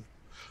destruction,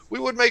 we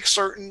would make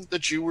certain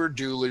that you were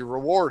duly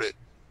rewarded.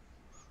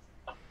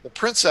 The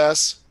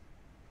princess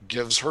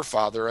gives her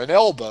father an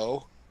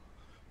elbow,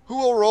 who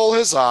will roll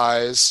his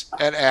eyes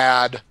and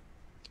add,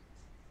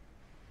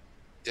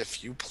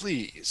 "If you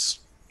please."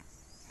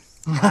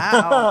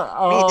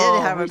 Wow. We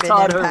did have a big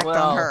impact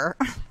on her.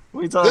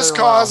 This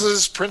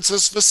causes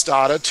Princess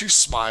Vistata to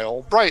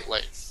smile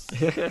brightly.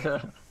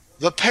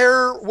 The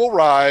pair will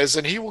rise,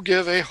 and he will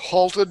give a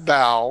halted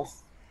bow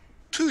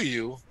to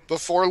you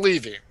before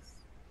leaving.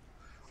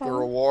 The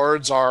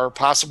rewards are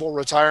possible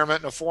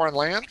retirement in a foreign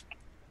land,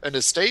 an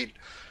estate,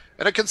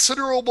 and a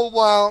considerable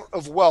amount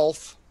of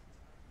wealth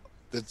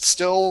that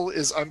still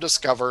is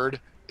undiscovered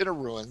in a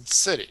ruined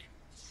city.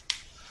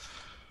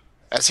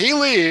 As he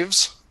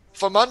leaves,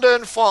 Famunda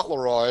and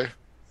Fauntleroy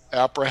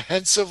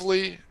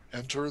apprehensively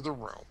enter the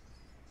room.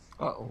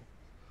 Uh-oh.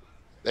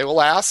 They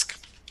will ask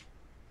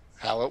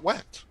how it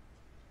went.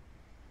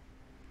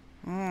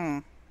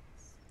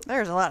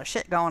 There's a lot of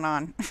shit going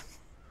on.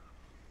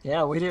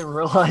 Yeah, we didn't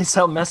realize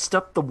how messed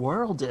up the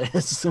world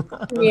is.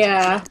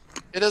 Yeah.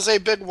 It is a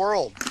big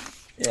world.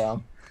 Yeah.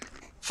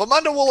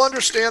 Famunda will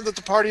understand that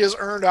the party has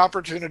earned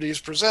opportunities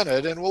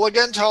presented and will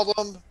again tell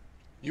them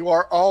you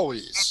are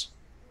always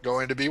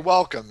going to be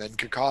welcome in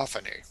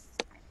Cacophony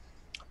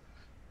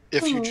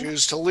if you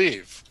choose to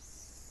leave.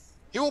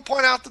 He will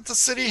point out that the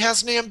city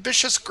has an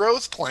ambitious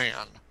growth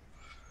plan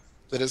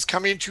that is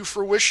coming to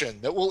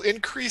fruition that will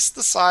increase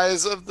the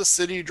size of the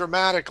city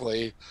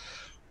dramatically,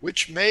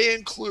 which may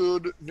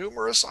include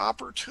numerous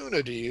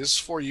opportunities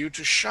for you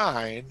to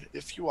shine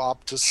if you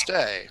opt to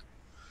stay.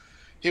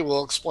 He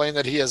will explain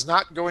that he is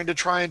not going to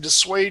try and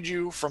dissuade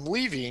you from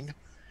leaving,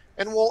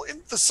 and will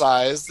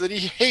emphasize that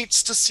he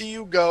hates to see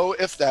you go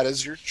if that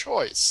is your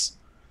choice.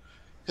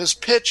 His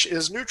pitch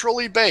is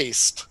neutrally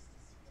based,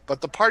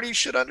 but the party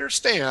should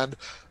understand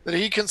that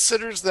he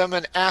considers them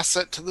an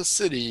asset to the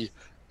city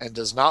and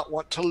does not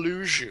want to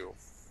lose you.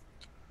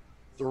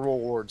 The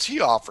rewards he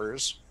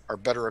offers are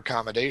better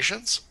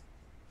accommodations,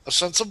 a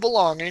sense of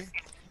belonging,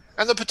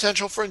 and the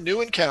potential for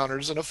new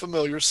encounters in a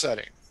familiar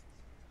setting.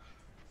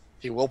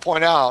 He will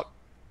point out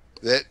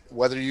that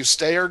whether you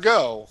stay or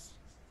go,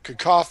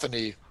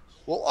 Cacophony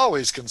will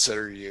always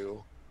consider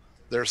you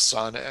their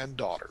son and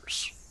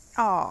daughters.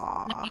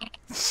 Aw.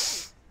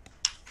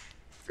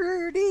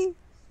 Rudy.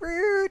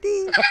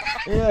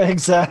 Yeah,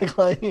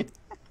 exactly.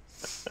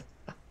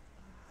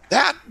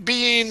 That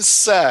being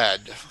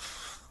said,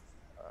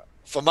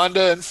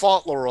 Famunda and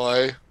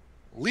Fauntleroy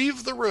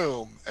leave the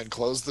room and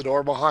close the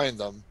door behind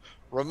them,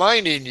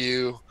 reminding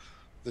you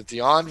that the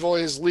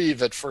envoys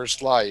leave at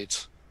first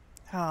light.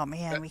 Oh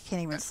man, we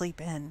can't even sleep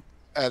in.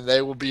 And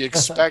they will be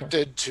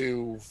expected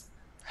to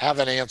have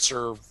an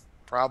answer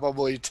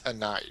probably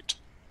tonight.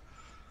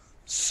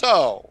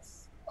 So,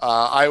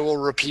 I will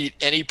repeat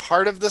any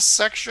part of this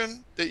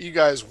section that you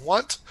guys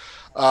want.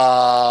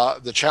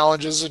 The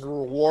challenges and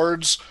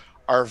rewards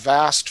are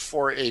vast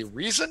for a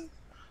reason.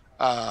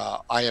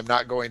 I am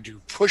not going to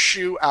push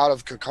you out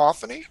of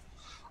Cacophony.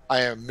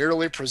 I am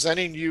merely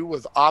presenting you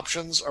with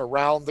options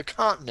around the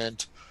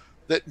continent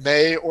that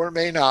may or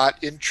may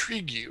not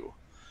intrigue you.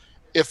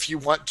 If you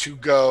want to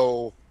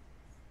go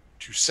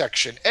to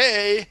Section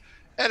A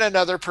and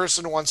another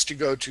person wants to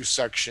go to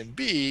Section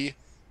B,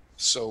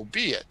 so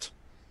be it.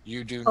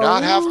 You do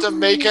not have to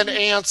make an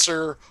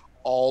answer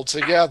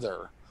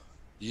altogether.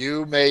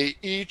 You may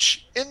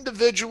each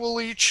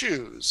individually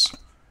choose,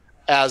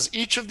 as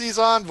each of these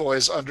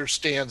envoys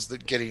understands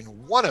that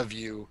getting one of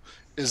you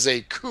is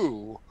a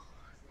coup,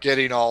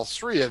 getting all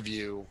three of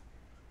you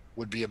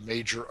would be a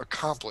major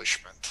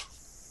accomplishment.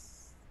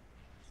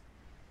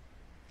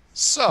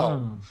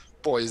 So,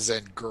 boys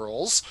and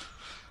girls,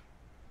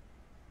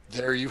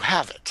 there you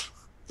have it.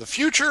 The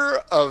future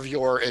of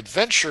your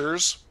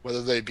adventures,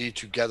 whether they be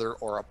together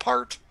or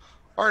apart,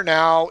 are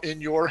now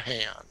in your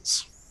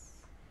hands.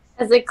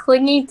 As a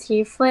clingy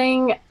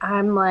tiefling,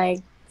 I'm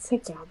like,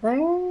 together?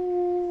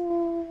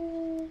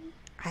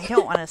 I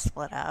don't want to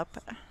split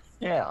up.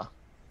 Yeah.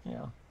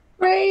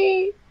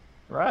 Right.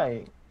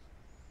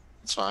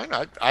 It's fine.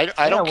 I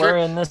don't care. We're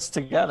in this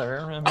together.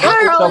 I mean,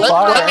 Carl,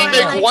 let me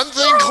make one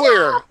thing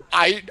clear.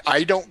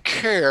 I don't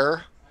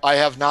care. I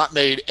have not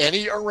made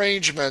any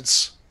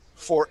arrangements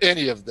for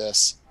any of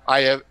this.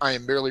 I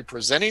am merely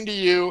presenting to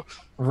you.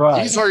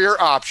 Right. These are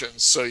your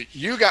options. So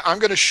I'm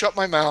going to shut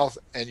my mouth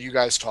and you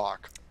guys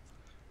talk.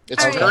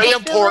 It's very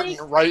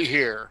important right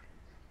here.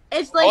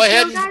 It's like go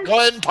ahead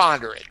and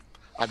ponder it.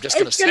 I'm just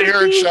going to sit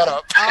here and shut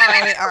up. All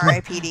right,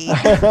 R.I.P.D.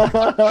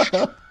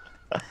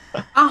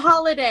 A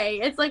holiday.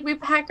 It's like we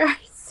pack our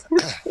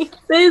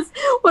suitcases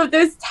with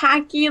those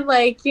tacky,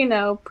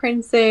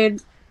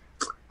 printed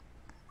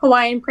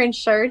Hawaiian print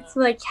shirts.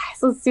 We're like,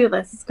 yes, let's do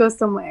this. Let's go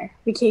somewhere.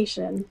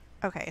 Vacation.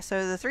 Okay,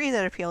 so the three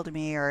that appeal to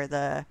me are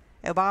the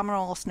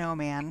abominable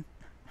snowman,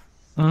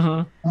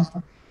 the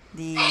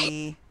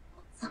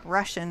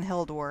Russian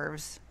hill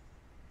dwarves,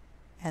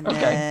 and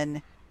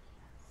then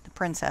the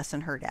princess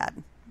and her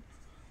dad.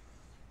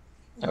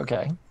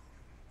 Okay.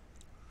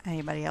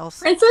 Anybody else?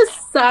 Princess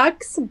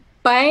sucks,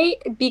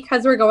 but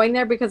because we're going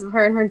there because of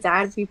her and her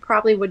dad, we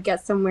probably would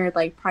get some weird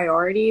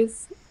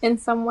priorities in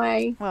some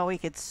way. Well, we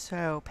could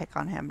so pick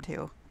on him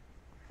too.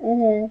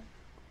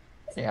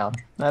 Yeah,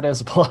 that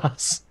is a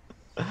plus.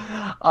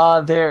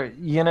 But there's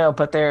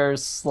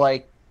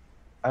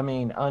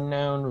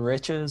unknown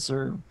riches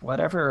or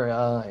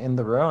whatever in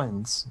the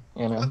ruins.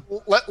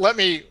 Let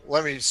me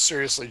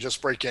seriously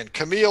just break in.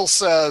 Camille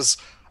says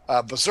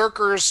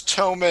Berserkers,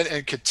 Toman,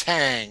 and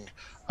Katang.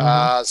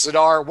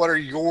 Zadar, what are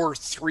your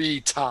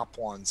three top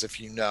ones, if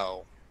you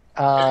know?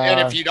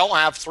 And if you don't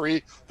have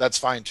three, that's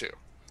fine too.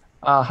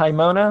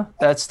 Haimona,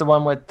 that's the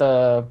one with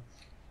the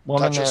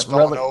woman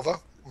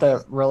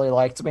that really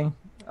liked me.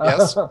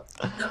 Yes.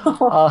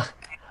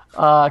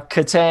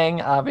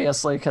 Katang,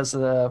 obviously, because of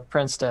the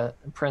Princess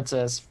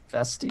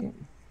Vesti.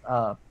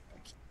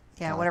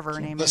 Whatever her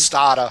name is.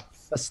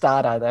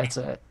 Vestada, that's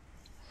it.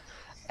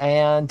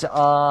 And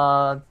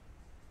trying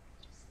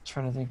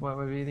to think what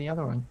would be the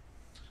other one.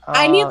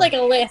 I need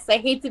a list. I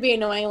hate to be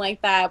annoying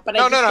like that, but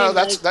I've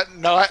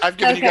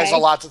given you guys a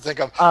lot to think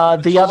of.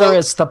 The other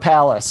is the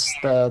palace,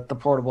 the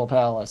portable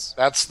palace.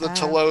 That's the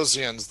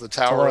Telosians, the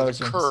Tower of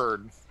the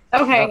Kurd.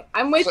 Okay,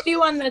 I'm with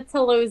you on the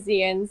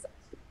Telosians.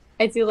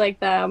 I do like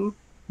them.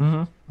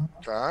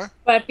 Okay.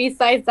 But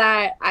besides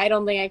that, I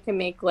don't think I can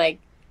make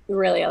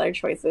really other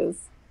choices.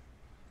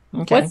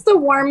 Okay. What's the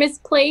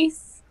warmest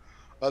place?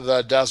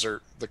 The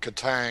desert, the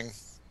Katang.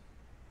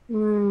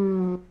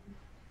 The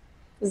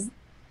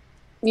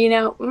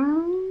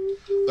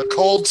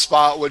cold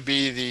spot would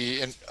be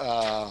the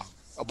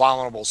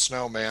abominable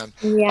snowman.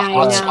 Yeah, the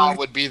hot spot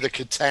would be the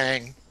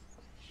Katang.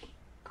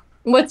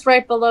 What's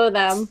right below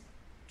them?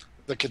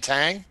 The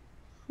Katang?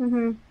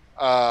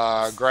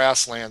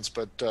 Grasslands,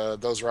 but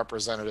those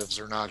representatives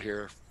are not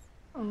here.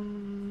 All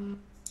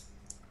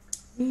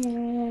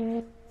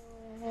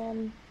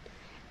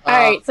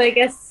right, so I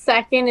guess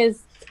second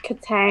is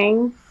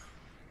Katang.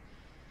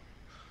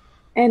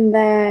 And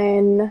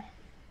then,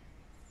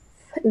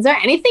 is there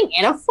anything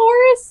in a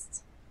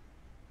forest?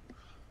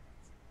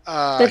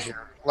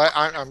 Here,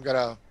 I'm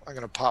gonna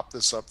pop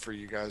this up for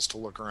you guys to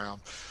look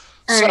around.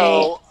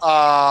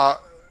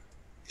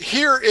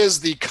 here is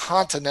the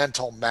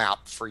continental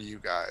map for you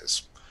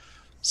guys.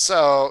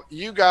 So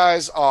you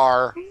guys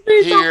are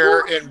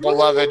here in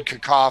beloved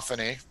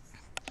Cacophony.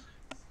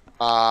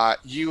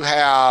 You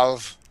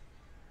have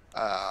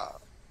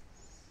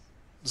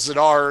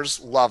Zidar's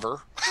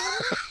lover.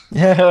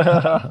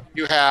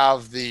 You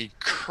have the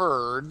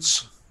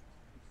Kurds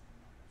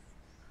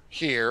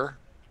here.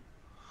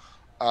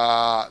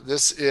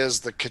 This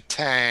is the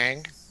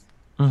Katang.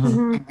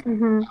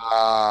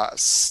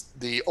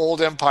 The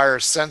Old Empire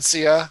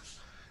Sensia.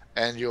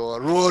 And your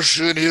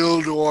Russian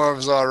hill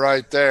dwarves are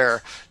right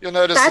there. You'll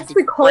notice that's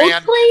the cold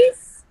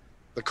place?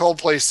 The cold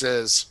place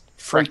is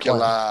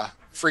Freakland.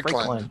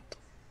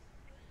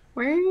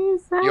 Where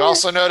is that? You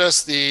also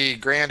notice the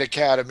Grand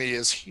Academy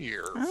is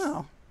here.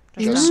 Oh.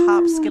 Just a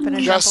hop, skipping,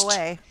 and jump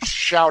away.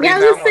 Shouting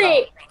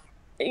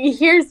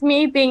here's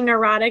me being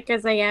neurotic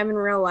as I am in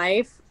real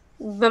life.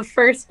 The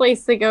first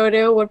place to go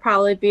to would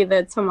probably be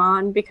the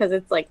Taman because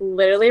it's like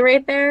literally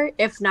right there,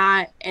 if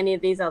not any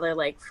of these other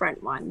like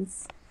front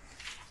ones.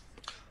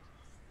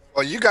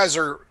 Well, you guys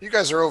are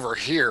over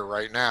here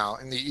right now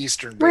in the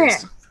eastern Where?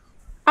 basin.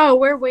 Oh,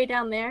 we're way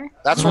down there.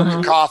 That's where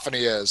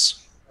Cacophony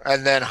is,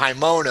 and then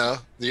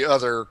Haimona, the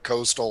other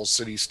coastal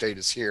city-state,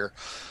 is here.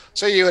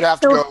 So you would have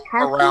to go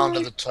around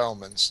to the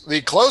Tomans. The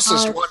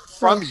closest one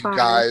from you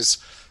guys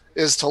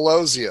is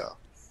Telosia.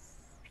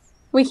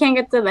 We can't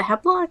get to the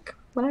Heplock,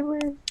 whatever.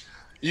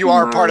 You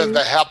are part of the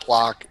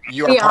Heplock.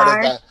 You are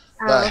part of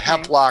the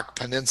Heplock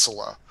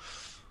Peninsula.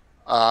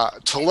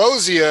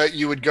 Telosia,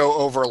 you would go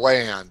over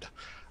land.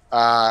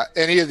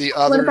 Any of the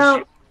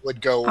others would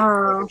go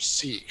over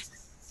sea.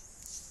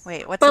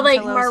 Wait, what's but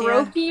like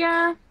Telosia?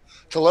 Marroquia?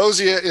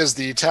 Telosia is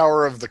the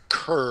Tower of the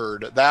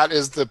Kurd. That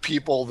is the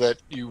people that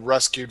you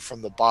rescued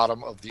from the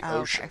bottom of the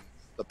ocean,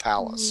 the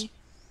palace.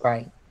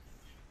 Right.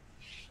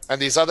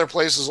 And these other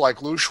places like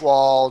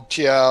Lushwal,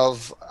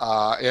 Kiev,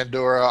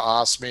 Andorra,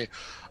 Osmi,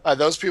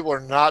 those people are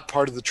not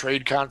part of the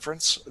trade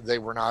conference. They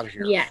were not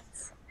here. Yes.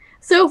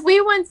 So if we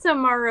went to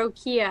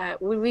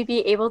Marroquia, would we be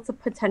able to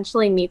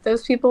potentially meet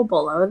those people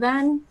below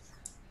then?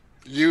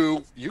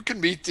 You can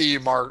meet the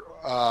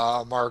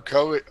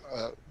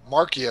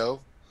Marquio.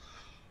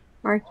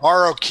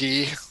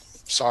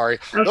 Sorry.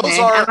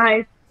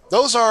 Okay.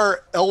 Those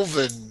are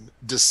elven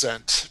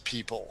descent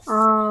people.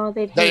 Oh,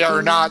 they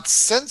are not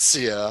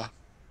Sensia.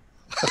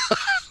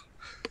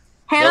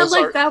 Hannah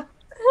looked up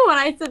when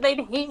I said they'd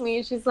hate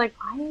me. She's like,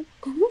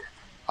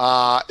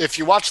 "What?" If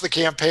you watch the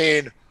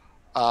campaign,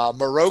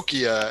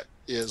 Marroquia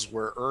is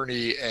where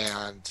Ernie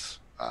and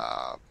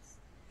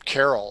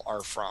Carol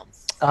are from.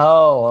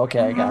 Oh,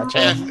 okay, gotcha.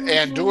 And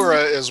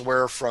Andorra is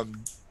where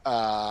from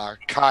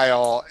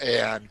Kyle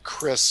and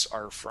Chris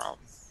are from.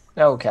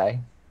 Okay.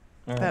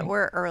 All But right.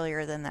 we're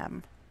earlier than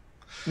them.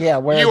 Yeah,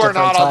 you are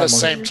not on the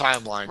same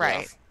timeline.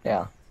 Right.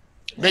 Yeah.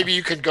 Maybe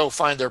you could go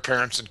find their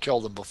parents and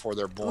kill them before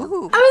they're born.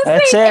 Ooh.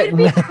 That's it. It'd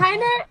be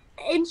kind of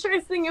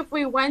interesting if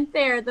we went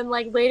there, then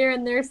like later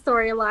in their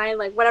storyline,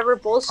 like whatever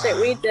bullshit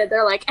we did,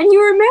 they're like, and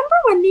you remember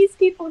when these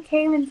people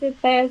came and did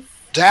this?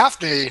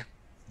 Daphne,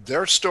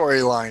 their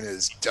storyline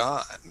is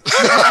done.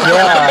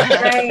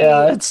 Yeah. Right.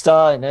 Yeah, it's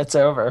done. It's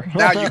over.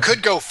 Now you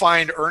could go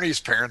find Ernie's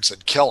parents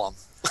and kill them.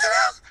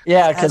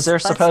 Yeah, because they're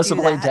Let's do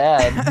supposedly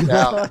dead.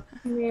 Yeah.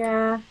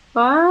 Yeah.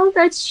 Well,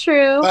 that's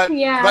true. But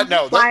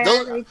no, Why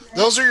are they dead?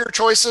 those are your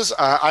choices.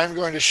 I'm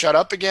going to shut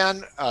up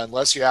again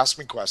unless you ask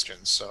me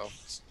questions. So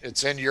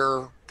it's in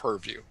your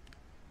purview.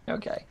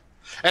 Okay.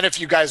 And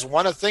if you guys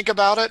want to think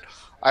about it,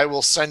 I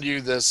will send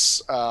you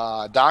this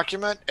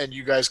document and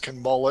you guys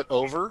can mull it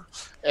over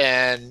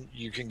and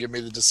you can give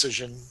me the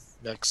decision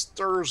next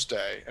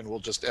Thursday and we'll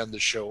just end the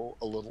show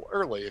a little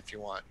early if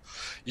you want.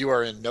 You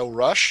are in no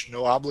rush,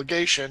 no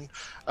obligation,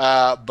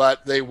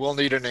 but they will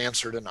need an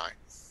answer tonight.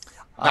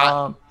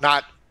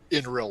 Not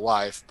in real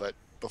life, but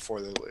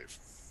before they leave.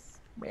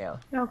 Yeah.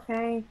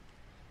 Okay.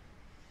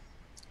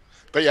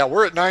 But yeah,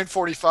 we're at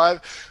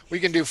 9:45. We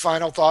can do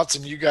final thoughts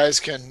and you guys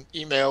can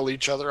email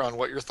each other on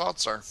what your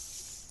thoughts are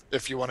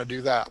if you want to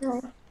do that.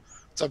 Okay.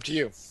 It's up to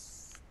you.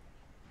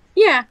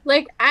 Yeah,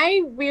 like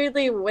I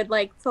weirdly would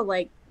like to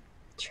like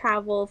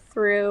travel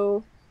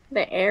through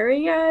the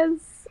areas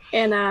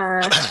in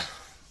a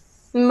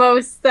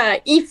most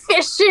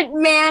efficient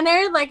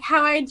manner, like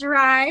how I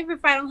drive.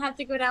 If I don't have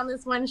to go down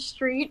this one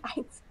street,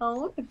 I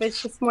don't. If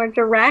it's just more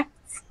direct.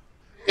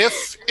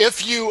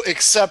 If you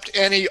accept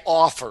any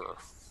offer,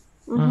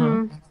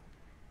 Mm-hmm.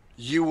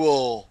 you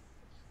will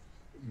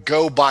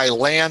go by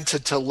land to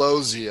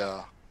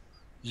Telosia.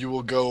 You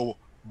will go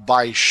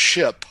by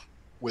ship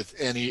with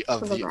any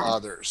of the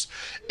others.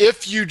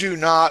 If you do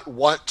not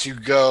want to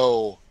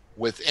go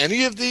with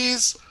any of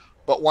these,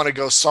 but want to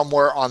go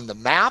somewhere on the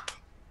map,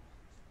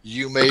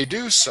 you may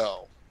do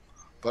so.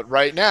 But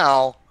right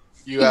now,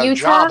 you have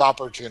job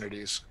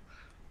opportunities.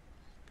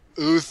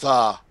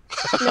 Utah.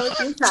 No, it's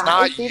Utah. It's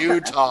not It's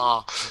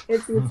Utah.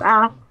 It's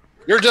Utah.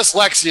 Your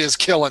dyslexia is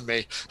killing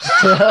me.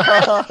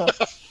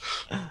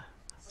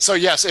 So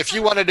yes, if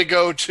you wanted to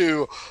go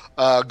to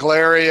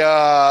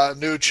Glaria,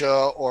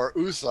 Nucha, or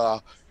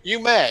Utha, you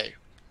may.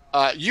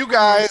 You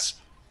guys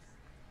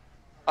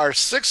are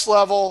 6th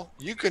level.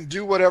 You can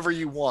do whatever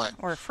you want.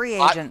 Or free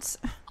agents.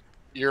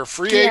 You're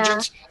free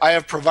agents. I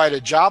have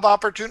provided job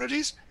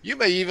opportunities. You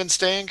may even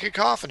stay in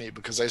Cacophony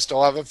because I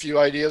still have a few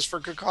ideas for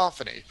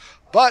Cacophony.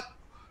 But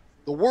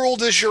the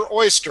world is your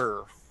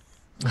oyster.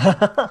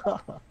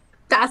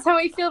 That's how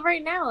I feel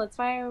right now. That's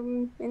why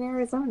I'm in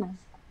Arizona.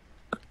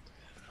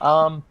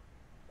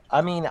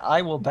 I mean,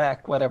 I will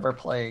back whatever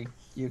play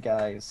you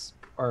guys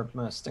are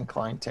most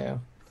inclined to.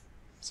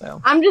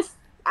 So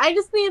I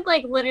just need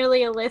like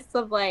literally a list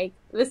of like,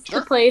 this is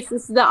the place,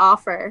 this is the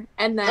offer,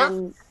 and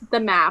then the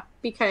map,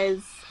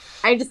 because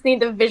I just need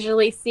to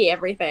visually see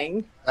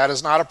everything. That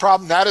is not a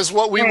problem. That is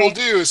what we will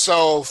do.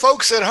 So,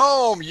 folks at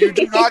home, you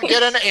do not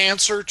get an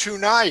answer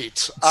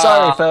tonight.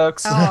 Sorry,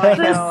 folks. Oh, I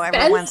know.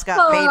 Everyone's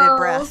got bated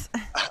breath.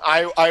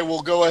 I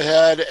will go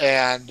ahead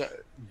and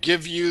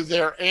give you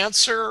their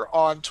answer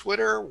on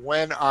Twitter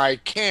when I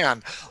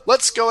can.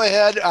 Let's go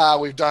ahead.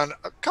 We've done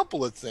a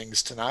couple of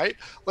things tonight.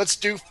 Let's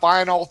do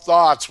final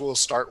thoughts. We'll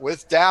start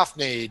with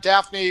Daphne.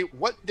 Daphne,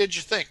 what did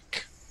you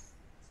think?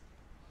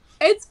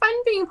 It's fun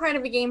being part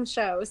of a game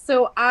show.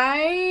 So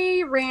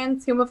I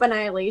ran Tomb of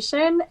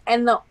Annihilation,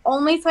 and the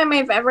only time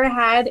I've ever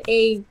had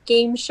a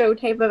game show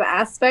type of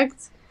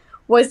aspect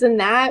was in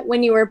that,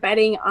 when you were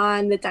betting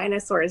on the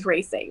dinosaurs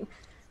racing.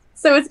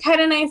 So it's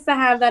kind of nice to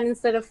have that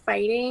instead of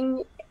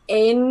fighting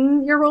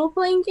in your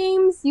role-playing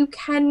games. You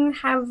can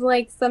have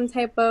like some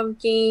type of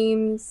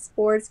games,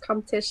 sports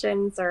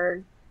competitions,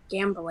 or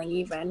gambling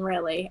even,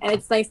 really. And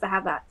it's nice to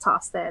have that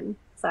tossed in.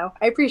 So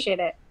I appreciate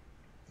it.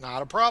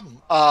 Not a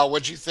problem.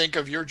 What'd you think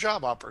of your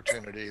job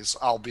opportunities,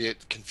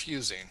 albeit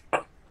confusing?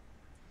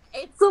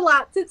 It's a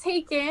lot to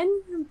take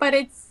in, but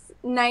it's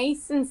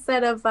nice.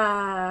 Instead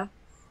of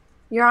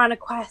you're on a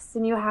quest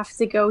and you have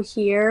to go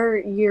here,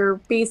 you're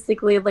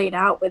basically laid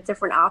out with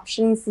different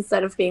options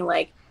instead of being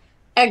like,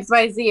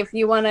 XYZ, if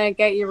you want to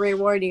get your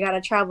reward, you got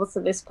to travel to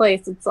this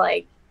place. It's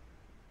like,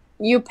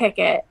 you pick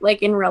it,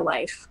 like in real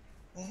life,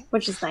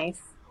 which is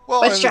nice,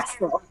 but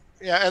stressful.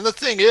 And the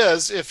thing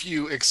is, if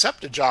you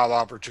accept a job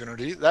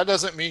opportunity, that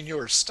doesn't mean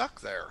you're stuck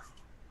there.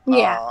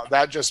 Yeah.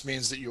 That just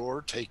means that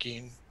you're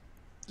taking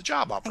the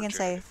job opportunity. I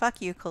can say,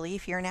 fuck you,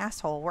 Khalif, you're an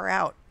asshole. We're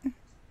out.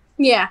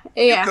 Yeah,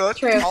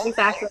 true,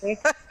 exactly.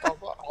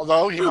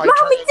 Although he might.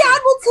 Mommy, Dad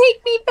will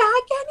take me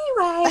back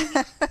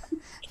anyway.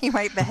 He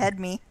might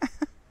behead me.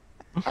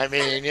 I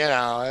mean,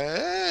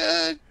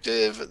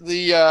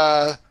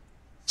 the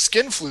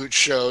skin flute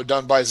show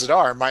done by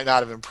Zadar might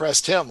not have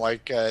impressed him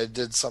like it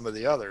did some of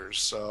the others.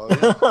 So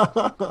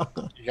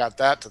you got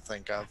that to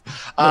think of.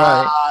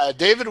 Right.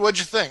 David, what'd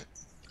you think?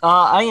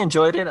 I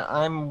enjoyed it.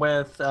 I'm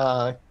with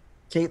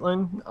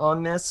Caitlin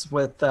on this,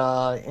 with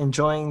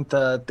enjoying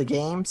the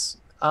games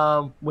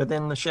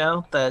within the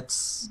show.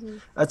 That's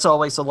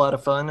always a lot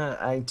of fun.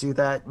 I do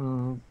that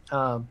in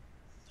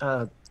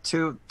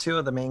two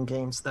of the main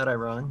games that I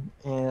run,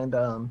 and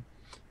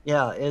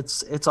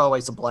it's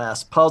always a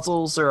blast.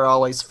 Puzzles are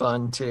always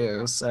fun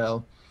too.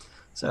 So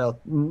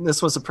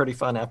this was a pretty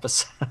fun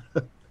episode.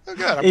 Oh,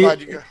 good. I'm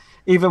glad you got...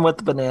 Even with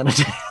the banana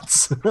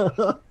dance.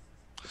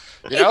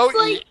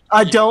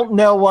 I don't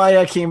know why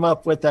I came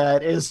up with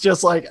that. It's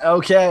just like,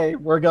 okay,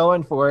 we're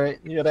going for it.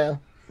 At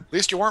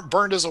least you weren't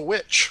burned as a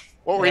witch.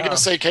 What were you going to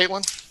say,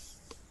 Caitlin?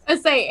 I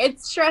say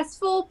it's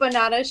stressful, but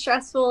not as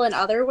stressful in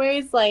other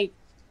ways. Like,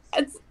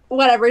 it's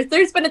whatever.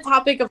 There's been a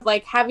topic of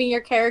like having your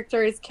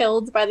characters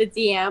killed by the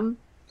DM,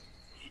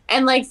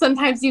 and like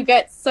sometimes you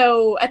get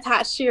so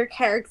attached to your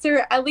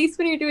character. At least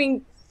when you're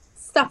doing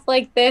stuff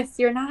like this,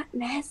 you're not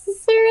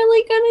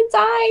necessarily gonna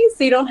die,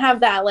 so you don't have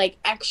that like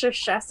extra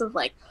stress of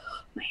like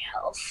my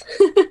health.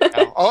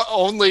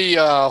 Only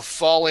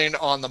falling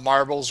on the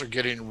marbles or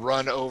getting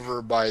run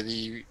over by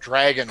the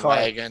dragon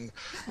wagon.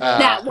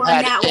 That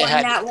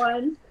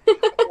one.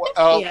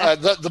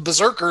 The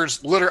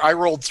berserkers, literally, I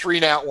rolled 3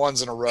 nat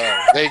ones in a row.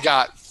 They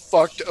got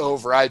fucked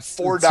over. I had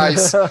 4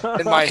 dice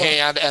in my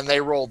hand, and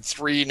they rolled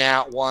 3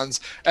 nat ones,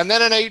 and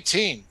then an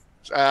 18.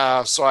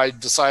 So I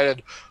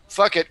decided,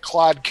 fuck it.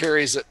 Claude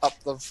carries it up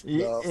the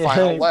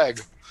final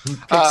leg. He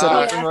picks it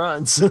up and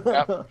runs. Yep,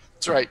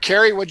 that's right.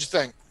 Carrie, what'd you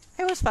think?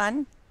 It was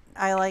fun.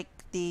 I like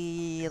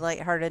the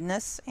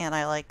lightheartedness, and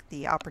I like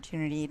the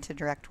opportunity to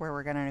direct where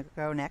we're going to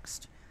go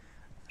next.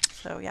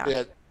 So,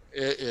 yeah.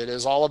 It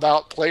is all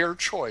about player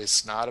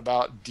choice, not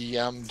about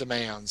DM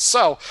demands.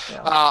 So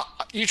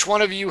each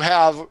one of you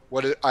have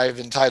what I've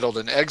entitled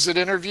an exit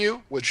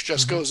interview, which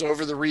just goes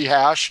over the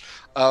rehash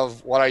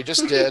of what I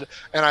just did.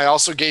 And I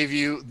also gave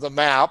you the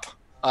map.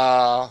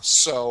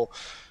 So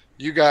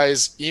you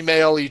guys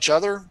email each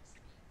other,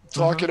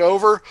 talk it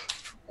over.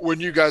 When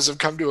you guys have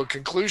come to a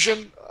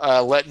conclusion,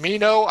 let me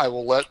know. I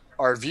will let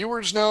our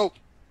viewers know.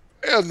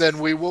 And then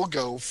we will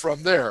go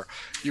from there.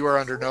 You are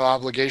under no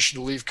obligation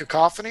to leave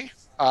Cacophony.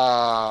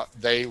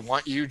 They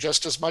want you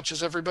just as much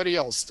as everybody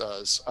else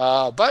does.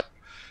 But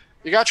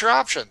you got your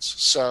options,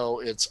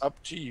 so it's up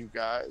to you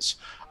guys.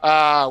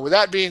 With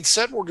that being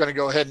said, we're going to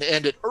go ahead and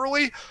end it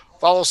early.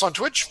 Follow us on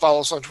Twitch.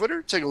 Follow us on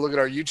Twitter. Take a look at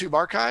our YouTube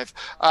archive.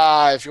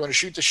 If you want to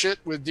shoot the shit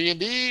with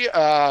D&D, hit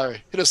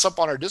us up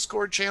on our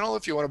Discord channel.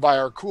 If you want to buy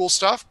our cool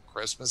stuff,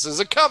 Christmas is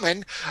a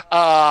coming.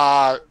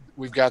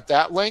 We've got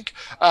that link.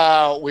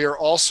 We are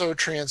also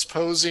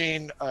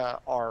transposing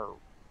our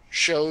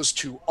shows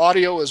to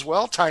audio as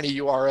well,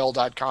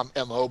 tinyurl.com,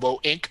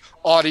 mhobo inc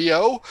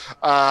audio.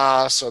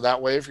 So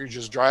that way, if you're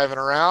just driving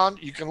around,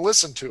 you can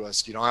listen to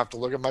us. You don't have to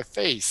look at my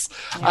face.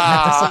 You don't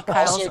have to see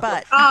Kyle's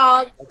butt.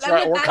 Oh, that's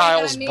right, or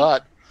Kyle's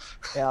butt.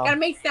 Yeah. Gotta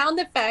make sound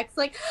effects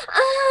like,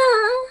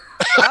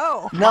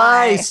 Oh,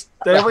 nice.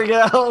 There we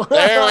go.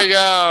 There we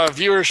go.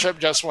 Viewership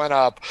just went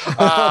up.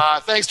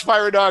 Thanks to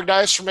Pirate Dog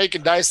Dice for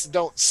making dice that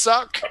don't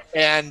suck.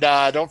 And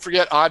don't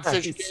forget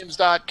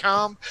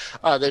oddfishgames.com.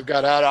 They've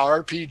got out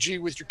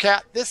RPG with your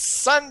cat this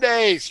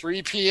Sunday,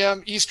 3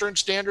 p.m. Eastern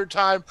Standard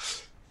Time.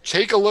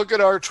 Take a look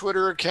at our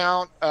Twitter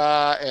account,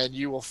 and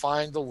you will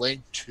find the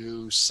link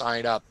to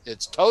sign up.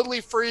 It's totally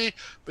free,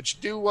 but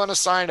you do want to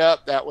sign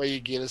up. That way you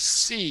get a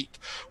seat.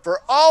 For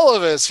all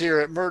of us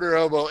here at Murder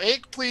Hobo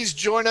Inc., please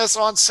join us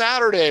on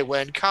Saturday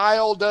when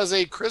Kyle does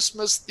a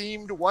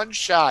Christmas-themed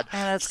one-shot.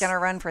 And it's going to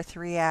run for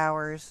 3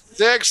 hours.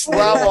 6th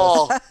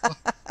level.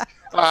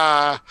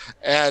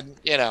 And,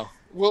 you know,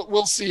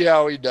 we'll see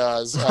how he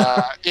does.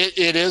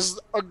 It is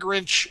a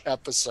Grinch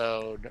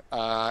episode,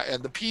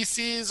 and the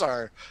PCs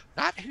are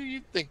not who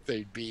you'd think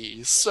they'd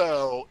be.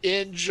 So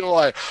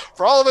enjoy.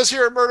 For all of us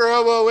here at Murder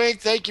Hobo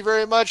Inc., thank you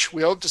very much.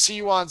 We hope to see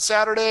you on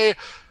Saturday.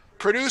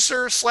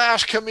 Producer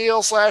 /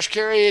 Camille /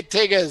 Carrie,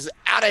 take us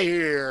out of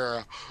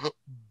here.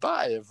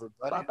 Bye,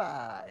 everybody.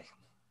 Bye-bye.